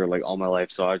rice cooker like all my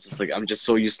life. So I'm just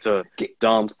so used to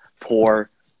dump, pour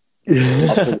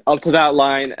up to that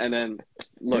line, and then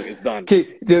look, it's done.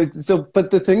 Okay, so but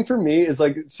the thing for me is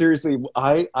like seriously,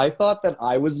 I thought that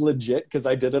I was legit because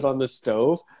I did it on the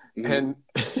stove, and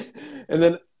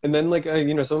and then like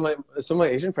some of my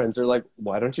Asian friends are like,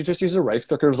 why don't you just use a rice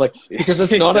cooker? I was like, because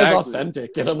it's not as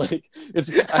authentic, and I'm like,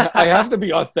 I have to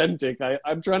be authentic.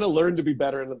 I'm trying to learn to be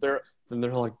better, and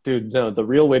they're like, dude, no, the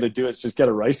real way to do it is just get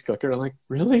a rice cooker. I'm like,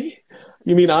 really?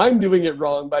 You mean I'm doing it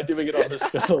wrong by doing it on the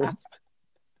stove?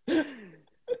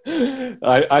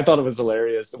 I thought it was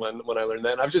hilarious when I learned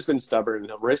that. And I've just been stubborn.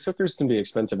 Rice cookers can be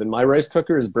expensive, and my rice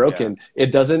cooker is broken. Yeah.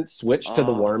 It doesn't switch to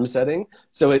the warm setting,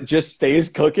 so it just stays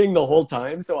cooking the whole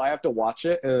time. So I have to watch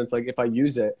it, and it's like if I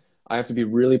use it, I have to be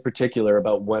really particular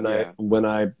about when I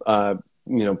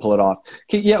pull it off.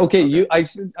 Okay.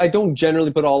 I don't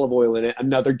generally put olive oil in it.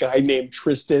 Another guy named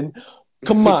Tristan.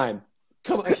 Come on.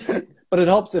 But it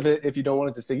helps if you don't want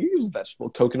it to stick. You use vegetable,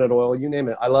 coconut oil, you name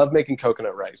it. I love making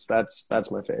coconut rice. That's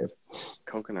my fave.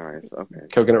 Coconut rice, okay.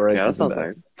 Coconut rice is the best.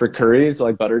 Nice. For curries,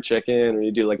 like butter chicken, or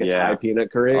you do like a Thai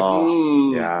peanut curry.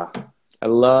 Yeah. I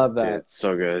love that. Dude,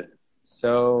 so good.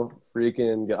 So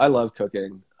freaking good. I love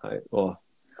cooking.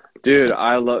 Dude,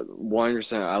 I love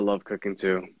 100%. I love cooking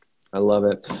too. I love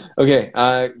it. Okay,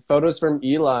 photos from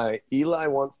Eli. Eli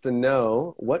wants to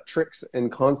know, what tricks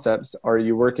and concepts are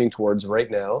you working towards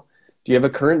right now? Do you have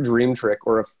a current dream trick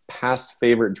or a past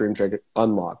favorite dream trick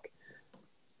unlock?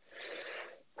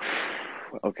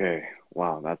 Okay,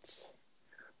 wow, that's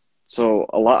so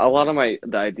a lot of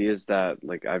the ideas that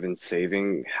like I've been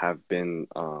saving have been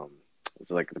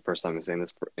it's like the first time I'm saying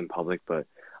this in public, but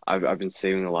I've been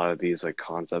saving a lot of these like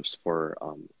concepts for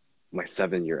my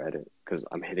 7-year edit because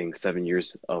I'm hitting 7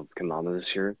 years of Kendama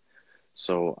this year.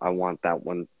 So I want that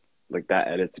one, like that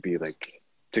edit to be like,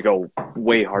 to go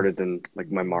way harder than like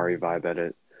my Mari vibe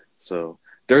edit. So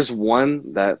there's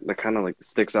one that kind of like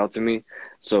sticks out to me.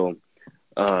 So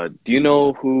do you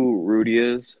know who Rudy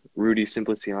is? Rudy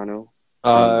Simpliciano?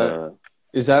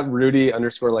 Is that Rudy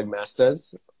 _ like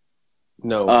Mastez?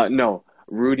 No. No.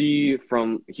 Rudy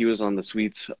he was on the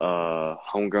Sweets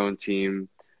homegrown team.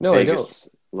 No, Vegas.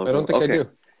 I don't think I do.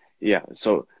 Yeah,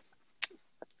 so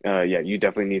you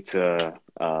definitely need to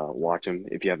watch him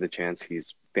if you have the chance.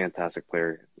 He's a fantastic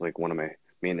player, like one of my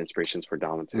main inspirations for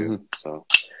Dama too. Mm-hmm. So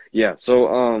yeah,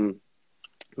 so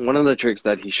one of the tricks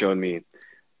that he showed me,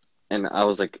 and I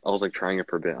was like trying it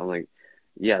for a bit. I'm like,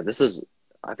 yeah, I think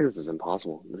this is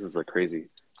impossible. This is like crazy.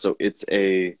 So it's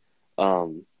a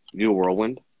you do a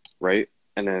whirlwind, right?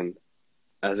 And then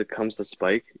as it comes to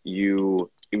spike, you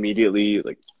immediately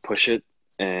like push it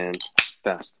and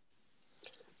fast.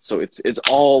 So it's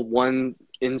all one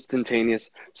instantaneous.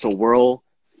 So whirl,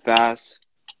 fast,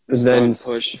 then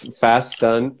push, fast,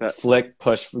 stun, flick,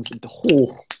 push.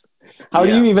 How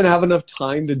do you even have enough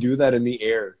time to do that in the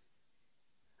air?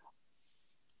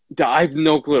 I have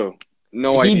no clue.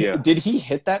 No idea. Did he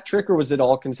hit that trick, or was it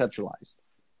all conceptualized?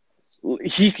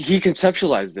 He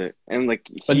conceptualized it, and like,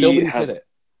 but nobody's hit it.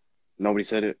 Nobody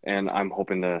said it, and I'm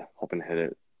hoping to hit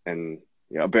it. And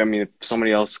yeah, but I mean, if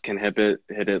somebody else can hit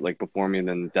it like before me,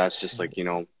 then that's just like,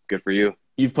 good for you.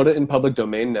 You've put it in public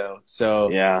domain now, so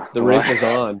yeah, the race is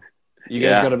on. You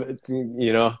guys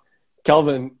gotta,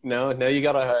 Kelvin. Now you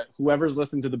gotta. Whoever's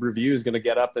listening to the review is gonna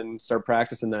get up and start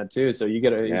practicing that too. So you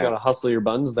gotta hustle your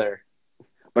buns there.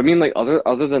 But I mean, like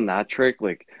other than that trick,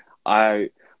 like I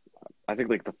think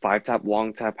like the 5-tap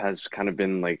long tap has kind of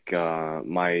been like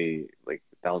my like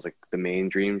that was like the main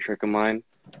dream trick of mine.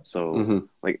 So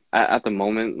like at the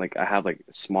moment, like I have like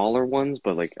smaller ones,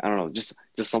 but like I don't know, just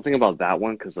something about that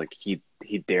one because like he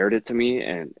dared it to me,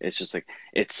 and it's just like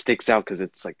it sticks out because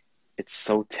it's like it's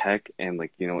so tech, and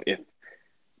like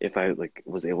if I like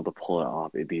was able to pull it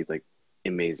off, it'd be like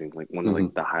amazing, like one of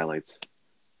like the highlights.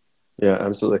 Yeah,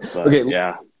 absolutely. But, okay,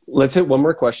 yeah. Let's hit one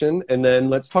more question and then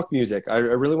let's talk music. I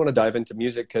really want to dive into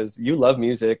music because you love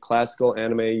music, classical,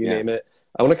 anime, you Yeah, name it.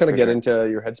 I want to kind of for get sure.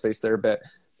 into your headspace there a bit.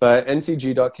 But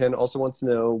NCG.Ken also wants to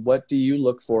know, what do you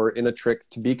look for in a trick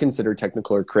to be considered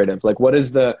technical or creative? Like,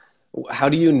 how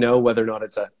do you know whether or not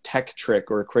it's a tech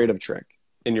trick or a creative trick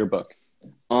in your book?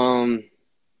 Um,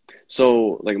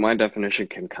 so like my definition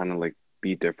can kind of like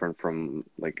be different from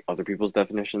like other people's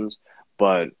definitions,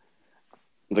 but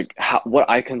like what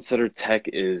I consider tech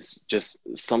is just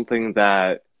something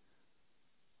that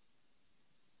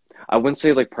I wouldn't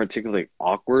say like particularly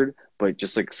awkward, but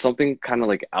just like something kind of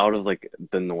like out of like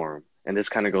the norm. And this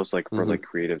kind of goes like for like Hmm.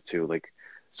 creative too. Like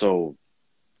so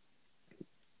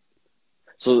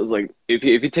so it's like if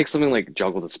you take something like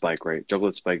juggle the spike, right? Juggle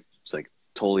the spike is like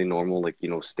totally normal, like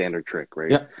standard trick,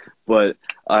 right? Yeah. But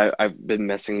I've been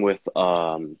messing with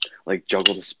like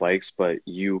juggle the spikes, but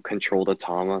you control the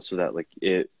tama so that like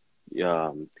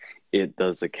um it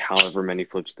does like however many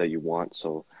flips that you want.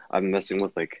 So I'm messing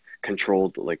with like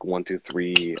controlled like 1, 2,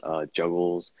 3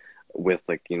 juggles with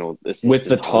like With assisted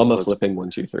the tama Tama flips. flipping 1,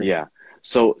 2, 3. Yeah.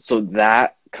 So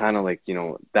that kind of like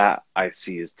that I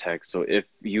see as tech. So if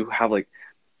you have like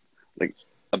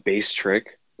a base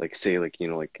trick, like say like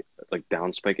like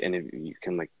down spike, and if you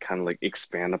can like kind of like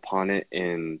expand upon it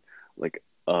in like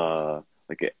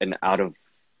an out of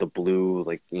the blue,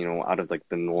 like out of like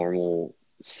the normal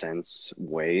sense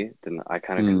way, then I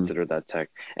kind of Mm. consider that tech.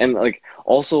 And like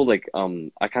also like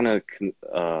I kind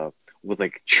of with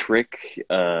like trick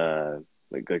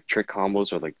like trick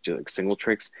combos or like just like single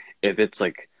tricks, if it's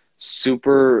like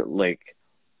super like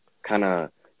kind of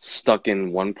stuck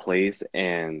in one place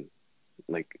and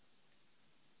like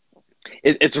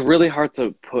it's really hard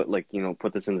to put like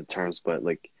put this into terms, but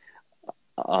like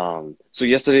so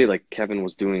yesterday like Kevin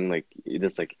was doing like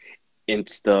this like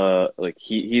insta like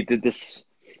he did this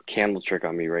candle trick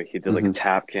on me, right? He did like a Hmm.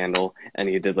 tap candle, and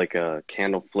he did like a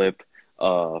candle flip,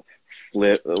 uh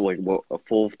flip like a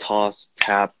full toss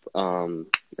tap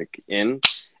like in,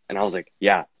 and I was like,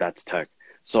 yeah, that's tech.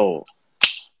 So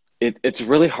it's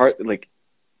really hard, like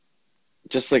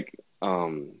just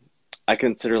I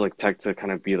consider like tech to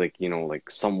kind of be like,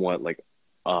 like somewhat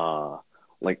uh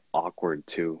like awkward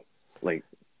too. Like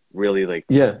really like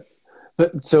Yeah.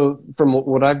 But so from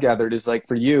what I've gathered is like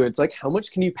for you, it's like how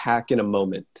much can you pack in a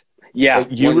moment? yeah,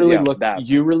 Right? You one really yeah, look that.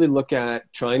 you really look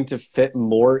at trying to fit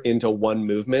more into one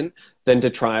movement than to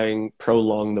try and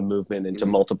prolong the movement into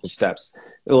Hmm. multiple steps.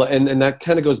 And that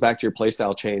kind of goes back to your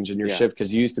playstyle change and your Yeah. shift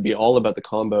because you used to be all about the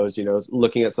combos,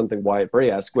 looking at something Wyatt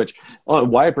Bray-esque, which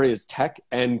Wyatt Bray is tech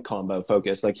and combo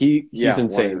focused. Like he's Yeah,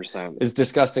 insane. 100%. It's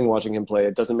disgusting watching him play.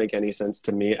 It doesn't make any sense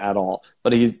to me at all.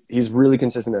 But he's really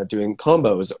consistent at doing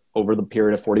combos over the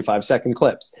period of 45-second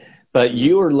clips. But Hmm.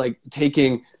 you are like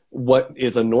taking what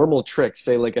is a normal trick,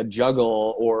 say like a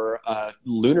juggle or a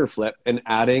lunar flip, and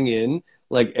adding in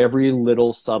like every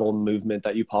little subtle movement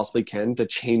that you possibly can to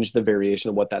change the variation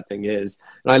of what that thing is.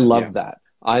 And I Yeah. love that.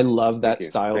 I love Thank that you.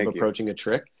 style of Thank you. approaching a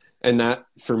trick. And that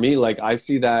for me, like I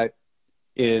see that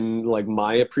in like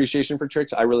my appreciation for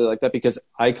tricks. I really like that because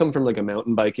I come from like a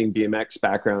mountain biking BMX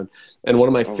background, and one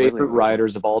of my Oh, really? favorite Okay.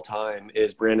 riders of all time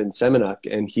is Brandon Semenuk,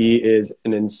 and he is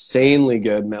an insanely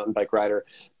good mountain bike rider,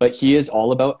 but he is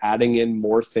all about adding in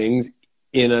more things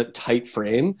in a tight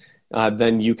frame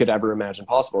than you could ever imagine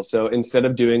possible. So instead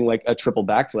of doing like a triple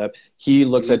backflip, he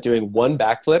looks Hmm. at doing one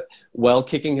backflip while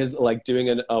kicking his like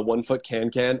doing a 1 foot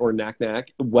can or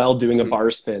knack while doing a Hmm.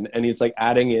 bar spin, and he's like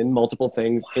adding in multiple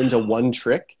things into Wow. one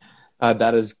trick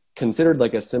that is considered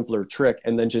like a simpler trick,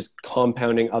 and then just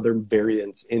compounding other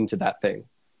variants into that thing.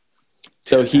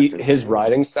 So Dude, that's his insane.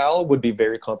 riding style would be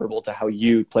very comparable to how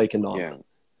you play Yeah. Kendama,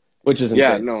 which is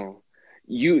Yeah, insane. no.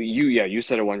 Yeah, you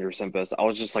said it 100% best. I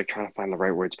was just like trying to find the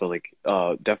right words, but like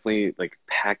definitely like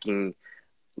packing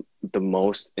the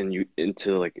most and you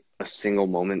into like a single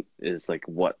moment is like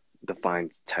what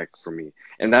defines tech for me.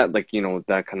 And that like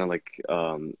that kind of like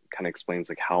kind of explains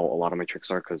like how a lot of my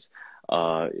tricks are, because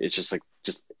it's just like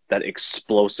just that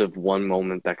explosive one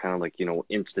moment, that kind of like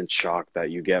instant shock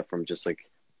that you get from just like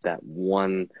that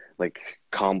one like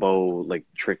combo like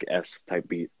trick S type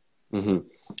beat. Hmm.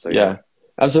 So yeah. Yeah,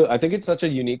 absolutely. I think it's such a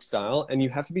unique style, and you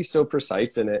have to be so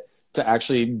precise in it to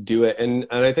actually do it. And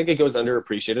I think it goes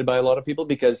underappreciated by a lot of people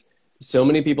because so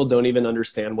many people don't even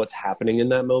understand what's happening in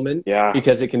that moment Yeah.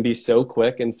 because it can be so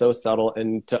quick and so subtle.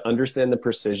 And to understand the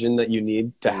precision that you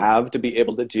need to Mhm. have to be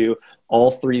able to do all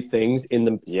three things in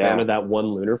the span Yeah. of that one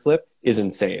lunar flip is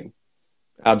insane.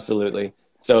 Absolutely.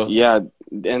 So, Yeah,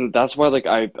 and that's why like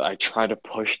I try to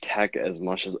push tech as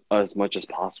much as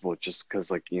possible, just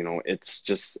because it's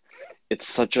just it's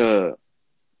such a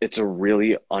it's a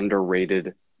really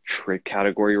underrated trick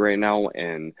category right now,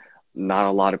 and not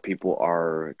a lot of people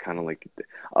are kind of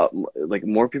like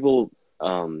more people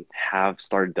have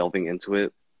started delving into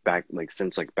it back like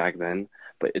since like back then,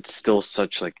 but it's still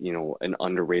such like, you know, an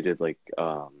underrated like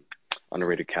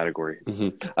underrated category.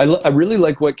 I really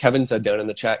like what Kevin said down in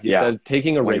the chat. He Yeah, says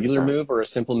taking a regular 100%. move or a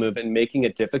simple move and making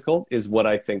it difficult is what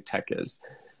I think tech is.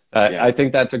 Yeah. I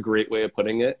think that's a great way of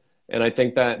putting it. And I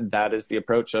think that that is the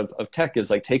approach of tech, is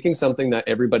like taking something that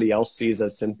everybody else sees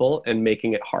as simple and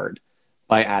making it hard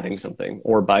by adding something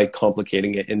or by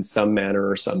complicating it in some manner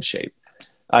or some shape.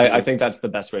 I think that's the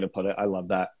best way to put it. I love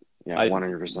that. Yeah,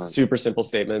 100%. Super simple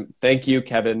statement. Thank you,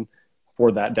 Kevin,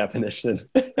 for that definition.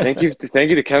 Thank you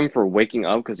to Kevin for waking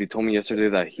up, because he told me yesterday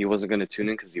that he wasn't going to tune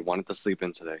in because he wanted to sleep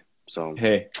in today. So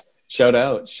hey, shout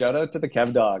out to the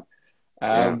Kev dog.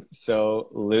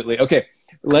 Absolutely. Okay,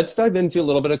 let's dive into a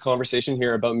little bit of conversation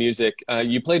here about music.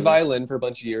 You played violin for a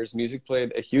bunch of years. Music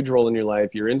played a huge role in your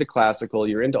life. You're into classical.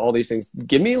 You're into all these things.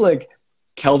 Give me like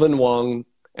Kelvin Wong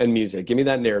and music. Give me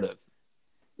that narrative.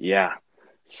 yeah.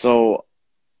 So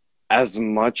as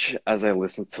much as I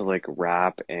listen to like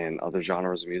rap and other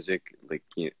genres of music, like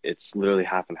it's literally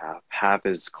half and half. Half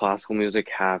is classical music,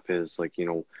 half is like, you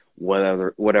know,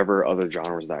 whatever other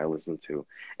genres that I listen to.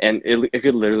 And it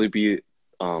could literally be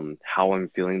how I'm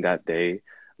feeling that day.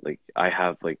 Like I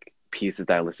have like pieces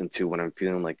that I listen to when I'm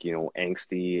feeling like, you know,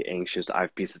 angsty, anxious. I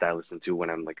have pieces that I listen to when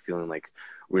I'm like feeling like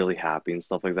really happy and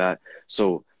stuff like that.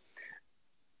 So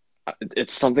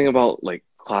it's something about like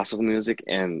classical music,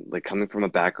 and like coming from a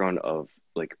background of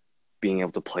like being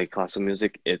able to play classical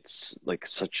music, it's like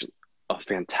such a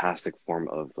fantastic form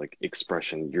of like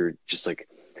expression. You're just like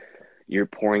you're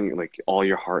pouring like all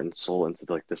your heart and soul into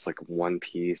like this like one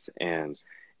piece, and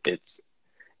it's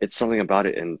it's something about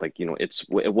it. And like, you know, it's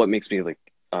what makes me like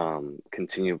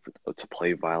continue to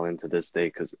play violin to this day,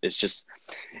 because it's just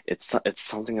it's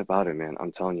something about it, man.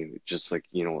 I'm telling you, just like,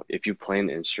 you know, if you play an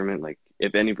instrument, like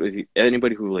if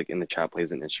anybody who like in the chat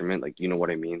plays an instrument, like, you know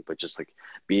what I mean. But just like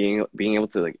being able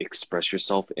to like express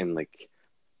yourself in like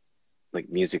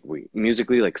musically,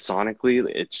 like sonically,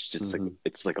 it's just like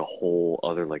it's like a whole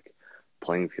other like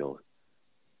playing field.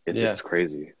 It's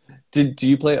crazy. Do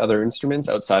you play other instruments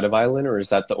outside of violin, or is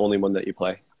that the only one that you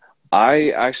play? I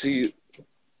actually,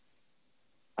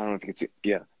 I don't know if you can see.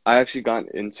 Yeah, I actually got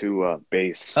into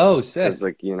bass. Oh, sick. Because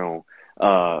like, you know,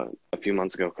 a few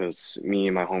months ago, because me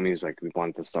and my homies, like, we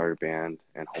wanted to start a band,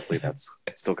 and hopefully that's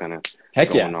still kind of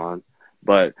going on.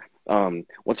 But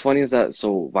what's funny is that,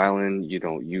 so violin, you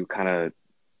know, you kind of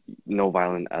know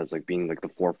violin as like being like the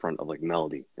forefront of like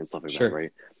melody and stuff like that,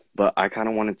 right? But I kind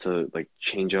of wanted to like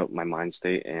change up my mind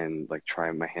state and like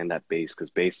try my hand at bass, because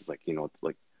bass is like, you know,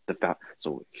 like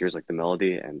so here's like the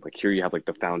melody, and like here you have like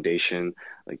the foundation,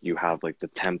 like you have like the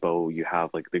tempo, you have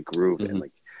like the groove, and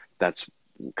like that's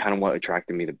kind of what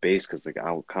attracted me to bass, because like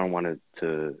I kind of wanted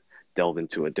to delve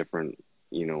into a different,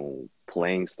 you know,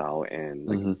 playing style and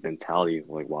like mentality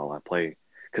like while I play,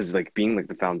 because like being like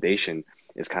the foundation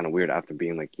is kind of weird after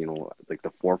being like, you know, like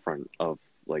the forefront of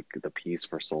like the piece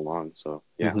for so long. So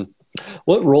yeah.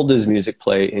 What role does music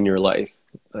play in your life?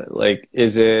 Like,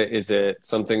 is it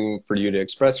something for you to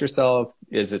express yourself?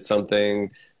 Is it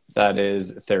something that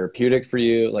is therapeutic for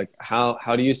you? Like,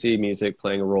 how do you see music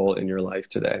playing a role in your life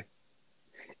today?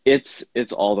 It's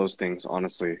all those things,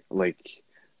 honestly. Like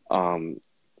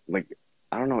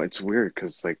I don't know, it's weird,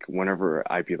 because like whenever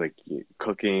I'd be like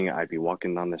cooking, I'd be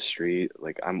walking down the street,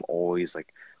 like I'm always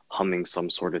like humming some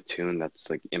sort of tune that's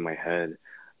like in my head.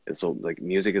 And so like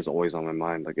music is always on my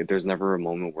mind. Like there's never a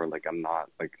moment where like I'm not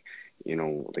like, you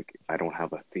know, like I don't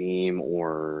have a theme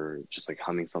or just like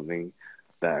humming something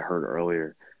that I heard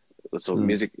earlier. So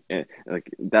music, like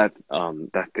that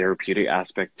therapeutic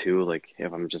aspect too. Like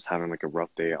if I'm just having like a rough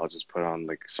day, I'll just put on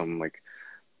like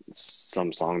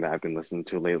some song that I've been listening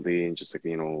to lately, and just like,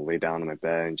 you know, lay down in my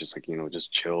bed and just like, you know,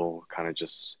 just chill, kind of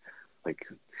just like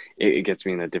it gets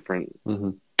me in a different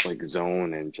like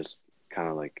zone, and just kind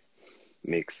of like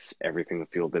makes everything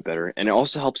feel a bit better. And it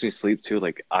also helps me sleep too.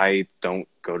 Like I don't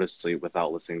go to sleep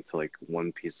without listening to like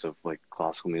one piece of like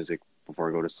classical music before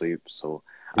I go to sleep. So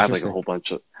I have like a whole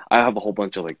bunch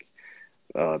of like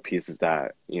pieces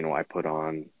that, you know, I put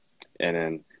on, and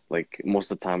then like most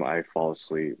of the time I fall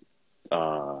asleep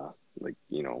like,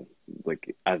 you know,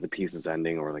 like as the piece is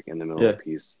ending, or like in the middle of the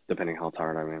piece, depending how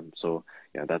tired I am. So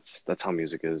yeah, that's how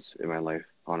music is in my life,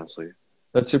 honestly.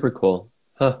 That's super cool.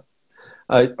 Huh.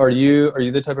 Are you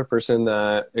the type of person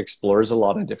that explores a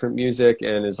lot of different music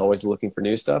and is always looking for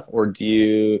new stuff, or do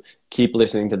you keep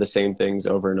listening to the same things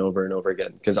over and over and over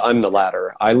again? Because I'm the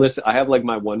latter. I have like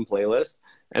my one playlist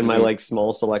and my like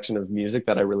small selection of music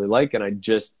that I really like, and I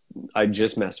just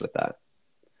mess with that.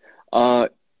 Uh,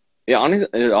 it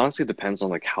honestly depends on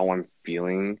like how I'm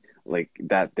feeling like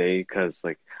that day, because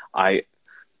like I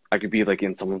I could be like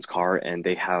in someone's car and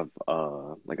they have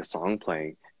like a song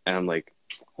playing, and I'm like,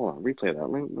 hold on, replay that.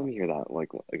 Let me hear that like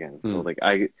again. So Mm. like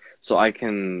I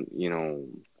can,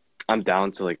 I'm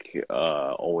down to like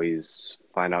always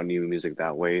find out new music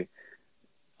that way.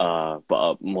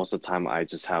 But most of the time I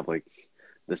just have like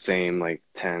the same like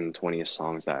 10, 20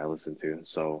 songs that I listen to.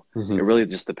 So it Hmm. really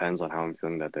just depends on how I'm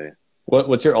feeling that day.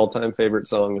 What's your all-time favorite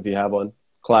song if you have one?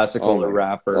 Classical or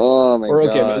rap Oh my or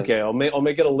okay, gosh. okay, I'll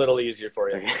make it a little easier for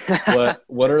you. Okay.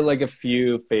 What are like a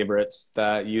few favorites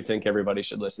that you think everybody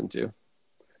should listen to?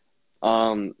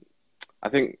 Um, I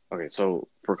think okay, so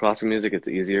for classical music it's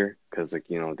easier because like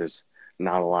there's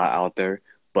not a lot out there,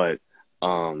 but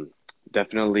um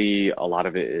definitely a lot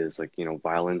of it is like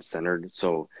violin centered.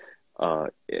 So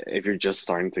if you're just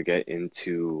starting to get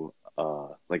into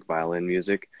like violin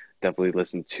music, definitely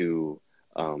listen to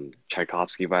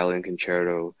Tchaikovsky Violin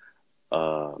Concerto,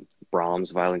 uh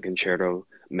Brahms Violin Concerto,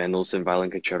 Mendelssohn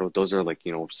Violin Concerto. Those are like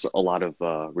a lot of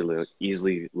really like,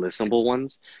 easily listenable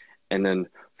ones, and then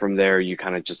from there you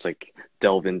kind of just like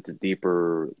delve into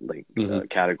deeper like Hmm.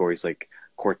 categories like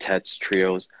quartets,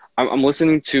 trios. I'm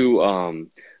listening to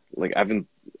like I've been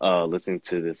listening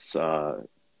to this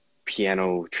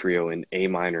piano trio in A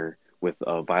minor with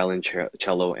violin,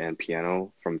 cello, and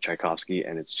piano from Tchaikovsky,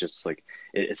 and it's just like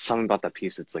it's something about that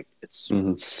piece. It's like it's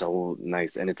Hmm. so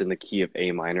nice, and it's in the key of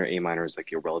A minor. A minor is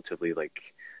like your relatively like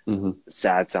Hmm.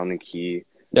 sad sounding key.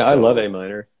 Yeah, I love A So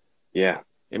minor. yeah,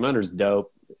 A minor's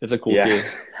dope. It's a cool yeah. key.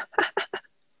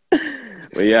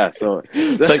 But yeah, so,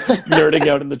 It's so like nerding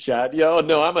out in the chat. Yo,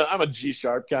 no, I'm a G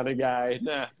sharp kind of guy.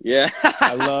 Nah, yeah.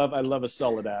 I love a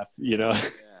solid F, you know.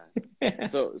 Yeah.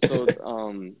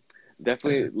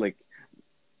 Definitely like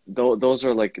those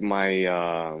are like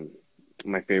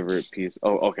my favorite piece.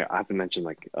 Oh, okay, I have to mention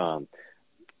like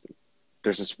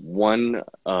there's this one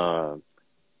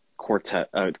quintet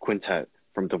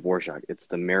from Dvorak. It's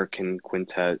the American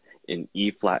Quintet in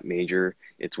E flat major.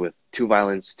 It's with two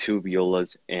violins, two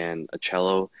violas, and a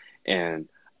cello. And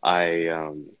I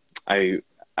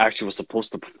actually was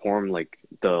supposed to perform like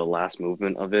the last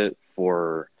movement of it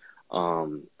for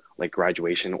like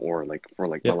graduation or like for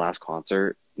like my Yep. last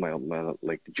concert, my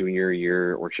like junior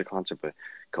year orchestra concert, but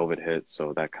COVID hit,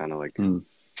 so Mm.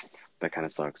 that kind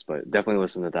of sucks. But definitely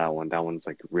listen to that one. That one's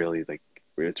like really like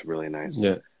it's really nice.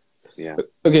 Yeah. Yeah.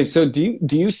 Okay, so do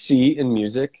you see in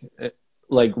music,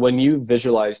 like when you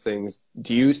visualize things,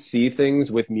 do you see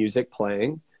things with music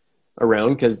playing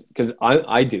around? Because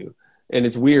I do, and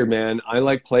it's weird, man. I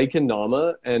like play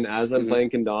kendama, and as I'm Hmm. playing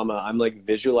kendama, I'm like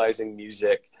visualizing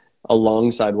music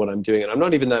alongside what I'm doing, and I'm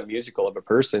not even that musical of a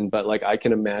person, but like I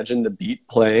can imagine the beat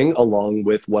playing along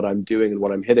with what I'm doing and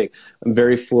what I'm hitting. I'm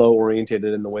very flow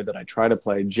orientated in the way that I try to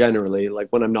play generally, like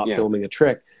when I'm not Yeah. filming a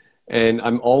trick. And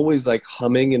I'm always like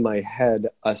humming in my head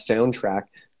a soundtrack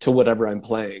to whatever I'm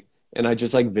playing. And I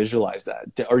just like visualize that.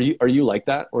 Are you like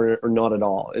that or not at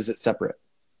all? Is it separate?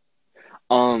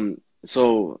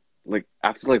 So like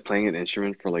after like playing an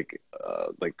instrument for like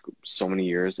so many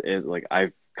years, it like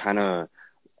I've kind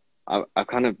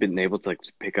of been able to like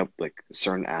pick up like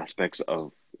certain aspects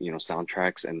of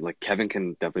soundtracks, and like Kevin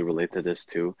can definitely relate to this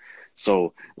too.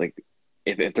 So like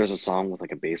if there's a song with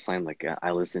like a bass line, like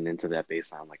I listen into that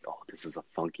bass line, I'm like, oh, this is a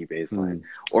funky bass line. Mm,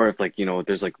 Or if like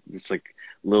there's like this like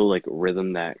little like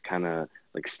rhythm that kind of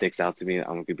like sticks out to me, I'm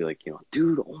gonna be like,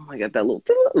 dude, oh my God, that little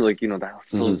like that's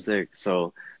so hmm. sick.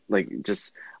 So like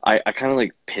just I kind of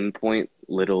like pinpoint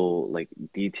little like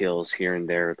details here and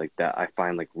there like that I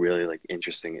find like really like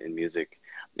interesting in music,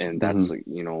 and that's Hmm. like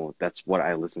that's what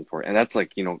I listen for, and that's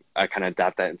like I kind of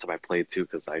adapt that into my play too,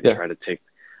 because I Yeah. try to take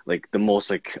like the most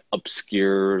like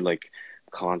obscure like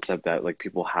concept that like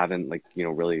people haven't like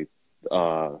really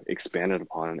expanded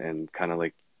upon, and kind of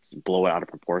like blow it out of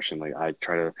proportion. Like I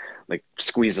try to like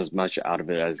squeeze as much out of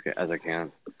it as I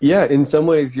can. Yeah, in some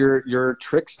ways your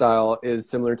trick style is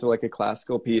similar to like a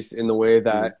classical piece in the way Mm,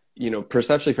 that,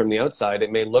 perceptually from the outside,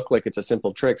 it may look like it's a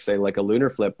simple trick, say like a lunar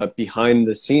flip, but behind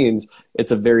the scenes,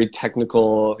 it's a very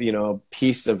technical,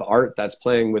 piece of art that's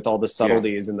playing with all the yeah,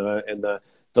 subtleties and the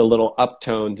little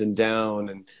uptones and down,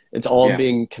 and it's all yeah,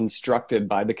 being constructed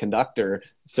by the conductor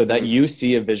so that hmm, you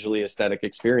see a visually aesthetic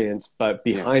experience, but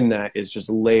yeah. behind that is just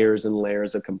layers and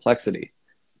layers of complexity.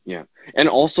 Yeah. And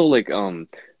also like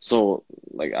so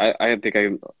like I think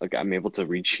I'm able to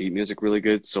read sheet music really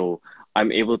good. So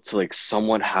I'm able to like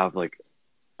somewhat have like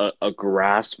a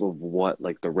grasp of what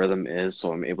like the rhythm is.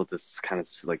 So I'm able to kind of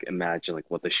like imagine like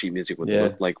what the sheet music would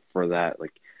look Yeah. like for that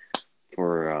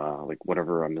for like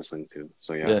whatever I'm listening to.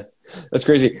 So yeah. Yeah, that's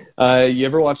crazy. You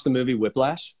ever watch the movie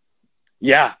Whiplash?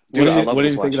 Yeah, dude, I love What did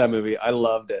you think of Whiplash. that movie? I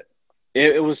loved it.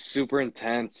 It was super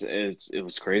intense. It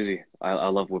was crazy. I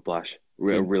love Whiplash.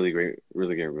 A really great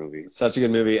movie. Such a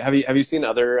good movie. Have you seen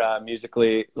other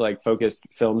musically like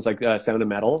focused films like Sound of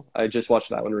Metal? I just watched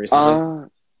that one recently. Uh,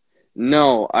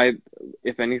 no,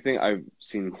 if anything, I've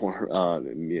seen more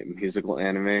musical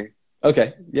anime.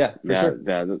 Okay, yeah, for Yeah,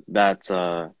 sure. that's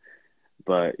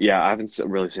but yeah, I haven't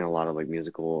really seen a lot of like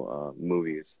musical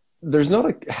movies. There's not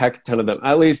a heck ton of them.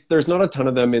 At least there's not a ton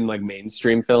of them in like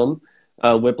mainstream film.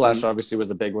 Whiplash Hmm. obviously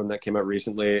was a big one that came out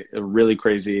recently. A really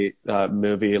crazy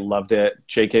movie. Loved it.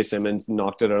 J.K. Simmons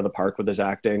knocked it out of the park with his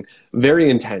acting. Very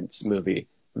intense movie.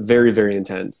 Very, very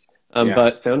intense. Yeah,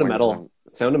 But 100%.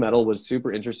 Sound of Metal was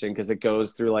super interesting because it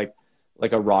goes through like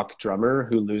a rock drummer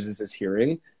who loses his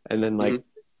hearing, and then like Hmm.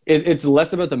 it's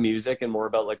less about the music and more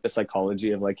about like the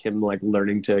psychology of like him like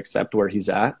learning to accept where he's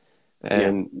at. Yeah,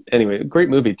 And anyway, great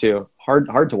movie too.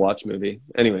 Hard to watch movie.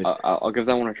 Anyways, I'll give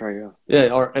that one a try. Yeah. yeah.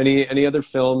 Or any other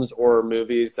films or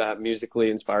movies that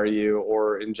musically inspire you,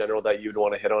 or in general that you'd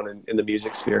want to hit on in the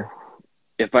music sphere?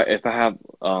 If I have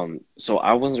so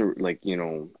I wasn't like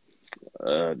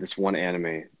this one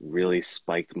anime really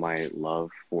spiked my love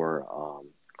for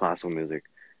classical music.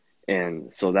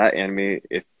 And so that anime,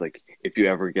 if you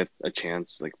ever get a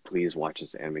chance, like please watch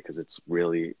this anime because it's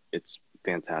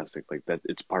fantastic. Like that,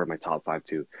 it's part of my top five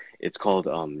too. It's called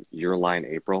Your Line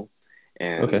April,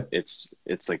 and Okay. it's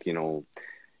like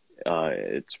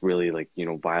it's really like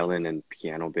violin and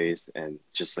piano based, and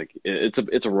just like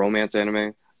it's a romance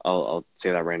anime. I'll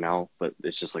say that right now, but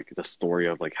it's just like the story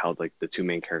of like how like the two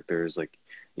main characters like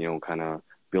kind of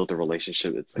build a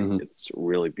relationship. It's like Hmm. it's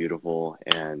really beautiful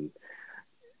and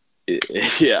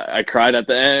yeah, I cried at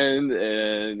the end,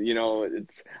 and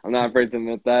it's I'm not afraid to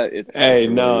admit that it's Hey, a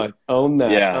really no, own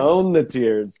that. yeah Own the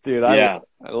tears, dude. yeah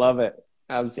I love it.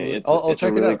 Absolutely. I'll it's a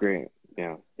check it really out. great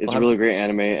yeah I'll it's a have really to, great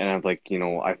anime, and I've like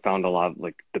I found a lot of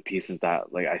like the pieces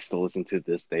that like I still listen to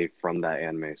this day from that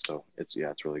anime, so it's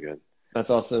really good. that's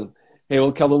awesome. Hey,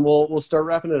 well, Kelvin, we'll start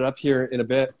wrapping it up here in a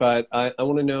bit, but I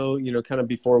want to know, kind of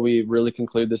before we really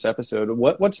conclude this episode,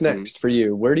 what's Hmm. next for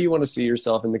you? Where do you want to see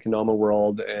yourself in the Kendama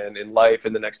world and in life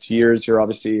in the next 2 years? You're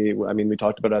obviously, I mean, we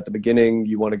talked about it at the beginning.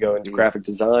 You want to go into Hmm. graphic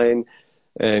design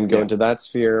and go Yeah. into that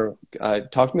sphere.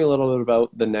 Talk to me a little bit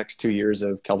about the next 2 years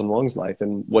of Kelvin Wong's life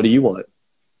and what do you want?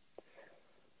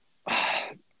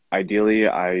 Ideally,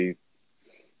 I'm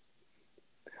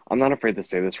not afraid to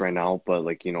say this right now, but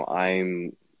like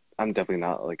I'm definitely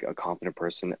not like a confident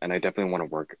person, and I definitely want to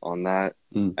work on that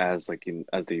Mm. as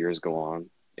as the years go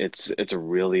on. It's a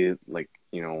really like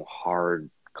hard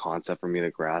concept for me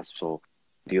to grasp. So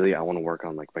ideally, I want to work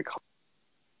on like my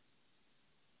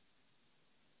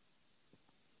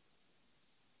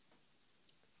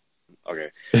okay.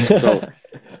 So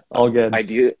All good.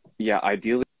 ideally,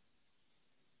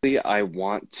 I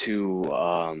want to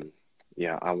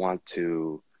I want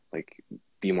to like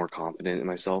be more confident in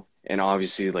myself, and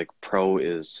obviously like pro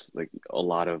is like a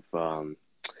lot of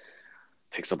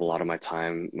takes up a lot of my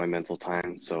time, my mental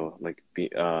time. So like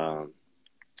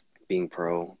being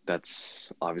pro,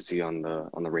 that's obviously on the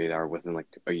radar within like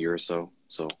a year or so.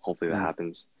 So hopefully that Mm.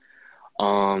 happens.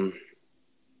 Um,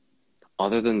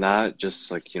 Other than that,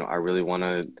 just like I really want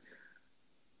to.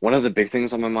 One of the big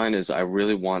things on my mind is I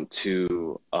really want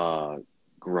to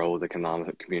grow the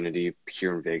Kendama community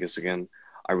here in Vegas again.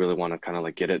 I really want to kind of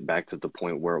like get it back to the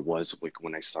point where it was like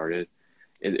when I started.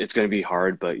 It's going to be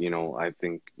hard, but I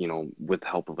think with the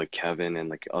help of like Kevin and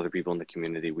like other people in the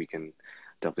community, we can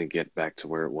definitely get back to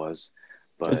where it was.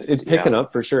 But It's picking yeah,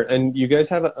 up for sure. And you guys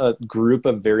have a group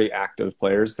of very active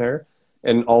players there.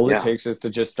 And all it yeah, takes is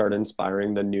to just start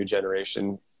inspiring the new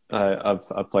generation of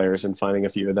players and finding a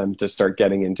few of them to start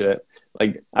getting into it.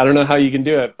 Like, I don't know how you can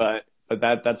do it, but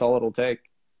that's all it'll take.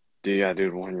 dude,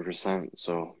 100%.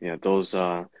 So yeah, those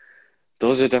are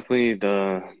definitely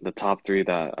the top three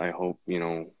that I hope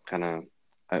kind of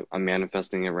I'm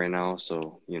manifesting it right now.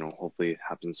 So hopefully it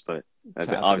happens. But It's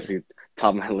happening. obviously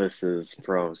top of my list is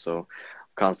pro, so I'm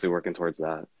constantly working towards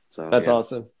that. So That's yeah,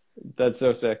 awesome. That's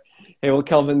so sick. Hey, well,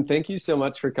 Kelvin, thank you so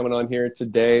much for coming on here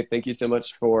today. Thank you so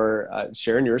much for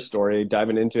sharing your story,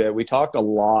 diving into it. We talked a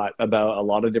lot about a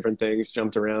lot of different things,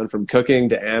 jumped around from cooking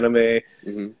to anime.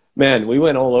 hmm Man, we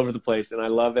went all over the place and I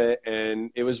love it. And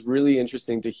it was really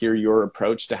interesting to hear your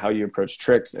approach to how you approach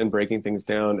tricks and breaking things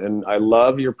down. And I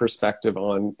love your perspective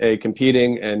on a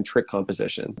competing and trick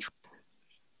composition.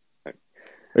 Are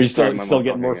you sorry, my still mom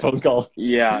getting called me more again. phone calls?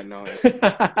 Yeah,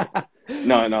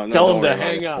 no, no, Tell don't them to worry about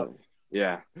hang it. up.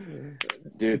 Yeah, dude,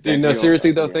 Dude, thank no, you.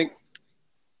 seriously though, Yeah. think.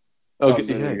 Oh, Oh, no,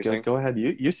 no, yeah, you're saying? go ahead.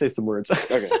 You say some words.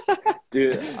 Okay.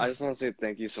 Dude, I just want to say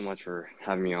thank you so much for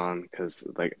having me on because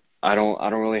like I don't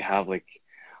really have like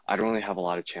I don't really have a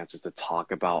lot of chances to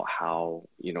talk about how,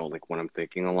 like when I'm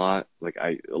thinking a lot, like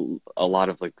a lot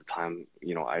of like the time,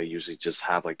 I usually just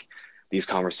have like these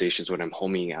conversations when I'm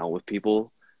homing out with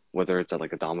people, whether it's at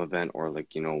like a Dom event or like,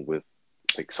 with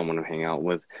like someone I'm hanging out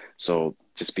with. So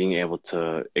just being able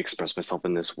to express myself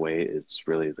in this way is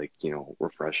really like,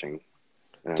 refreshing.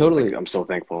 And like Totally. I'm so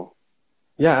thankful.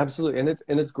 Yeah, absolutely.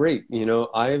 And it's great.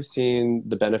 I've seen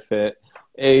the benefit,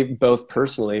 both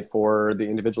personally for the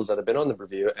individuals that have been on the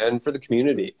review and for the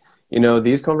community.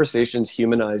 These conversations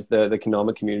humanize the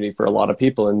Kendama community for a lot of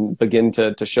people and begin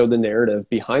to show the narrative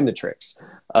behind the tricks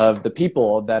of the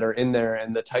people that are in there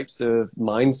and the types of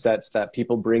mindsets that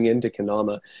people bring into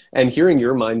Kendama. And hearing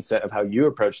your mindset of how you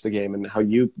approach the game and how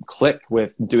you click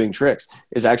with doing tricks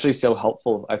is actually so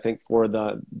helpful, I think, for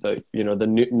the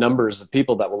new numbers of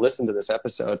people that will listen to this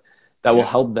episode, that will Yeah.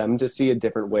 help them to see a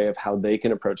different way of how they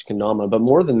can approach Kendama, but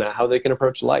more than that, how they can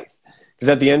approach life. Because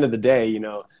at the end of the day,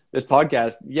 this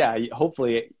podcast, yeah,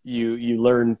 hopefully you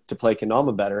learn to play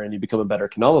Kendama better and you become a better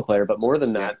Kendama player, but more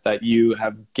than Yeah. that you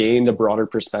have gained a broader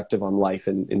perspective on life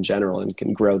in general and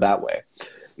can grow that way.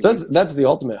 So Hmm. that's the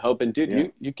ultimate hope. And dude, Yeah.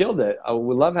 you killed it.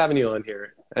 We love having you on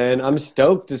here. And I'm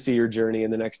stoked to see your journey in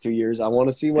the next 2 years. I want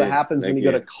to see what Dude, happens when thank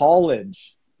you go to you.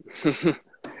 college.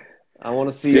 I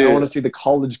want to Dude, see the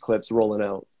college clips rolling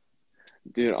out.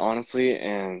 Dude, honestly,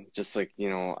 and just like,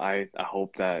 I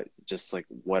hope that just like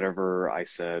whatever I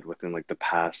said within like the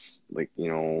past, like, We've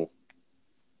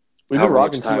been however much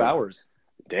rocking two time, hours.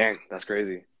 dang, that's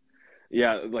crazy.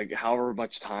 Yeah, like however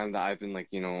much time that I've been like,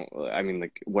 I mean,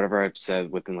 like whatever I've said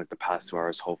within like the past 2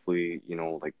 hours, hopefully,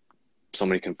 like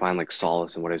somebody can find like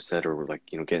solace in what I said or like,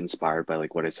 get inspired by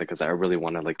like what I said. Cause I really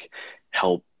want to like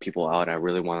help people out. I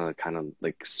really want to kind of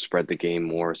like spread the game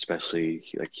more, especially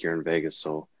like here in Vegas.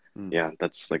 So Mm. yeah,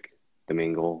 that's like the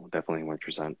main goal. Definitely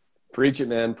 100%. Preach it,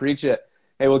 man. Preach it.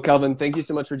 Hey, well, Kelvin, thank you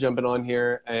so much for jumping on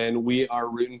here, and we are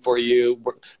rooting for you.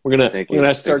 We're gonna Thank we're you. gonna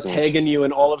Thanks start so much. tagging you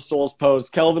in all of Soul's posts.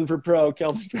 Kelvin for pro.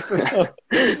 Kelvin for pro.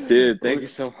 Dude, thank we're, you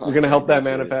so we're gonna much. I help that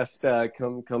appreciate it.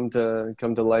 manifest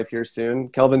come to life here soon.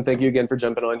 Kelvin, thank you again for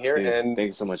jumping on here, Dude, and thank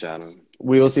you so much, Adam.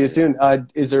 we will see you Appreciate it. soon.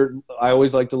 Is there? I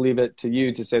always like to leave it to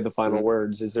you to say the final Mhm.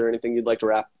 words. Is there anything you'd like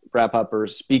to wrap up or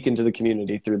speak into the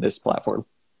community through this platform?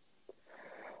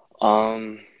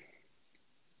 Um,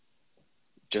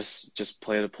 just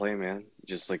play to play, man.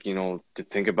 Just like, to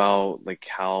think about like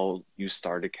how you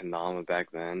started Kendama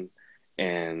back then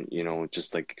and,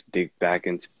 just like dig back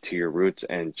into your roots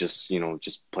and just,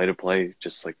 just play to play.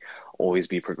 Just like always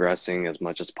be progressing as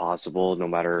much as possible, no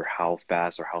matter how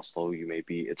fast or how slow you may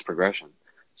be, it's progression.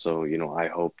 So, I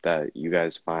hope that you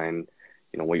guys find,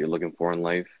 what you're looking for in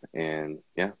life and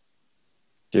yeah.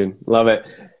 Dude, love it.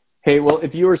 Hey, well,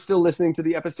 if you are still listening to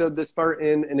the episode this far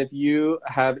in, and if you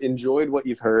have enjoyed what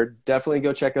you've heard, definitely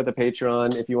go check out the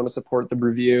Patreon. If you want to support the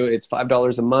review, it's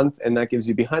 $5 a month, and that gives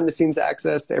you behind the scenes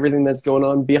access to everything that's going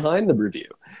on behind the review.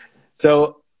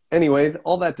 So anyways,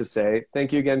 all that to say,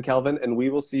 thank you again, Kelvin, and we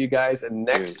will see you guys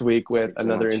next Dude, week with thanks so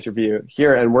another much. interview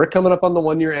here. And we're coming up on the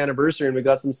 1 year anniversary, and we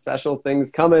got some special things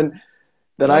coming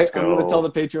that Let's I'm going to tell go.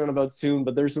 the Patreon about soon,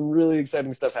 but there's some really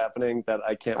exciting stuff happening that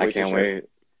I can't I wait to can't share. wait.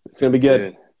 It's going to be good.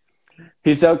 Dude,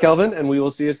 Peace out, Kelvin, and we will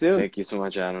see you soon. thank you so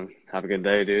much, Adam. Have a good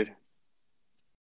day, dude.